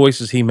lot of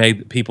choices he made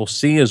that people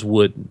see as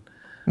wooden.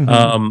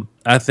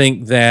 I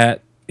think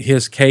that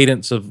his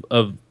cadence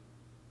of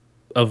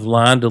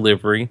line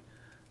delivery,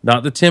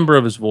 not the timbre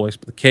of his voice,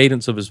 but the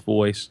cadence of his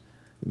voice,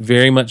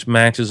 very much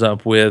matches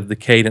up with the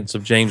cadence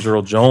of James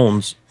Earl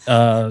Jones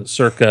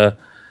circa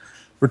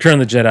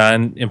Return of the Jedi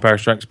and Empire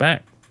Strikes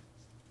Back.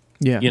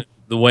 Yeah. You know,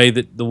 the way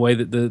that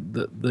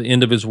the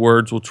end of his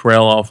words will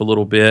trail off a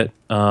little bit.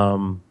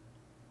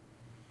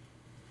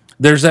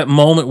 There's that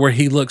moment where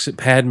he looks at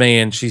Padme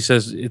and she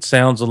says, "It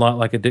sounds a lot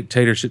like a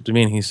dictatorship to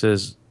me," and he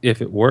says,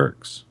 "If it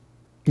works."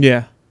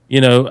 Yeah.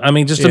 You know, I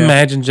mean, just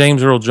imagine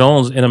James Earl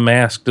Jones in a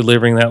mask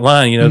delivering that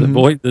line. You know,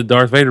 the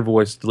Darth Vader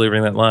voice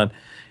delivering that line.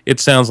 It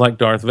sounds like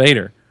Darth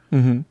Vader.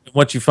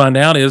 What you find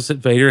out is that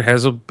Vader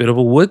has a bit of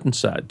a wooden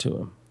side to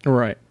him.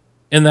 Right.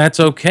 And that's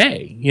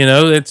okay. You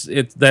know,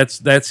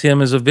 that's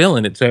him as a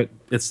villain. It's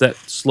that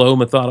slow,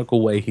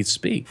 methodical way he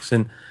speaks.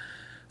 And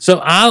so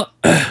I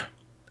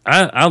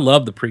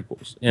love the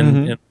prequels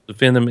and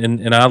defend them.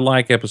 And I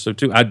like episode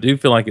 2. I do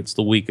feel like it's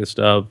the weakest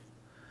of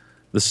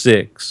the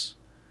 6.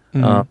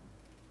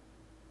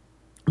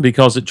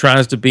 Because it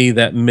tries to be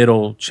that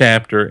middle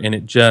chapter, and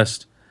it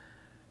just,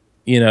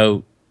 you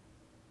know,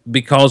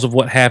 because of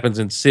what happens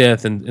in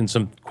Sith and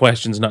some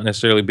questions not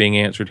necessarily being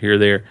answered here or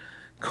there,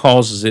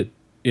 causes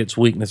its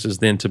weaknesses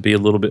then to be a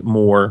little bit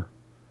more.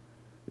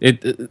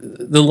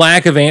 The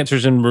lack of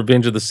answers in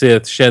Revenge of the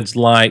Sith sheds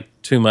light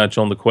too much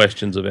on the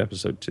questions of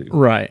episode 2.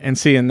 Right. And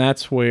see, and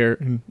that's where,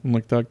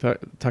 like Doug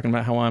talking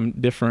about how I'm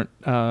different.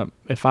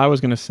 If I was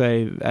going to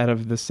say out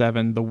of the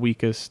 7, the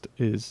weakest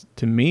is,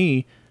 to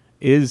me,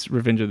 is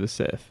Revenge of the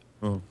Sith.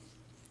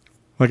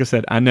 Like I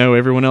said, I know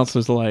everyone else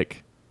is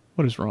like,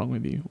 "What is wrong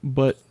with you?"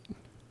 But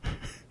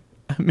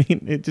I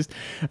mean, it just.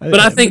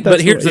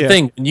 But here's the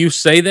thing: when you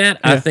say that,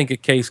 I think a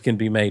case can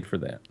be made for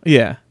that.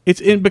 Yeah,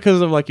 it's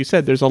because of, like you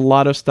said, there's a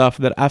lot of stuff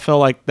that I felt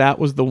like that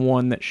was the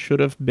one that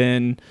should have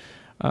been.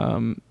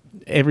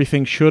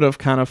 Everything should have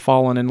kind of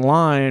fallen in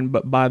line,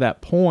 but by that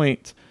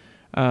point,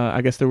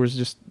 I guess it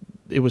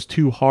was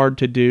too hard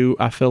to do.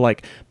 I feel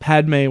like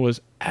Padme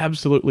was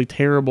absolutely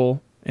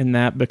terrible in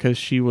that because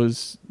she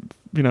was,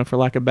 you know, for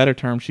lack of a better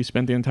term, she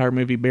spent the entire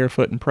movie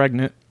barefoot and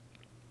pregnant.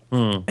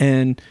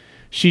 And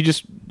she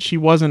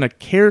wasn't a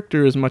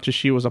character as much as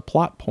she was a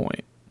plot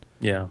point.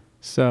 Yeah.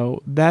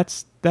 So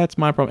that's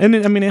my problem.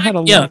 And I mean, it had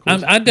a lot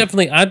of I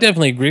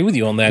definitely agree with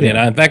you on that. Yeah. And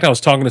in fact, I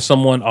was talking to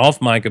someone off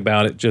mic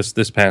about it just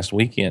this past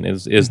weekend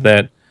is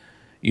that,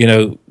 you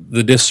know,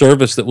 the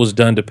disservice that was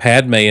done to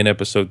Padme in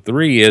episode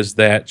 3 is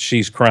that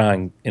she's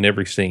crying in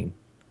every scene.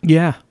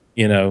 Yeah.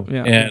 You know,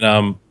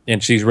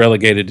 and she's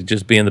relegated to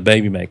just being the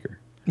baby maker.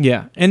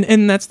 Yeah,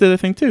 and that's the other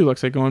thing too. Like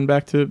I said, going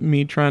back to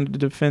me trying to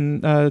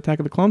defend Attack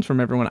of the Clones from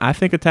everyone, I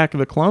think Attack of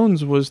the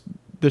Clones was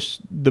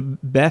the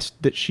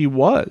best that she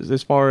was,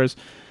 as far as,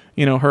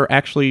 you know, her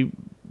actually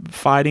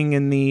fighting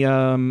in the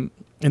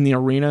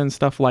arena and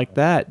stuff like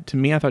that. To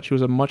me, I thought she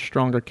was a much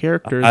stronger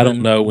character. I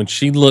don't know. When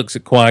she looks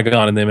at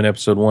Qui-Gon and them in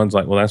episode 1's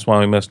like, "Well, that's why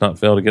we must not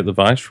fail to get the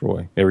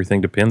Viceroy.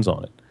 Everything depends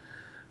on it."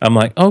 I'm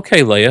like,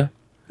 "Okay, Leia."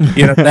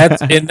 You know,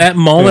 that's in that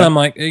moment. I'm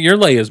like, "You're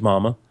Leia's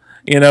mama."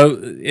 You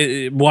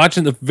know,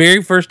 watching the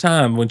very first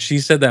time when she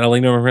said that, I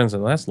leaned over my friend and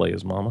said, "Well, that's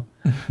Leia's mama."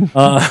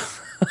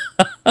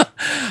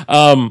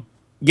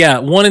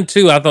 1 and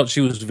 2, I thought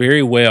she was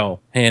very well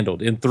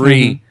handled. In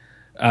 3,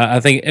 I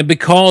think, and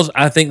because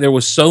I think there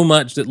was so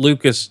much that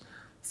Lucas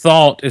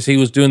thought as he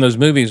was doing those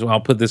movies, "Well,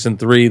 I'll put this in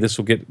 3. This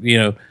will get," you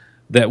know,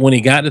 that when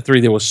he got to 3,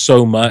 there was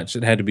so much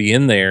that had to be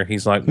in there.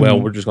 He's like, "Well,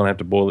 we're just going to have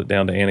to boil it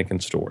down to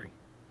Anakin's story."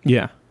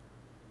 Yeah.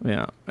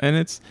 Yeah. And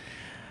it's,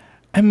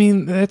 I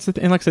mean, that's the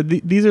thing. And like I said,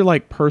 these are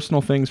like personal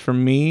things for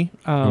me.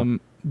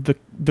 The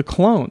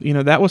clone, you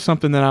know, that was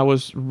something that I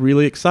was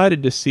really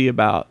excited to see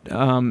about.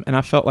 And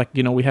I felt like,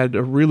 you know, we had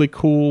a really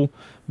cool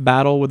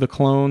battle with the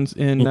clones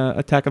in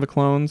Attack of the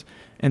Clones,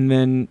 and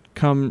then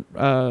come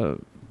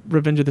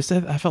Revenge of the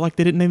Sith, I felt like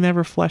they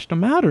never fleshed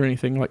them out or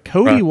anything. Like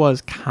Cody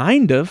was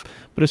kind of,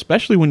 but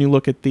especially when you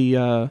look at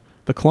the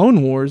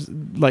Clone Wars,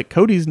 like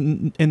Cody's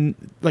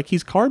like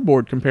he's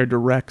cardboard compared to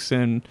Rex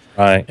and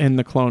in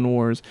the Clone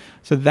Wars.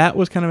 So that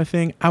was kind of a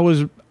thing.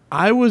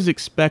 I was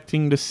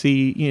expecting to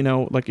see,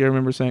 like you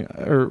remember saying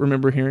or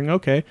remember hearing,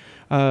 okay,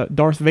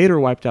 Darth Vader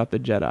wiped out the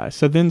Jedi.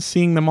 So then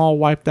seeing them all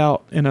wiped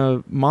out in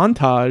a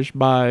montage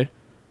by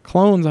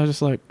clones, I was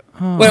just like,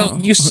 oh. Well,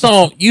 you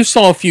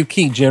saw a few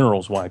key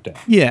generals wiped out.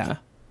 Yeah.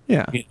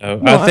 Yeah.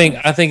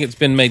 I think it's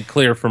been made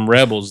clear from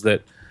Rebels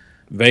that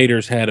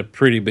Vader's had a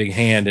pretty big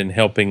hand in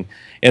helping.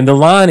 And the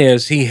line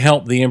is he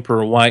helped the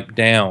Emperor wipe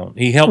down.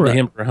 He helped the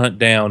Emperor hunt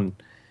down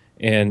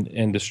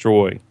and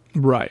destroy.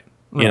 Right.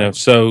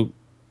 So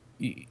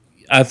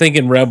I think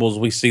in Rebels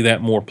we see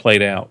that more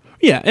played out.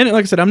 Yeah, and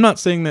like I said, I'm not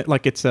saying that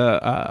like it's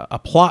a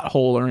plot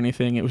hole or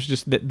anything. It was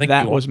just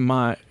that was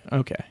my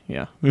okay.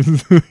 Yeah,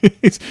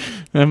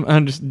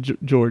 I'm just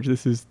George.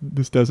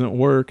 This doesn't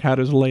work. How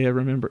does Leia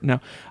remember?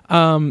 No,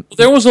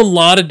 there was a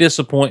lot of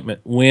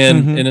disappointment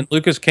when and then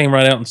Lucas came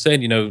right out and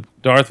said,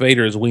 Darth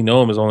Vader, as we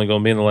know him, is only going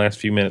to be in the last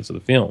few minutes of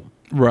the film.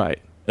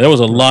 Right. There was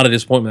a lot of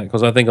disappointment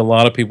because I think a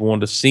lot of people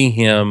wanted to see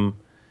him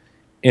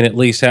in at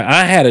least.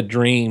 I had a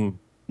dream.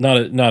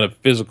 Not a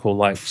physical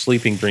like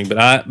sleeping dream,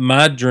 but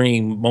my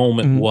dream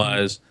moment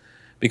was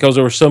because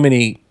there were so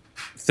many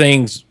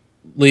things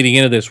leading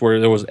into this where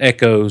there was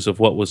echoes of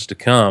what was to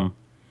come.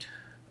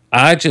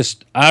 I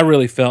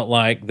really felt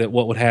like that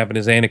what would happen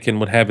is Anakin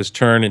would have his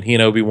turn and he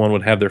and Obi-Wan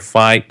would have their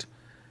fight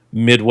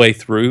midway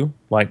through,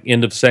 like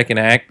end of second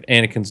act,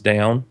 Anakin's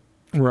down.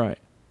 Right.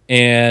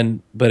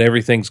 But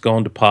everything's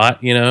gone to pot,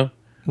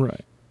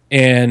 Right.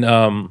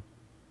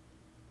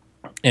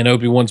 And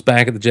Obi-Wan's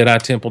back at the Jedi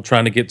Temple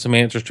trying to get some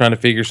answers, trying to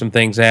figure some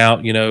things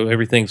out.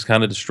 Everything's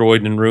kind of destroyed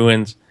and in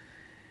ruins.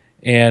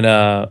 And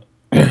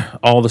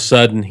all of a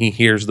sudden, he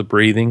hears the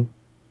breathing.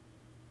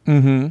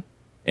 Mm-hmm.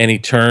 And he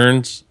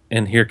turns,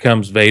 and here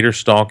comes Vader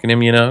stalking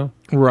him,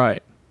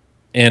 Right.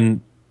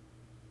 And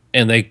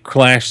they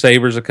clash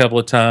sabers a couple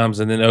of times,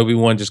 and then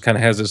Obi-Wan just kind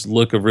of has this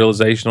look of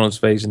realization on his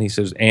face, and he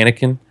says,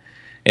 Anakin.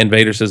 And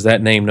Vader says,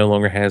 that name no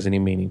longer has any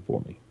meaning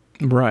for me.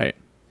 Right.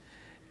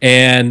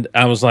 And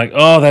I was like,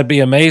 oh, that'd be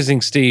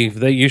amazing,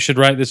 Steve. You should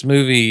write this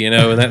movie, and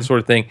that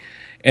sort of thing.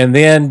 And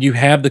then you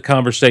have the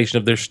conversation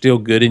of there's still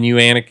good in you,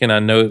 Anakin. I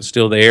know it's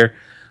still there.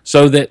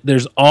 So that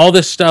there's all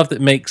this stuff that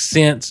makes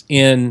sense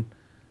in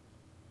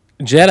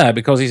Jedi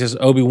because he says,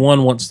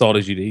 Obi-Wan once thought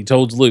as you did. He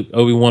told Luke,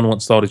 Obi-Wan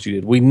once thought as you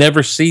did. We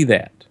never see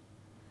that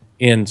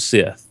in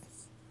Sith.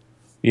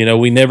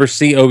 We never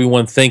see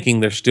Obi-Wan thinking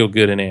there's still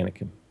good in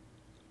Anakin.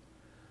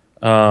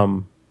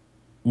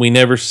 We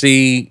never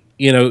see...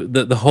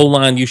 the whole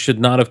line, you should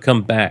not have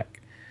come back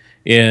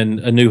in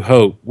A New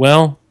Hope.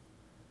 Well,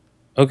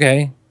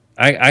 okay.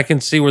 I can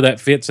see where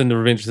that fits into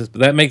Revenge of the Sith, but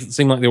that makes it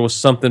seem like there was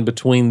something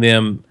between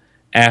them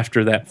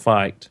after that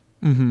fight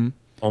on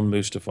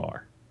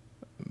Mustafar.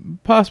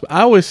 Possibly.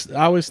 I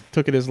always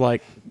took it as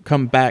like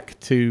come back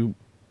to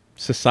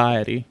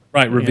society.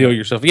 Right, reveal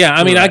yourself. Yeah,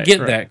 I mean, I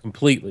get that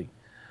completely.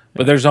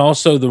 But there's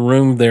also the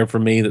room there for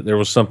me that there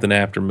was something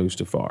after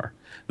Mustafar.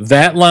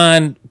 That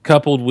line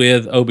coupled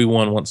with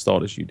Obi-Wan once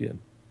thought as you did.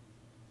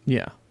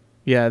 Yeah.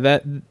 Yeah,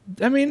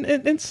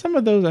 and some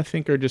of those I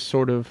think are just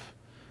sort of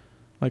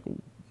like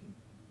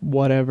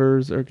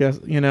whatevers or guess,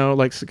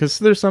 like, because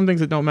there's some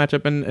things that don't match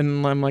up and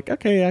I'm like,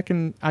 okay, I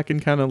can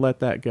kind of let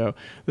that go.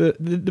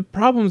 The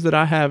problems that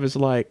I have is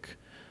like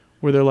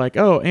where they're like,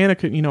 oh,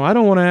 Anakin, I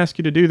don't want to ask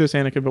you to do this,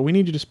 Anakin, but we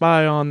need you to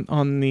spy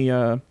on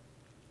the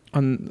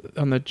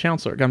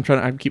Chancellor.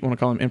 I keep wanting to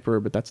call him Emperor,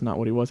 but that's not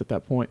what he was at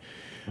that point.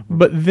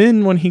 But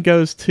then when he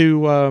goes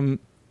to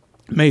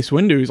Mace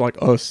Windu, he's like,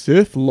 a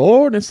Sith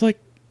Lord? It's like,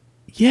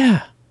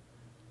 yeah.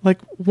 Like,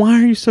 why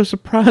are you so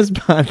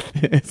surprised by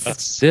this? A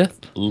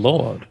Sith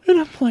Lord. And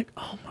I'm like,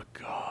 oh my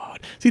God.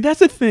 See, that's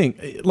the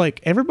thing.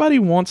 Like, everybody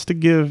wants to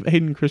give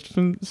Hayden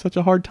Christensen such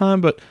a hard time,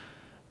 but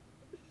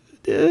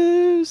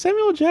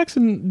Samuel L.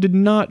 Jackson did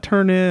not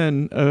turn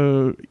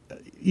in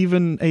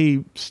even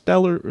a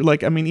stellar,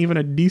 even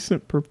a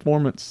decent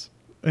performance.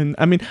 And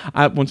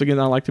I once again,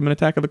 I liked him in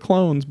Attack of the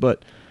Clones,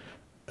 but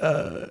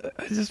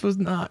this was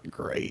not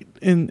great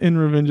in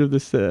Revenge of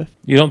the Sith.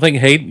 You don't think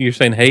Hayden? You're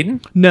saying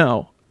Hayden?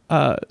 No,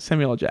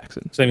 Samuel L.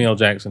 Jackson. Samuel L.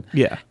 Jackson.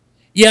 Yeah.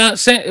 Yeah.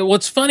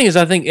 What's funny is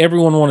I think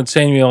everyone wanted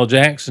Samuel L.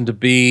 Jackson to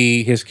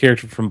be his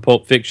character from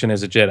Pulp Fiction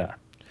as a Jedi.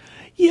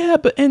 Yeah,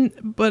 but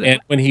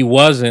when he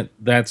wasn't,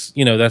 that's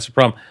a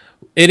problem.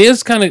 It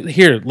is kind of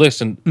here.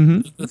 Listen,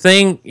 the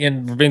thing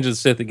in Revenge of the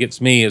Sith that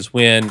gets me is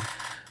when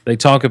they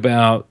talk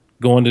about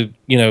going to,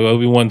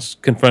 Obi-Wan's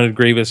confronted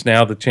Grievous.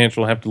 Now the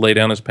Chancellor will have to lay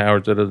down his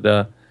powers,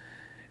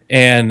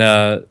 and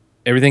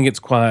everything gets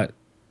quiet.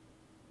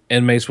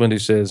 And Mace Windu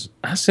says,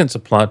 "I sense a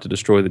plot to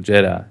destroy the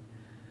Jedi."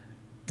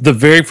 The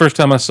very first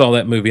time I saw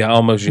that movie, I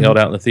almost yelled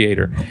out in the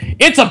theater,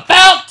 "It's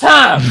about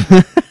time!"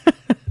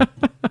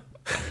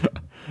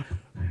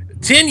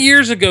 10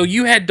 years ago,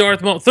 you had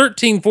Darth Maul.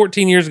 13,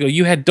 14 years ago,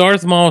 you had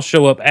Darth Maul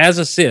show up as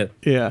a Sith.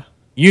 Yeah.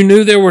 You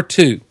knew there were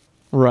two.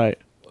 Right.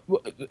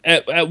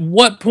 At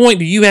what point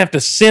do you have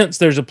to sense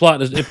there's a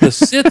plot? If the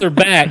Sith are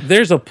back,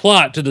 there's a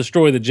plot to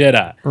destroy the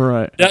Jedi.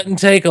 Right. Doesn't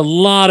take a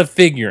lot of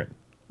figuring.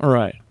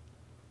 Right.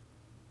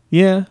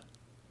 Yeah.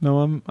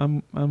 No,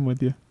 I'm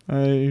with you.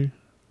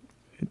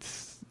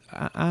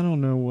 I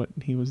don't know what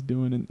he was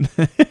doing.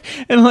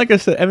 And like I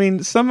said, I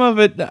mean, some of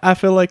it I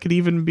feel like could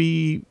even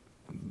be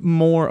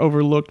more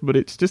overlooked, but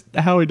it's just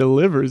how he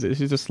delivers it.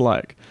 He's just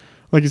like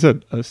you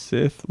said, a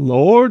Sith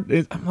Lord.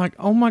 I'm like,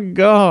 oh my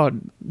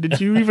God,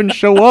 did you even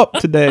show up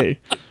today?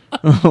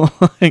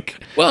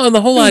 Like, well, and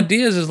the whole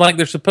idea is like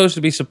they're supposed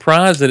to be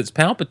surprised that it's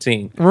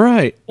Palpatine.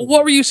 right. Well,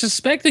 what were you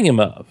suspecting him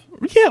of?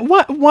 Yeah,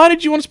 why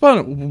did you want to spot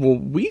him? Well,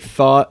 we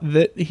thought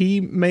that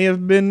he may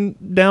have been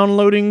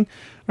downloading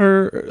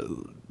or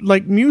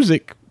like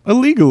music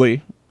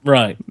illegally.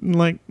 Right.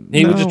 Like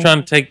He was just no. trying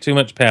to take too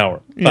much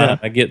power. Fine, Yeah.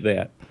 I get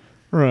that.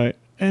 Right.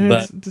 And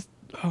But- it's just,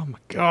 oh my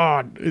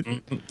God.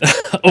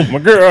 Oh my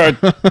God.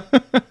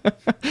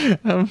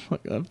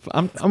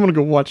 I'm going to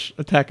go watch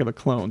Attack of the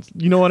Clones.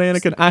 You know what,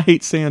 Anakin? I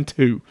hate sand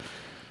too.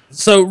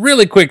 So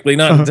really quickly,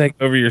 not to take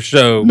over your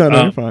show. No,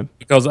 you're fine.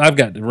 Because I've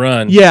got to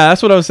run. Yeah,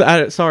 that's what I was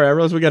sorry, I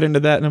realized we got into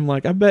that, and I'm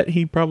like, I bet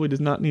he probably does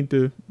not need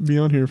to be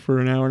on here for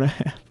an hour and a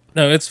half.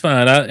 No, it's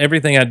fine.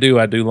 Everything I do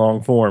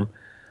long form.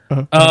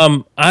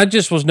 I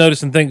just was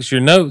noticing things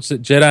your notes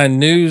that Jedi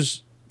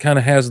News kind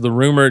of has the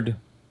rumored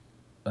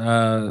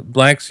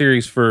Black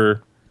Series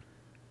wave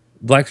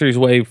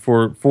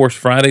for Force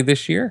Friday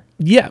this year.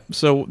 Yeah,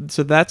 so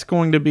that's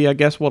going to be, I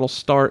guess, what'll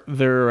start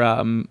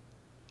their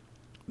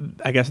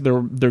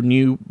their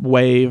new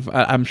wave.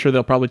 I'm sure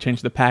they'll probably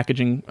change the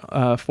packaging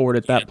for it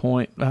at that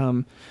point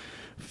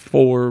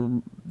for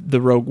the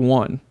Rogue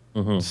One.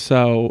 Mm-hmm.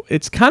 So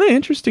it's kind of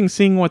interesting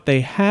seeing what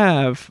they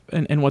have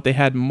and what they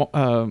had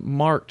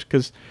marked,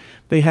 because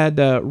they had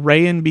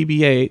Rey and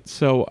BB-8.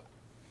 So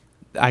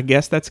I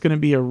guess that's going to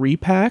be a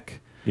repack.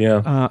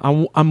 Yeah.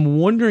 I'm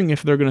wondering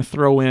if they're going to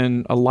throw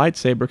in a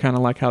lightsaber, kind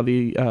of like how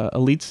the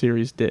Elite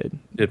series did.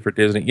 Did for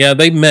Disney. Yeah,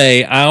 they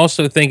may. I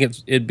also think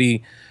it'd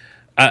be.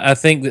 I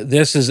think that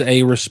this is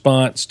a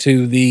response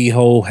to the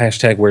whole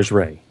hashtag Where's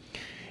Rey.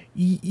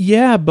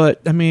 Yeah,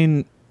 but I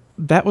mean,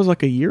 that was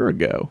like a year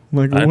ago.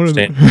 Like, I what are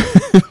understand.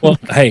 they- Well,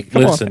 hey,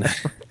 listen.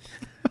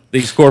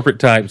 These corporate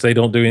types, they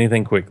don't do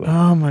anything quickly.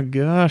 Oh my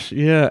gosh,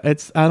 yeah.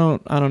 I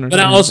don't understand. But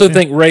I also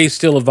think Rey's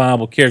still a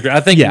viable character.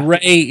 I think Yeah.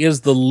 Rey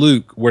is the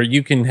Luke where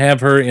you can have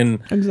her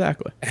in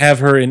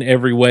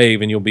every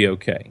wave and you'll be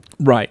okay.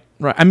 Right.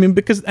 I mean,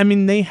 because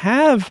they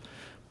have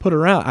put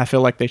her out. I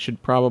feel like they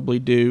should probably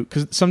do,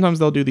 because sometimes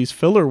they'll do these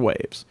filler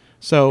waves.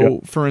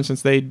 So, for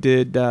instance, they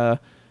did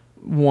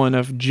one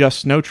of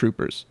just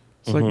snowtroopers.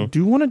 It's like,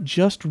 do one of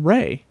just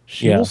Rey.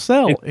 She will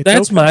sell.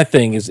 That's my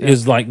thing.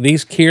 Is like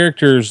these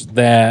characters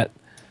that,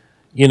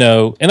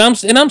 and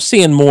I'm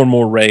seeing more and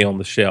more Rey on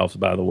the shelves.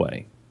 By the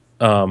way,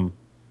 so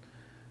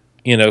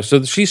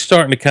she's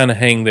starting to kind of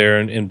hang there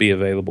and be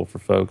available for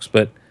folks.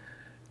 But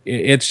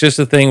it's just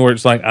a thing where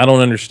it's like I don't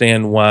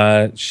understand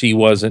why she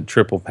wasn't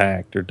triple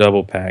packed or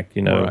double packed.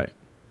 Right.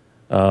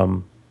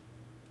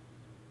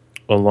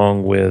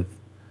 Along with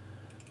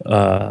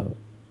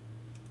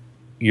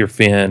your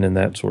Finn and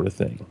that sort of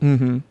thing.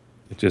 Mm-hmm.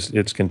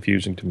 It's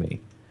confusing to me.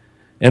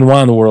 And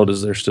why in the world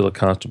is there still a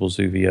Constable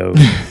Zuvio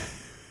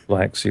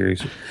Black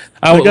Series?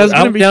 I was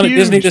down at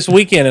Disney this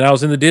weekend, and I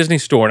was in the Disney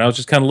store, and I was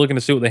just kind of looking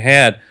to see what they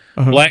had.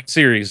 Black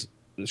Series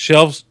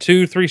shelves,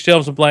 2-3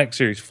 shelves of Black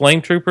Series,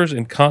 Flame Troopers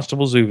and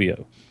Constable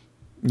Zuvio.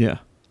 Yeah.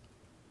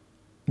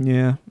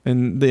 Yeah,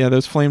 and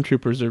those Flame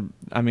Troopers are,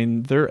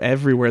 they're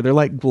everywhere. They're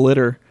like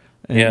glitter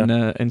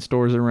in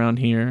stores around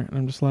here. And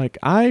I'm just like,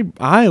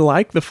 I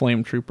like the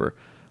Flame Trooper.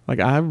 Like,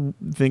 I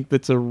think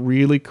that's a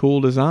really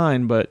cool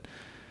design, but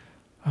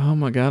oh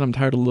my God, I'm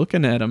tired of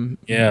looking at them.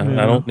 Yeah,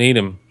 I don't need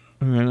them.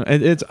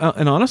 It's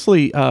and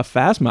honestly,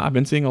 Phasma. I've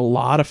been seeing a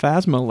lot of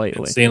Phasma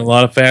lately. Seeing a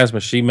lot of Phasma.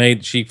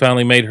 She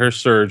finally made her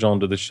surge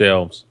onto the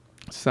shelves.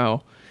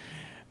 So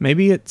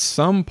maybe at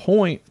some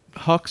point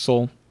Hux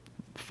will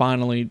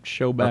finally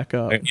show back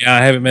up. Yeah,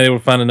 I haven't been able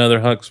to find another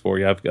Hux for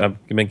you. I've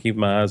been keeping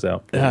my eyes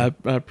out. I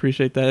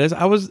appreciate that.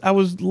 I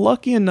was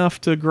lucky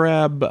enough to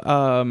grab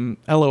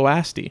Elo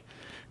Asti,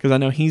 because I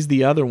know he's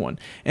the other one.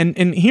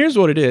 And here's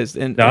what it is.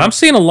 And now, I'm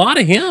seeing a lot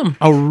of him.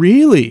 Oh,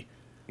 really?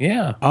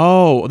 Yeah.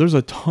 Oh, there's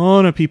a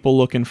ton of people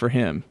looking for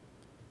him.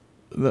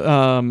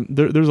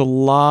 There's a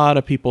lot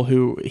of people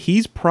who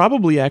he's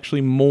probably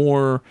actually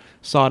more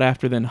sought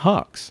after than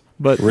Hux.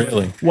 But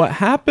really, what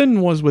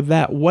happened was with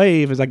that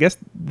wave is, I guess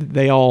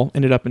they all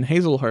ended up in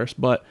Hazelhurst,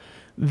 but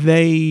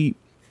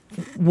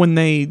when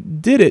they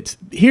did it,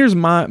 here's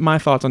my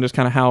thoughts on just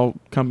kind of how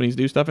companies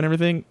do stuff and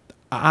everything.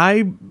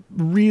 I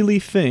really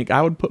think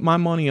I would put my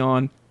money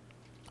on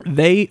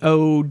they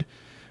owed,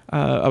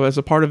 as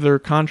a part of their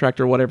contract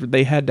or whatever,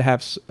 they had to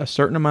have a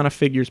certain amount of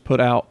figures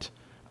put out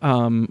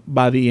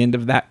by the end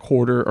of that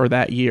quarter or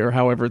that year,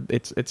 however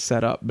it's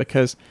set up,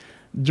 because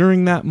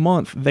during that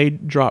month they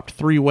dropped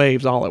 3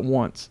 waves all at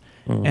once.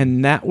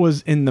 And that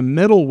was in the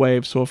middle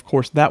wave, so of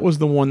course that was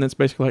the one that's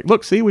basically like,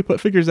 look, see, we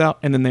put figures out,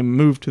 and then they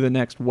moved to the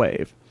next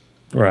wave.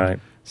 Right.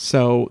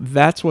 So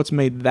that's what's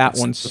made that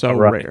one so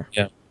rare.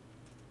 Yeah.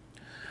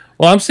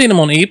 Well, I'm seeing them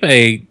on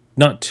eBay,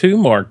 not too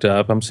marked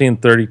up. I'm seeing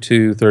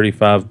 $32,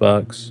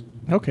 $35.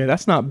 Okay,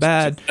 that's not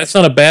bad. That's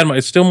not a bad one.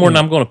 It's still more than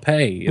I'm going to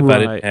pay if I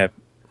didn't have.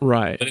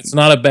 Right. But it's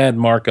not a bad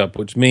markup,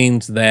 which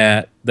means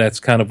that that's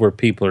kind of where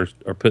people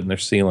are putting their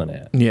ceiling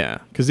at. Yeah,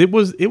 because it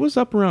was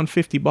up around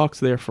 $50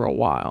 there for a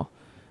while,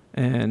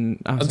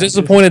 and I was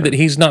disappointed that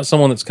he's not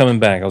someone that's coming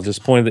back. I was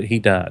disappointed that he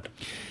died.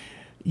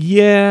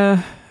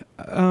 Yeah,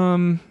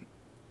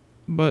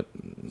 but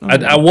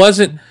I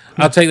wasn't.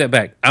 I'll take that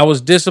back. I was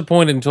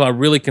disappointed until I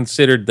really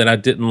considered that I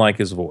didn't like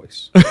his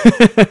voice.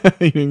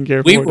 you didn't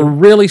care. We for were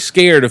really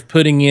scared of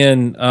putting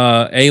in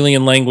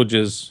alien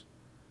languages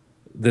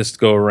this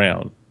go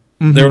around.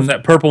 Mm-hmm. There was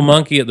that purple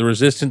monkey at the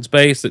resistance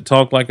base that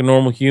talked like a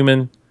normal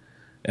human.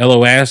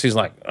 LOS, he's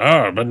like,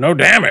 oh, but no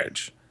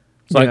damage.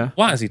 It's like,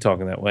 why is he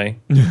talking that way?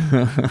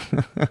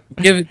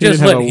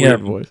 Just let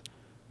him.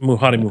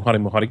 Muhadi,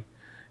 Muhadi, Muhadi.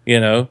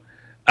 You know?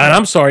 And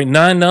I'm sorry,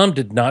 Nine Numb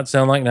did not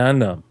sound like Nine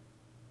Numb.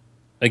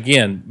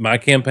 Again, my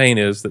campaign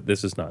is that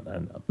this is not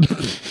Nine Numb.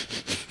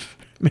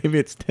 Maybe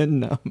it's 10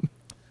 Numb.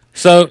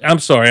 So, I'm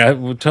sorry, I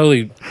would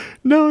totally...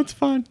 No, it's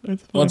fine.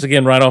 It's fine. Once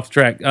again, right off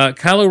track.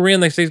 Kylo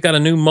Ren, they say he's got a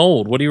new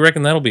mold. What do you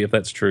reckon that'll be if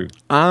that's true?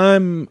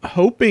 I'm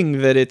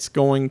hoping that it's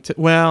going to...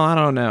 Well, I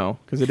don't know,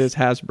 because it is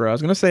Hasbro. I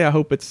was going to say I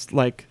hope it's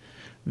like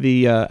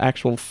the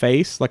actual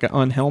face, like an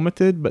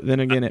unhelmeted, but then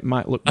again, it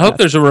might look... I hope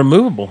there's a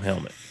removable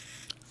helmet.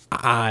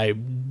 I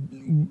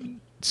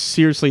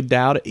seriously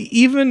doubt it.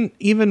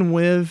 Even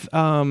with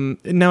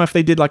now, if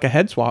they did like a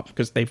head swap,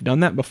 because they've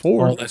done that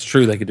before. Well, that's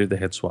true. They could do the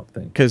head swap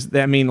thing. Because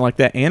I mean, like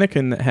that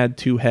Anakin that had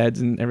two heads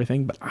and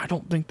everything, but I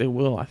don't think they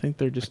will. I think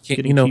they're just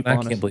getting cheap on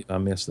us. I can't believe I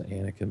missed the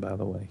Anakin. By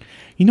the way,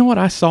 you know what?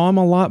 I saw him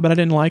a lot, but I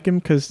didn't like him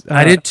because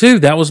I did too.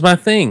 That was my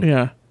thing.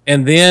 Yeah.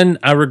 And then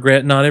I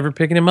regret not ever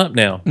picking him up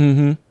now.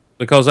 Mm-hmm.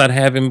 Because I'd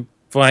have him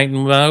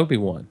fighting with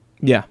Obi-Wan.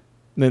 Yeah.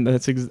 Then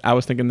I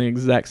was thinking the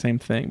exact same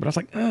thing, but I was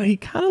like, he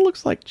kind of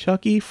looks like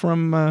Chucky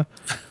from when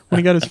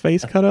he got his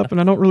face cut up,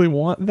 and I don't really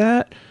want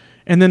that.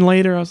 And then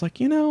later, I was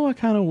like, I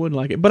kind of would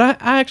like it. But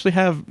I actually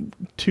have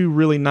two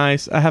really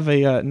nice. I have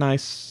a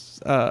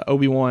nice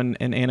Obi-Wan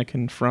and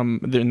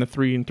Anakin in the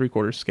 3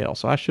 3/4 scale,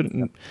 so I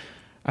shouldn't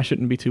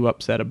be too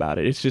upset about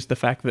it. It's just the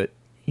fact that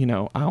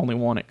I only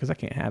want it because I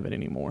can't have it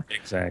anymore.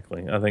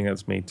 Exactly, I think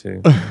that's me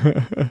too.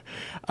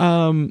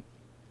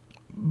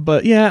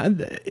 But yeah,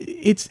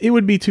 it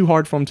would be too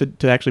hard for them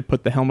to actually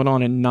put the helmet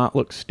on and not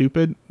look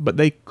stupid. But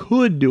they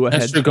could do a head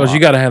swap. That's true, because you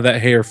got to have that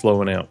hair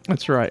flowing out.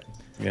 That's right.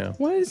 Yeah.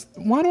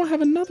 Why do I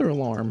have another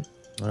alarm?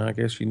 I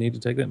guess you need to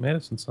take that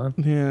medicine, son.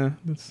 Yeah,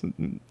 that's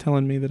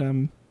telling me that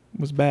I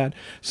was bad.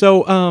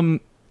 So,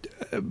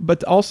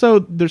 but also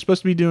they're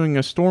supposed to be doing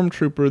a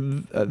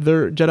stormtrooper.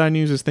 Their Jedi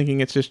News is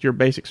thinking it's just your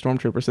basic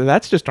stormtrooper, so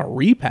that's just a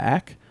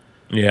repack.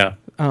 Yeah.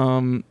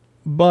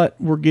 But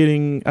we're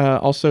getting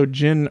also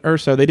Jyn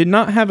Erso. They did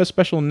not have a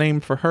special name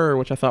for her,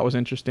 which I thought was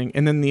interesting.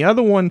 And then the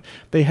other one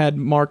they had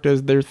marked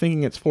as they're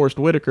thinking it's Forrest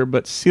Whitaker,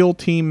 but SEAL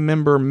team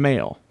member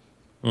male.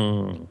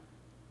 Mm.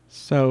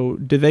 So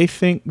do they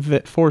think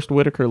that Forrest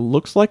Whitaker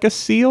looks like a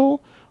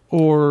SEAL,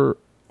 or...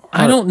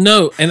 I don't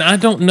know. And I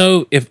don't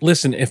know if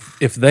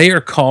they are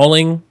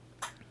calling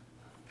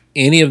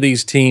any of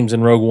these teams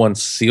in Rogue One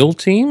SEAL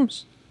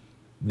teams,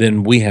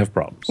 then we have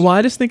problems. Well,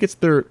 I just think it's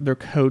their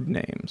code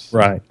names.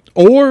 Right.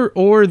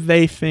 Or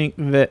they think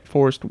that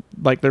Forrest,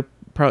 like they're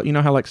probably,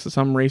 how like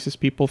some racist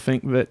people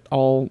think that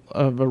all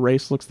of a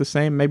race looks the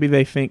same. Maybe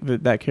they think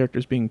that character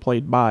is being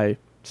played by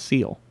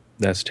SEAL.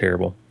 That's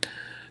terrible.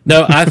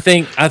 No, I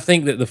think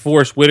that the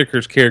Forrest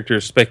Whitaker's character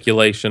is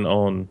speculation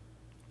on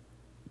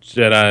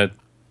Jedi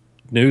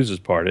News'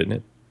 part, isn't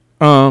it?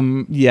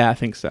 Yeah, I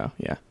think so.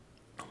 Yeah.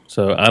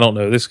 So I don't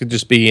know. This could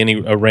just be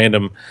a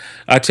random.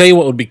 I tell you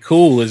what would be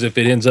cool is if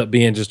it ends up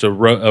being just a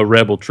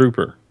rebel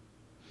trooper.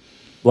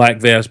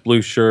 Black vest,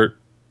 blue shirt,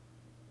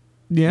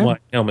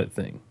 white helmet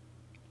thing.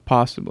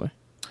 Possibly,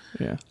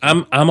 yeah.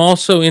 I'm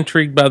also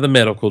intrigued by the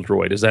medical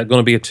droid. Is that going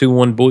to be a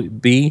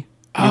 2-1B?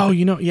 Oh,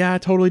 I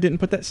totally didn't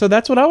put that. So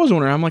that's what I was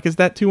wondering. I'm like, is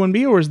that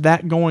 2-1B or is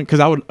that going?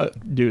 Because I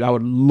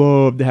would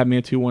love to have me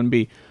a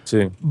 2-1B.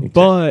 Too.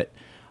 But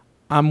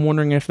I'm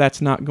wondering if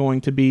that's not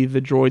going to be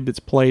the droid that's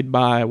played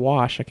by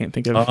Wash. I can't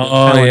think of.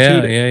 Alan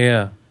Tudyk.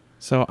 Yeah.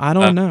 So I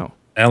don't know.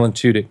 Alan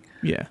Tudyk.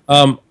 Yeah.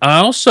 I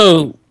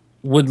also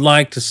would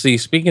like to see,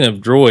 speaking of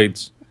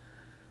droids,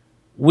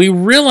 we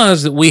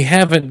realize that we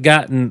haven't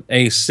gotten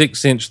a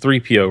 6-inch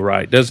 3PO,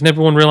 right? Doesn't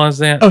everyone realize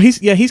that? Oh,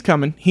 he's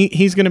coming.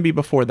 He's going to be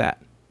before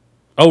that.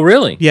 Oh,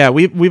 really? Yeah,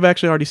 we've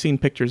actually already seen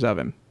pictures of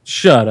him.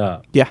 Shut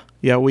up.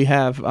 Yeah, we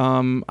have.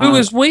 Who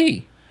is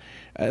we?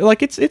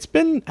 Like it's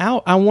been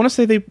out. I want to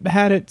say they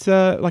had it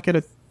like at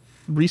a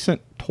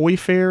recent toy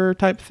fair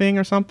type thing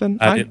or something.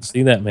 I didn't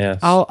see that mess.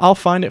 I'll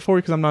find it for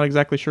you because I'm not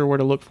exactly sure where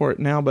to look for it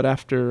now. But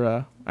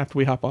after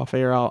we hop off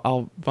air,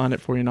 I'll find it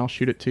for you and I'll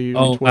shoot it to you.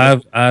 Oh,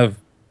 I've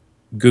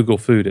Google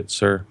food it,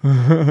 sir.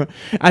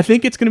 I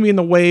think it's going to be in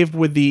the wave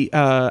with the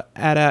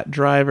AT-AT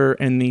driver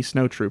and the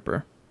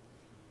snowtrooper.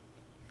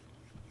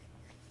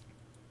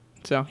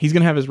 So he's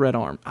going to have his red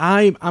arm.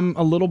 I'm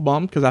a little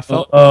bummed because I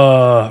felt...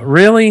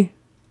 really?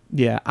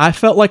 Yeah, I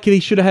felt like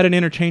he should have had an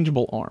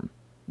interchangeable arm.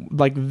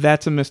 Like,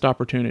 that's a missed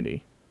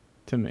opportunity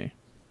to me.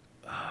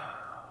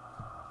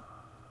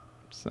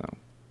 So,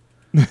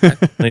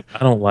 I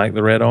don't like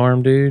the red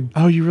arm, dude.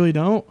 Oh, you really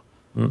don't?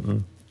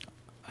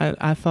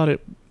 I thought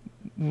it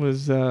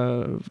was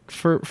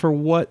for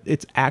what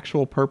its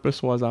actual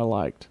purpose was. I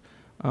liked,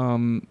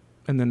 and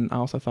then I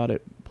also thought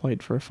it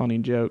played for a funny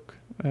joke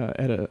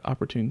at an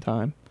opportune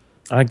time.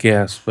 I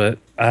guess, but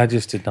I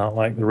just did not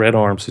like the red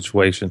arm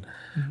situation.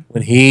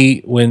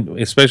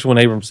 Especially when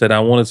Abrams said,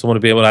 I wanted someone to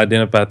be able to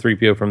identify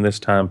 3PO from this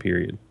time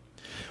period.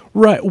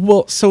 Right.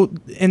 Well, so,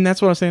 and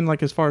that's what I was saying,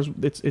 like, as far as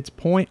its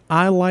point,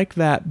 I like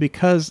that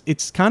because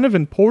it's kind of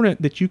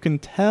important that you can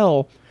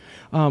tell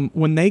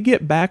when they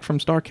get back from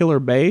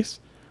Starkiller Base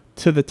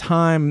to the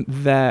time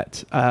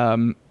that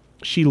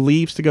she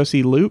leaves to go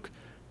see Luke,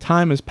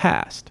 time has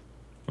passed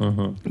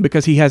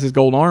because he has his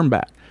gold arm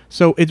back.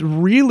 So it's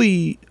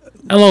really...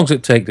 How long does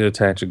it take to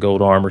attach a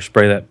gold arm or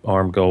spray that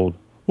arm gold?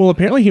 Well,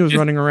 apparently he was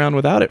running around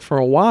without it for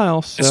a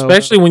while. So.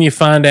 Especially when you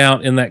find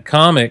out in that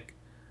comic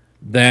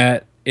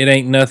that it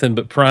ain't nothing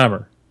but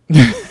primer.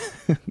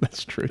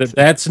 That's true.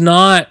 That's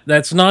not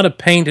a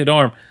painted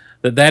arm.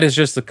 That is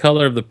just the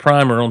color of the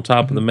primer on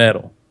top of the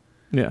metal.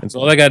 Yeah. And so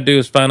all they got to do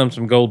is find them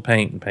some gold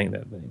paint and paint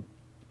that thing.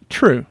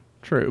 True.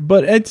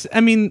 But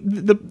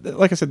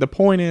like I said, the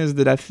point is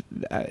that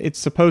it's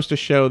supposed to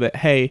show that,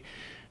 hey,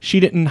 she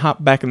didn't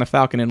hop back in the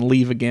Falcon and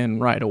leave again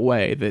right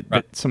away.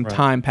 That some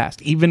time passed,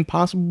 even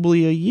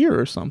possibly a year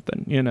or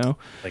something, you know.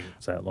 I think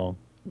it's that long.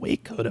 We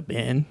could have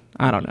been.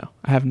 I don't know.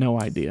 I have no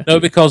idea.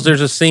 No, because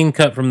there's a scene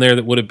cut from there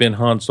that would have been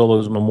Han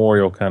Solo's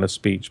memorial kind of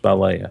speech by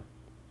Leia.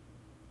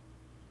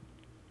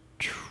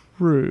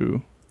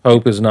 True.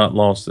 Hope is not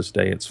lost this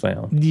day it's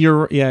found.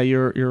 You're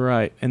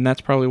right. And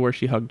that's probably where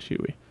she hugged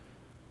Chewie.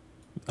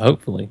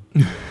 Hopefully.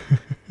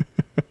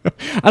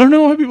 I don't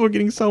know why people are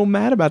getting so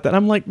mad about that.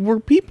 I'm like,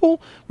 were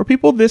people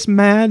this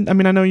mad? I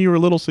mean, I know you were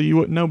little, so you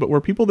wouldn't know, but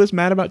were people this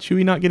mad about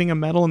Chewie not getting a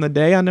medal in the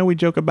day? I know we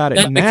joke about it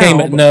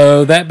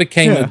That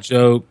became a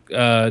joke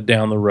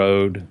down the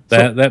road.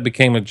 That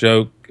became a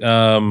joke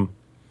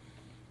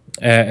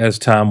as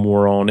time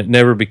wore on.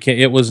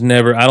 It was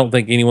never, I don't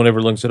think anyone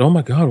ever looked and said, oh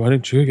my God, why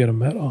didn't Chewie get a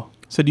medal?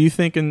 So do you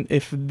think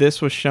if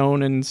this was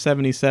shown in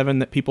 77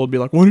 that people would be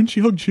like, why didn't she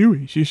hug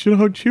Chewie? She should have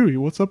hugged Chewie.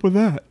 What's up with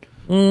that?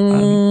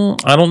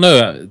 I don't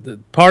know.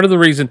 Part of the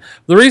reason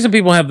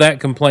people have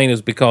that complaint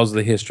is because of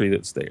the history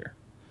that's there.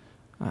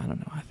 I don't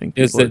know. I think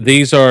is that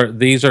these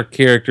are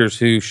characters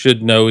who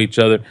should know each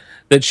other.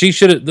 That she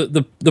should.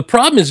 The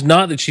problem is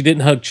not that she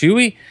didn't hug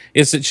Chewie.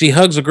 It's that she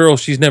hugs a girl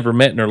she's never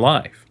met in her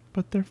life.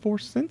 But they're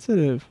force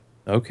sensitive.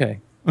 Okay.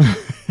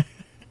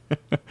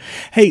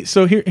 Hey,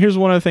 so here's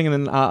one other thing,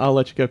 and then I'll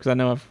let you go because I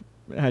know I've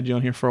had you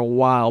on here for a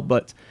while,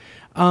 but.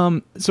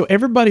 So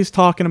everybody's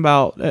talking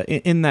about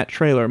in that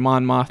trailer,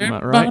 Mon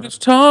Mothma, right? Everybody's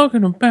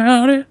talking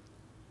about it.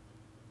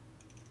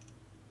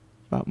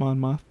 About Mon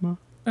Mothma?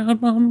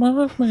 About Mon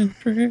Mothma in the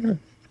trailer.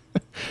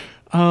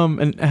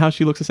 And how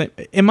she looks the same.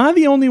 Am I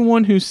the only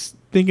one who's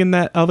thinking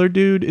that other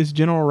dude is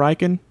General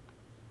Riken?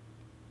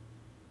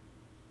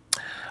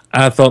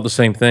 I thought the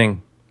same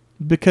thing.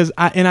 Because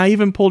I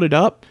even pulled it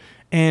up,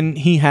 and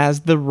he has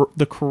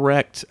the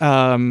correct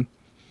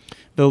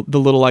the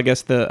little, I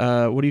guess,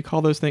 what do you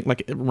call those things?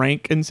 Like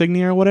rank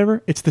insignia or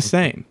whatever? It's the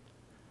same.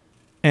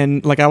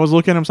 And like I was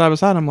looking at him side by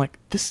side, I'm like,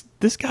 this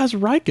guy's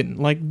Riken.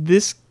 Like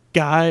this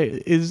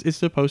guy is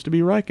supposed to be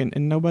Riken,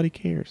 and nobody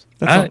cares.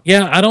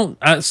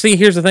 See,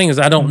 here's the thing is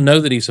I don't know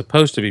that he's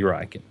supposed to be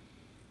Riken.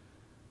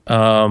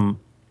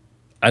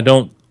 I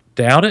don't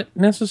doubt it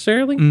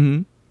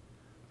necessarily.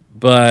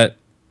 But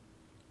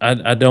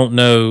I don't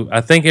know.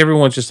 I think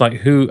everyone's just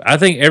like I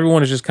think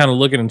everyone is just kind of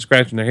looking and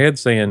scratching their head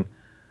saying,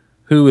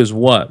 who is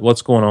what?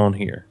 What's going on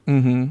here?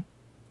 You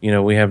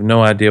know, we have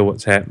no idea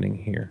what's happening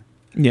here.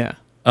 Yeah.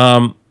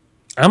 I'm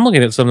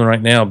looking at something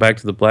right now, back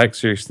to the Black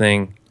Series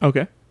thing.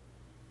 Okay.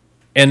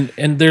 And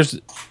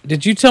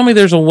did you tell me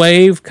there's a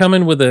wave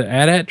coming with an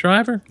AT-AT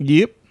driver?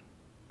 Yep.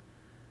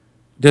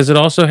 Does it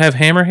also have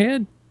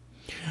Hammerhead?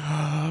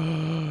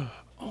 Oh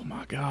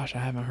my gosh, I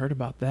haven't heard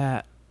about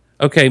that.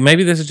 Okay,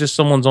 maybe this is just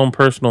someone's own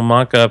personal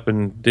mock-up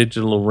and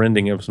digital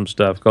rendering of some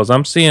stuff, because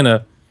I'm seeing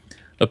a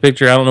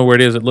picture, I don't know where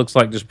it is, it looks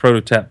like just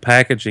prototype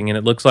packaging, and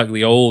it looks like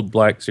the old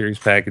Black Series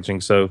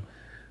packaging, so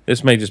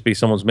this may just be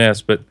someone's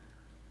mess, but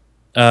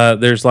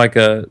there's like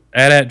a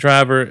AT-AT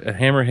driver, a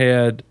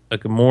Hammerhead, a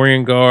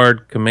Gamorrean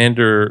Guard,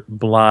 Commander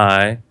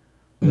Bly,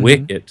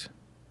 Wicket,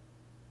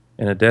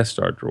 and a Death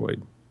Star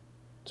droid.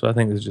 So I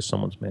think this is just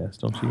someone's mess,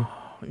 don't you?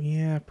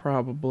 Yeah,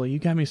 probably. You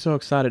got me so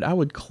excited. I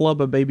would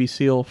club a baby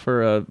seal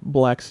for a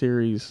Black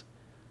Series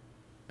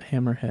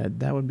Hammerhead.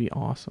 That would be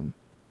awesome.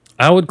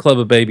 I would club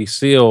a baby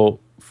seal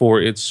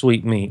for its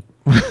sweet meat.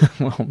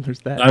 Well,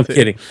 there's that. I'm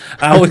kidding.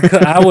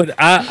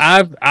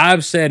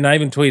 I've said, and I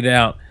even tweeted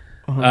out,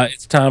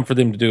 it's time for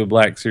them to do a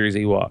Black Series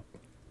Ewok.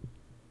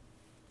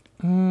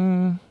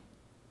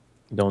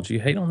 Don't you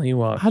hate on the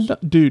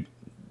Ewoks? Dude.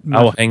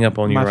 I will hang up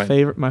on you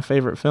My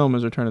favorite film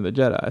is Return of the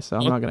Jedi, so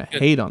I'm not going to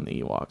hate on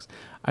the Ewoks.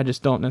 I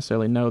just don't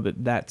necessarily know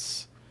that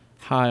that's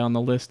high on the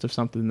list of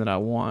something that I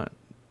want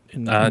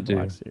in the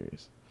Black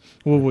Series.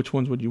 Well, which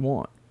ones would you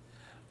want?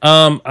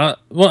 Well,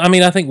 I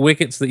mean, I think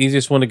Wicket's the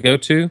easiest one to go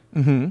to,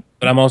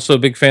 but I'm also a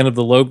big fan of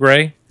the low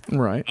gray.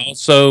 Right.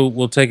 Also,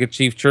 we'll take a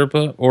Chief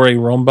Chirpa or a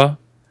Rumba.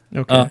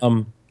 Okay.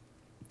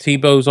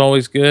 Tebow's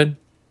always good.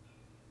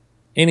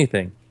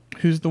 Anything.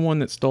 Who's the one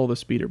that stole the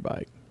speeder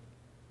bike?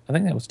 I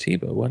think that was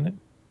Tebow, wasn't it?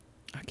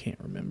 I can't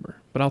remember,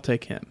 but I'll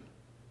take him.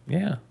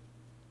 Yeah.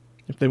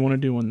 If they want to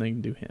do one, they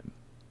can do him.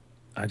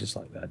 I just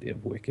like the idea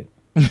of Wicket.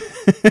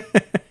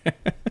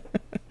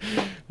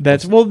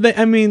 That's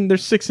I mean,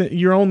 there's 6.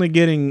 You're only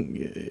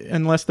getting,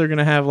 unless they're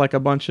gonna have like a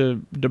bunch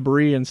of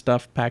debris and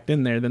stuff packed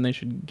in there, then they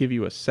should give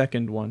you a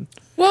second one.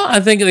 Well, I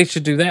think they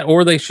should do that,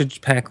 or they should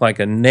pack like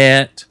a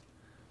net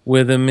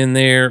with them in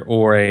there,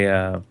 or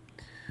a.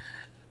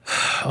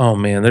 Oh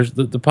man, there's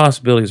the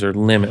possibilities are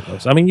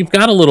limitless. I mean, you've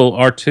got a little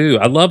R2.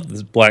 I love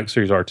this Black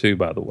Series R2,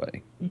 by the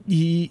way.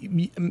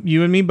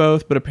 You and me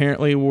both, but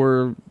apparently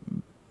we're.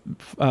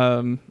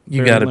 You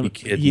got to be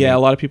kidding. Yeah, me. A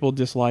lot of people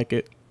dislike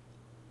it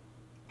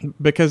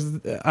because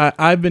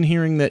I've been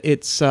hearing that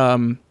it's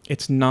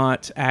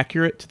not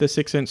accurate to the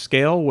 6-inch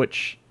scale,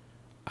 which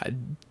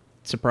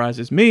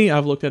surprises me.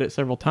 I've looked at it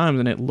several times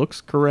and it looks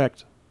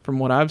correct from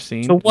what I've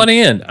seen. So what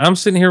end? I'm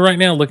sitting here right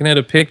now looking at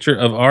a picture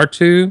of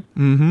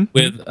R2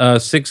 with a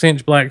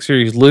 6-inch Black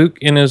Series Luke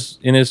in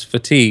his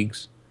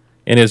fatigues,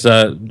 in his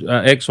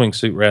X-wing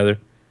suit rather,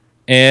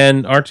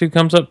 and R2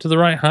 comes up to the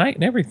right height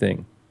and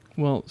everything.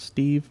 Well,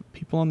 Steve,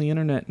 people on the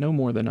internet know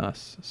more than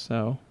us,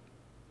 so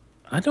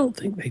I don't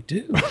think they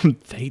do.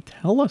 they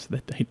tell us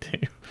that they do.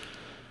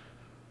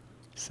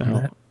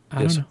 So I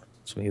don't know.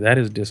 Me. That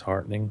is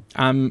disheartening.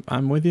 I'm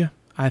with you.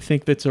 I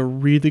think that's a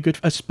really good,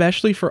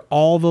 especially for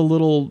all the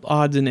little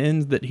odds and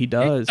ends that he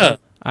does. Yeah.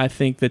 I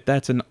think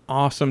that's an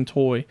awesome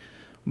toy,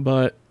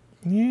 but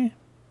yeah,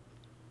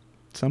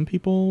 some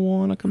people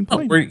want to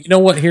complain. You know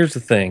what? Here's the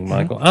thing,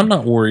 Michael. I'm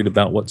not worried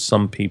about what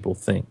some people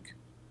think.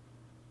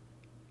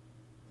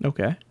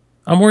 Okay.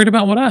 I'm worried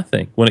about what I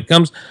think when it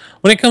comes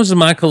to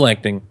my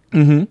collecting.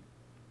 Mm-hmm.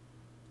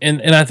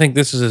 And I think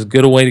this is as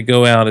good a way to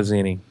go out as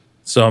any.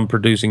 So I'm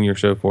producing your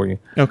show for you.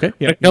 Okay.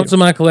 Yeah. When it comes to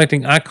my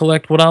collecting, I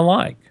collect what I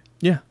like.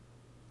 Yeah.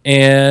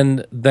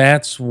 And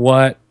that's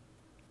what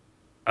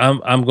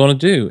I'm going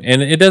to do.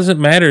 And it doesn't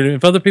matter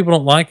if other people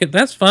don't like it.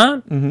 That's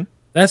fine. Mm-hmm.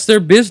 That's their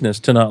business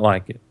to not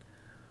like it.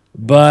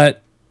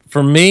 But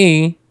for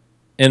me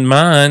and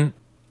mine,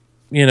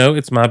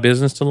 it's my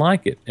business to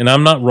like it. And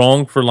I'm not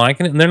wrong for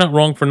liking it, and they're not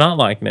wrong for not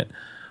liking it.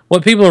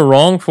 What people are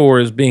wrong for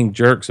is being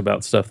jerks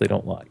about stuff they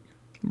don't like.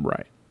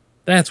 Right.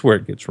 That's where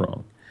it gets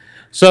wrong.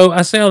 So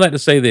I say all that to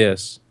say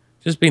this.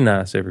 Just be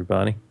nice,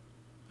 everybody.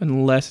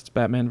 Unless it's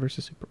Batman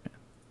versus Superman.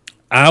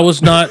 I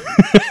was not...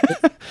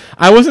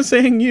 I wasn't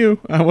saying you.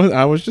 I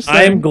was just saying...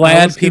 I am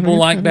glad people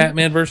like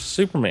Batman versus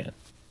Superman.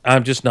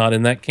 I'm just not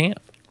in that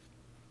camp.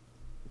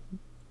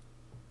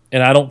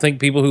 And I don't think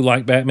people who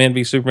like Batman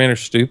v Superman are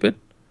stupid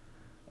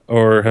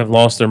or have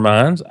lost their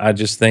minds. I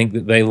just think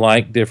that they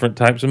like different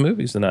types of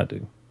movies than I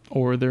do.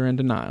 Or they're in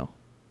denial.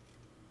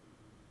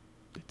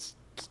 It's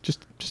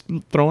just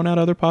throwing out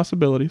other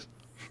possibilities.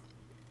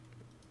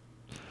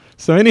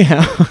 So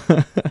anyhow,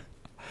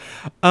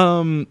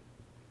 I'm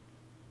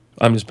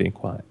just being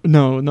quiet.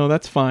 No,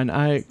 that's fine.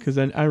 Because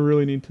I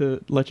really need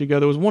to let you go.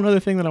 There was one other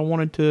thing that I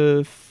wanted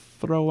to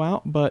throw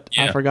out, but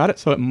I forgot it,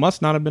 so it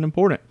must not have been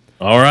important.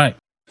 All right.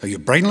 Are you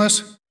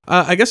brainless?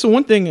 I guess the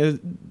one thing is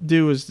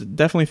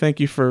definitely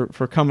thank you for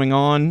coming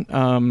on.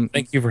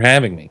 Thank you for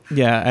having me.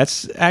 Yeah,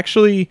 that's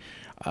actually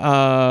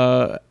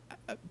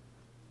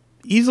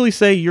easily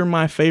say you're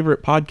my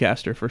favorite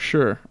podcaster for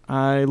sure.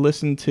 I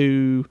listen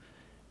to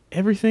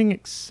everything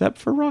except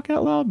for Rock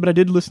Out Loud, but I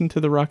did listen to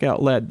the Rock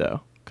Out Lead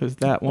though, because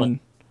that one.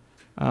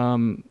 I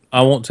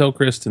won't tell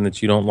Kristen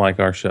that you don't like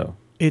our show.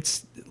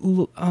 It's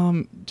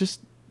just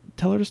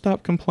tell her to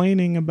stop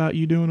complaining about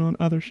you doing on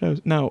other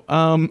shows. No,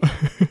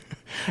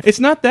 it's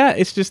not that.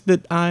 It's just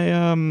that I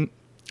don't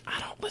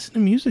listen to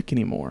music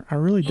anymore. I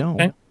really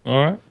don't. Okay.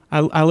 All right.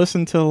 I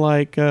listen to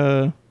like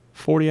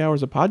 40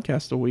 hours of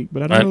podcast a week,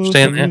 but I don't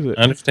understand listen to that. music.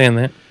 I understand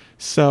that.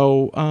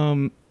 So,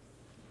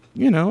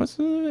 it's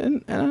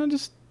and I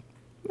just,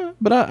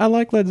 but I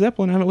like Led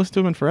Zeppelin. I haven't listened to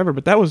them in forever,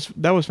 but that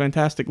was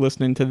fantastic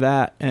listening to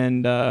that,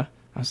 and I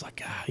was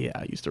like, yeah,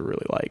 I used to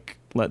really like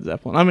Led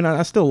Zeppelin. I mean,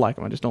 I still like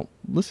them. I just don't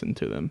listen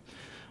to them.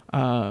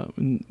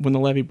 When the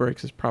Levee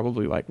Breaks is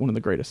probably like one of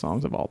the greatest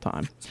songs of all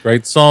time.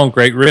 Great song,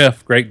 great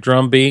riff, great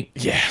drum beat.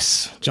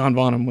 Yes, John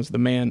Bonham was the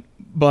man.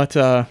 But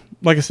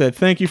like I said,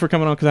 thank you for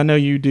coming on, because I know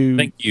you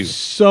do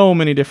so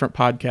many different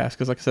podcasts.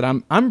 Because like I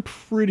said, I'm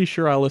pretty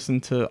sure I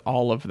listen to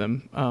all of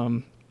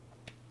them.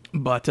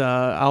 But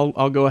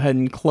I'll go ahead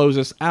and close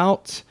us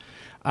out.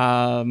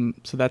 So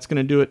that's going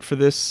to do it for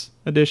this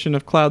edition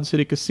of Cloud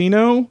City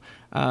Casino.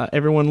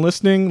 Everyone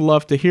listening,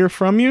 love to hear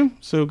from you.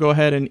 So go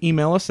ahead and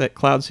email us at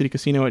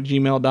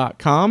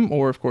cloudcitycasino@gmail.com,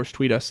 or of course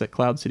tweet us at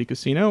Cloud City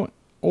Casino,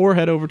 or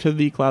head over to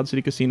the Cloud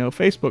City Casino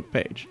Facebook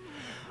page.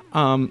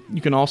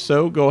 You can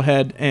also go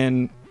ahead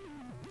and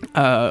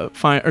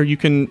you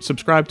can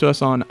subscribe to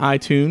us on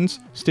iTunes,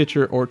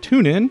 Stitcher, or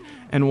TuneIn,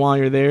 And while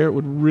you're there,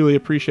 would really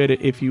appreciate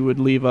it if you would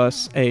leave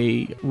us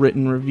a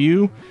written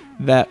review.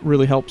 That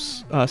really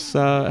helps us,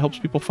 helps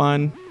people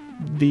find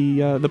the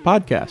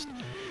podcast.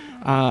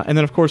 And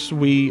then, of course,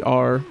 we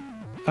are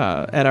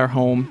at our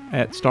home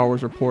at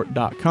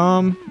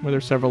StarWarsReport.com, where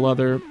there's several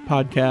other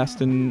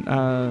podcasts and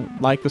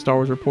like the Star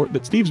Wars Report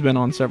that Steve's been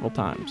on several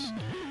times.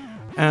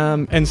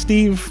 And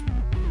Steve,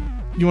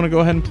 you want to go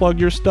ahead and plug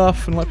your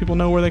stuff and let people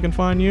know where they can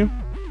find you?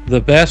 The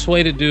best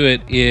way to do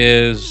it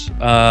is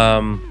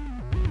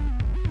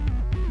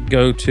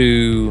go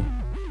to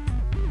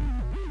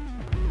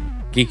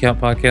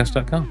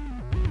geekoutpodcast.com.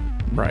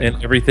 Right.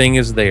 And everything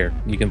is there.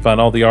 You can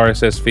find all the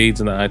RSS feeds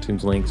and the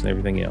iTunes links and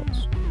everything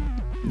else.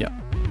 Yeah.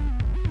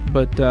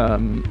 But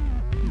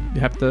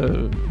you have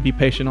to be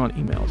patient on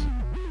emails.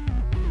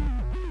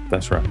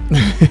 That's right.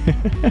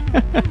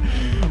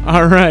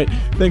 All right.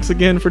 Thanks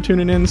again for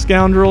tuning in,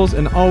 Scoundrels.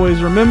 And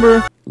always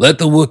remember, let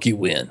the Wookiee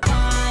win.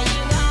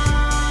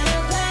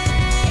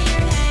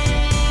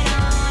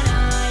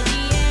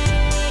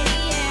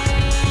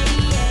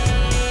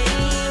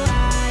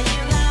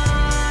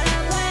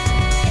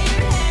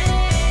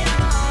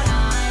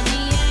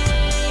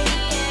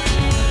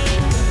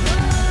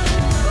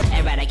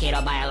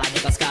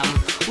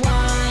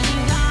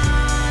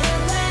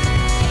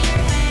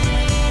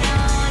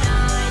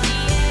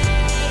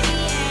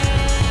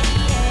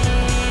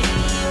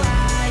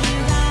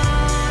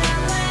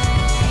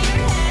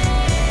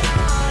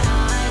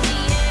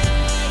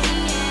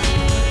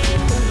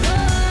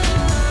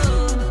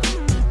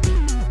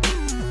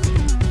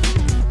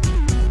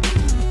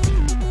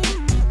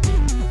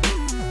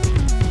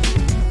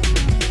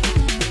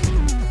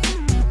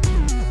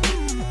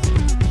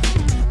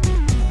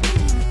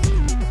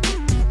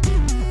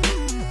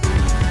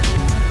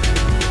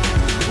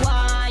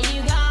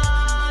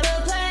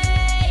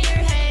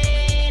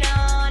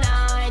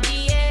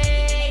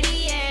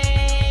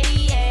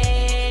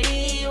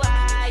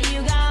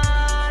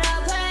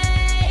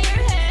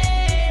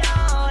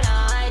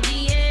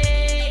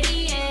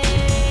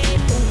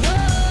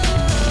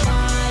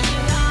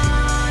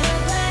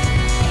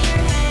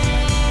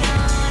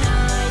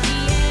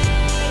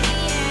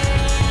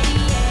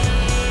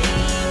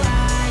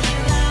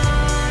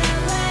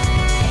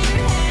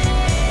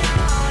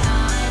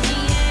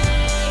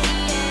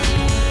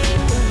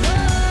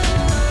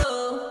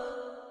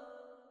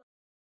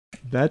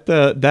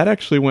 that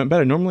actually went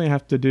better. Normally I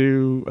have to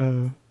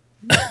do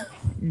a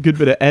good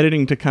bit of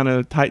editing to kind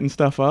of tighten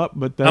stuff up,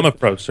 but I'm a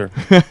pro, sir.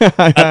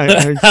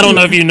 I don't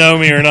know if you know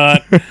me or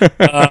not.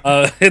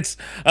 It's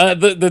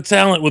the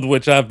talent with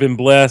which I've been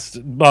blessed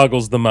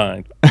boggles the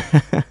mind.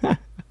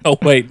 Oh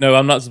wait, no,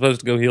 I'm not supposed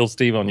to go heal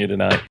Steve on you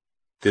tonight.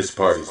 This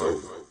party's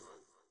over.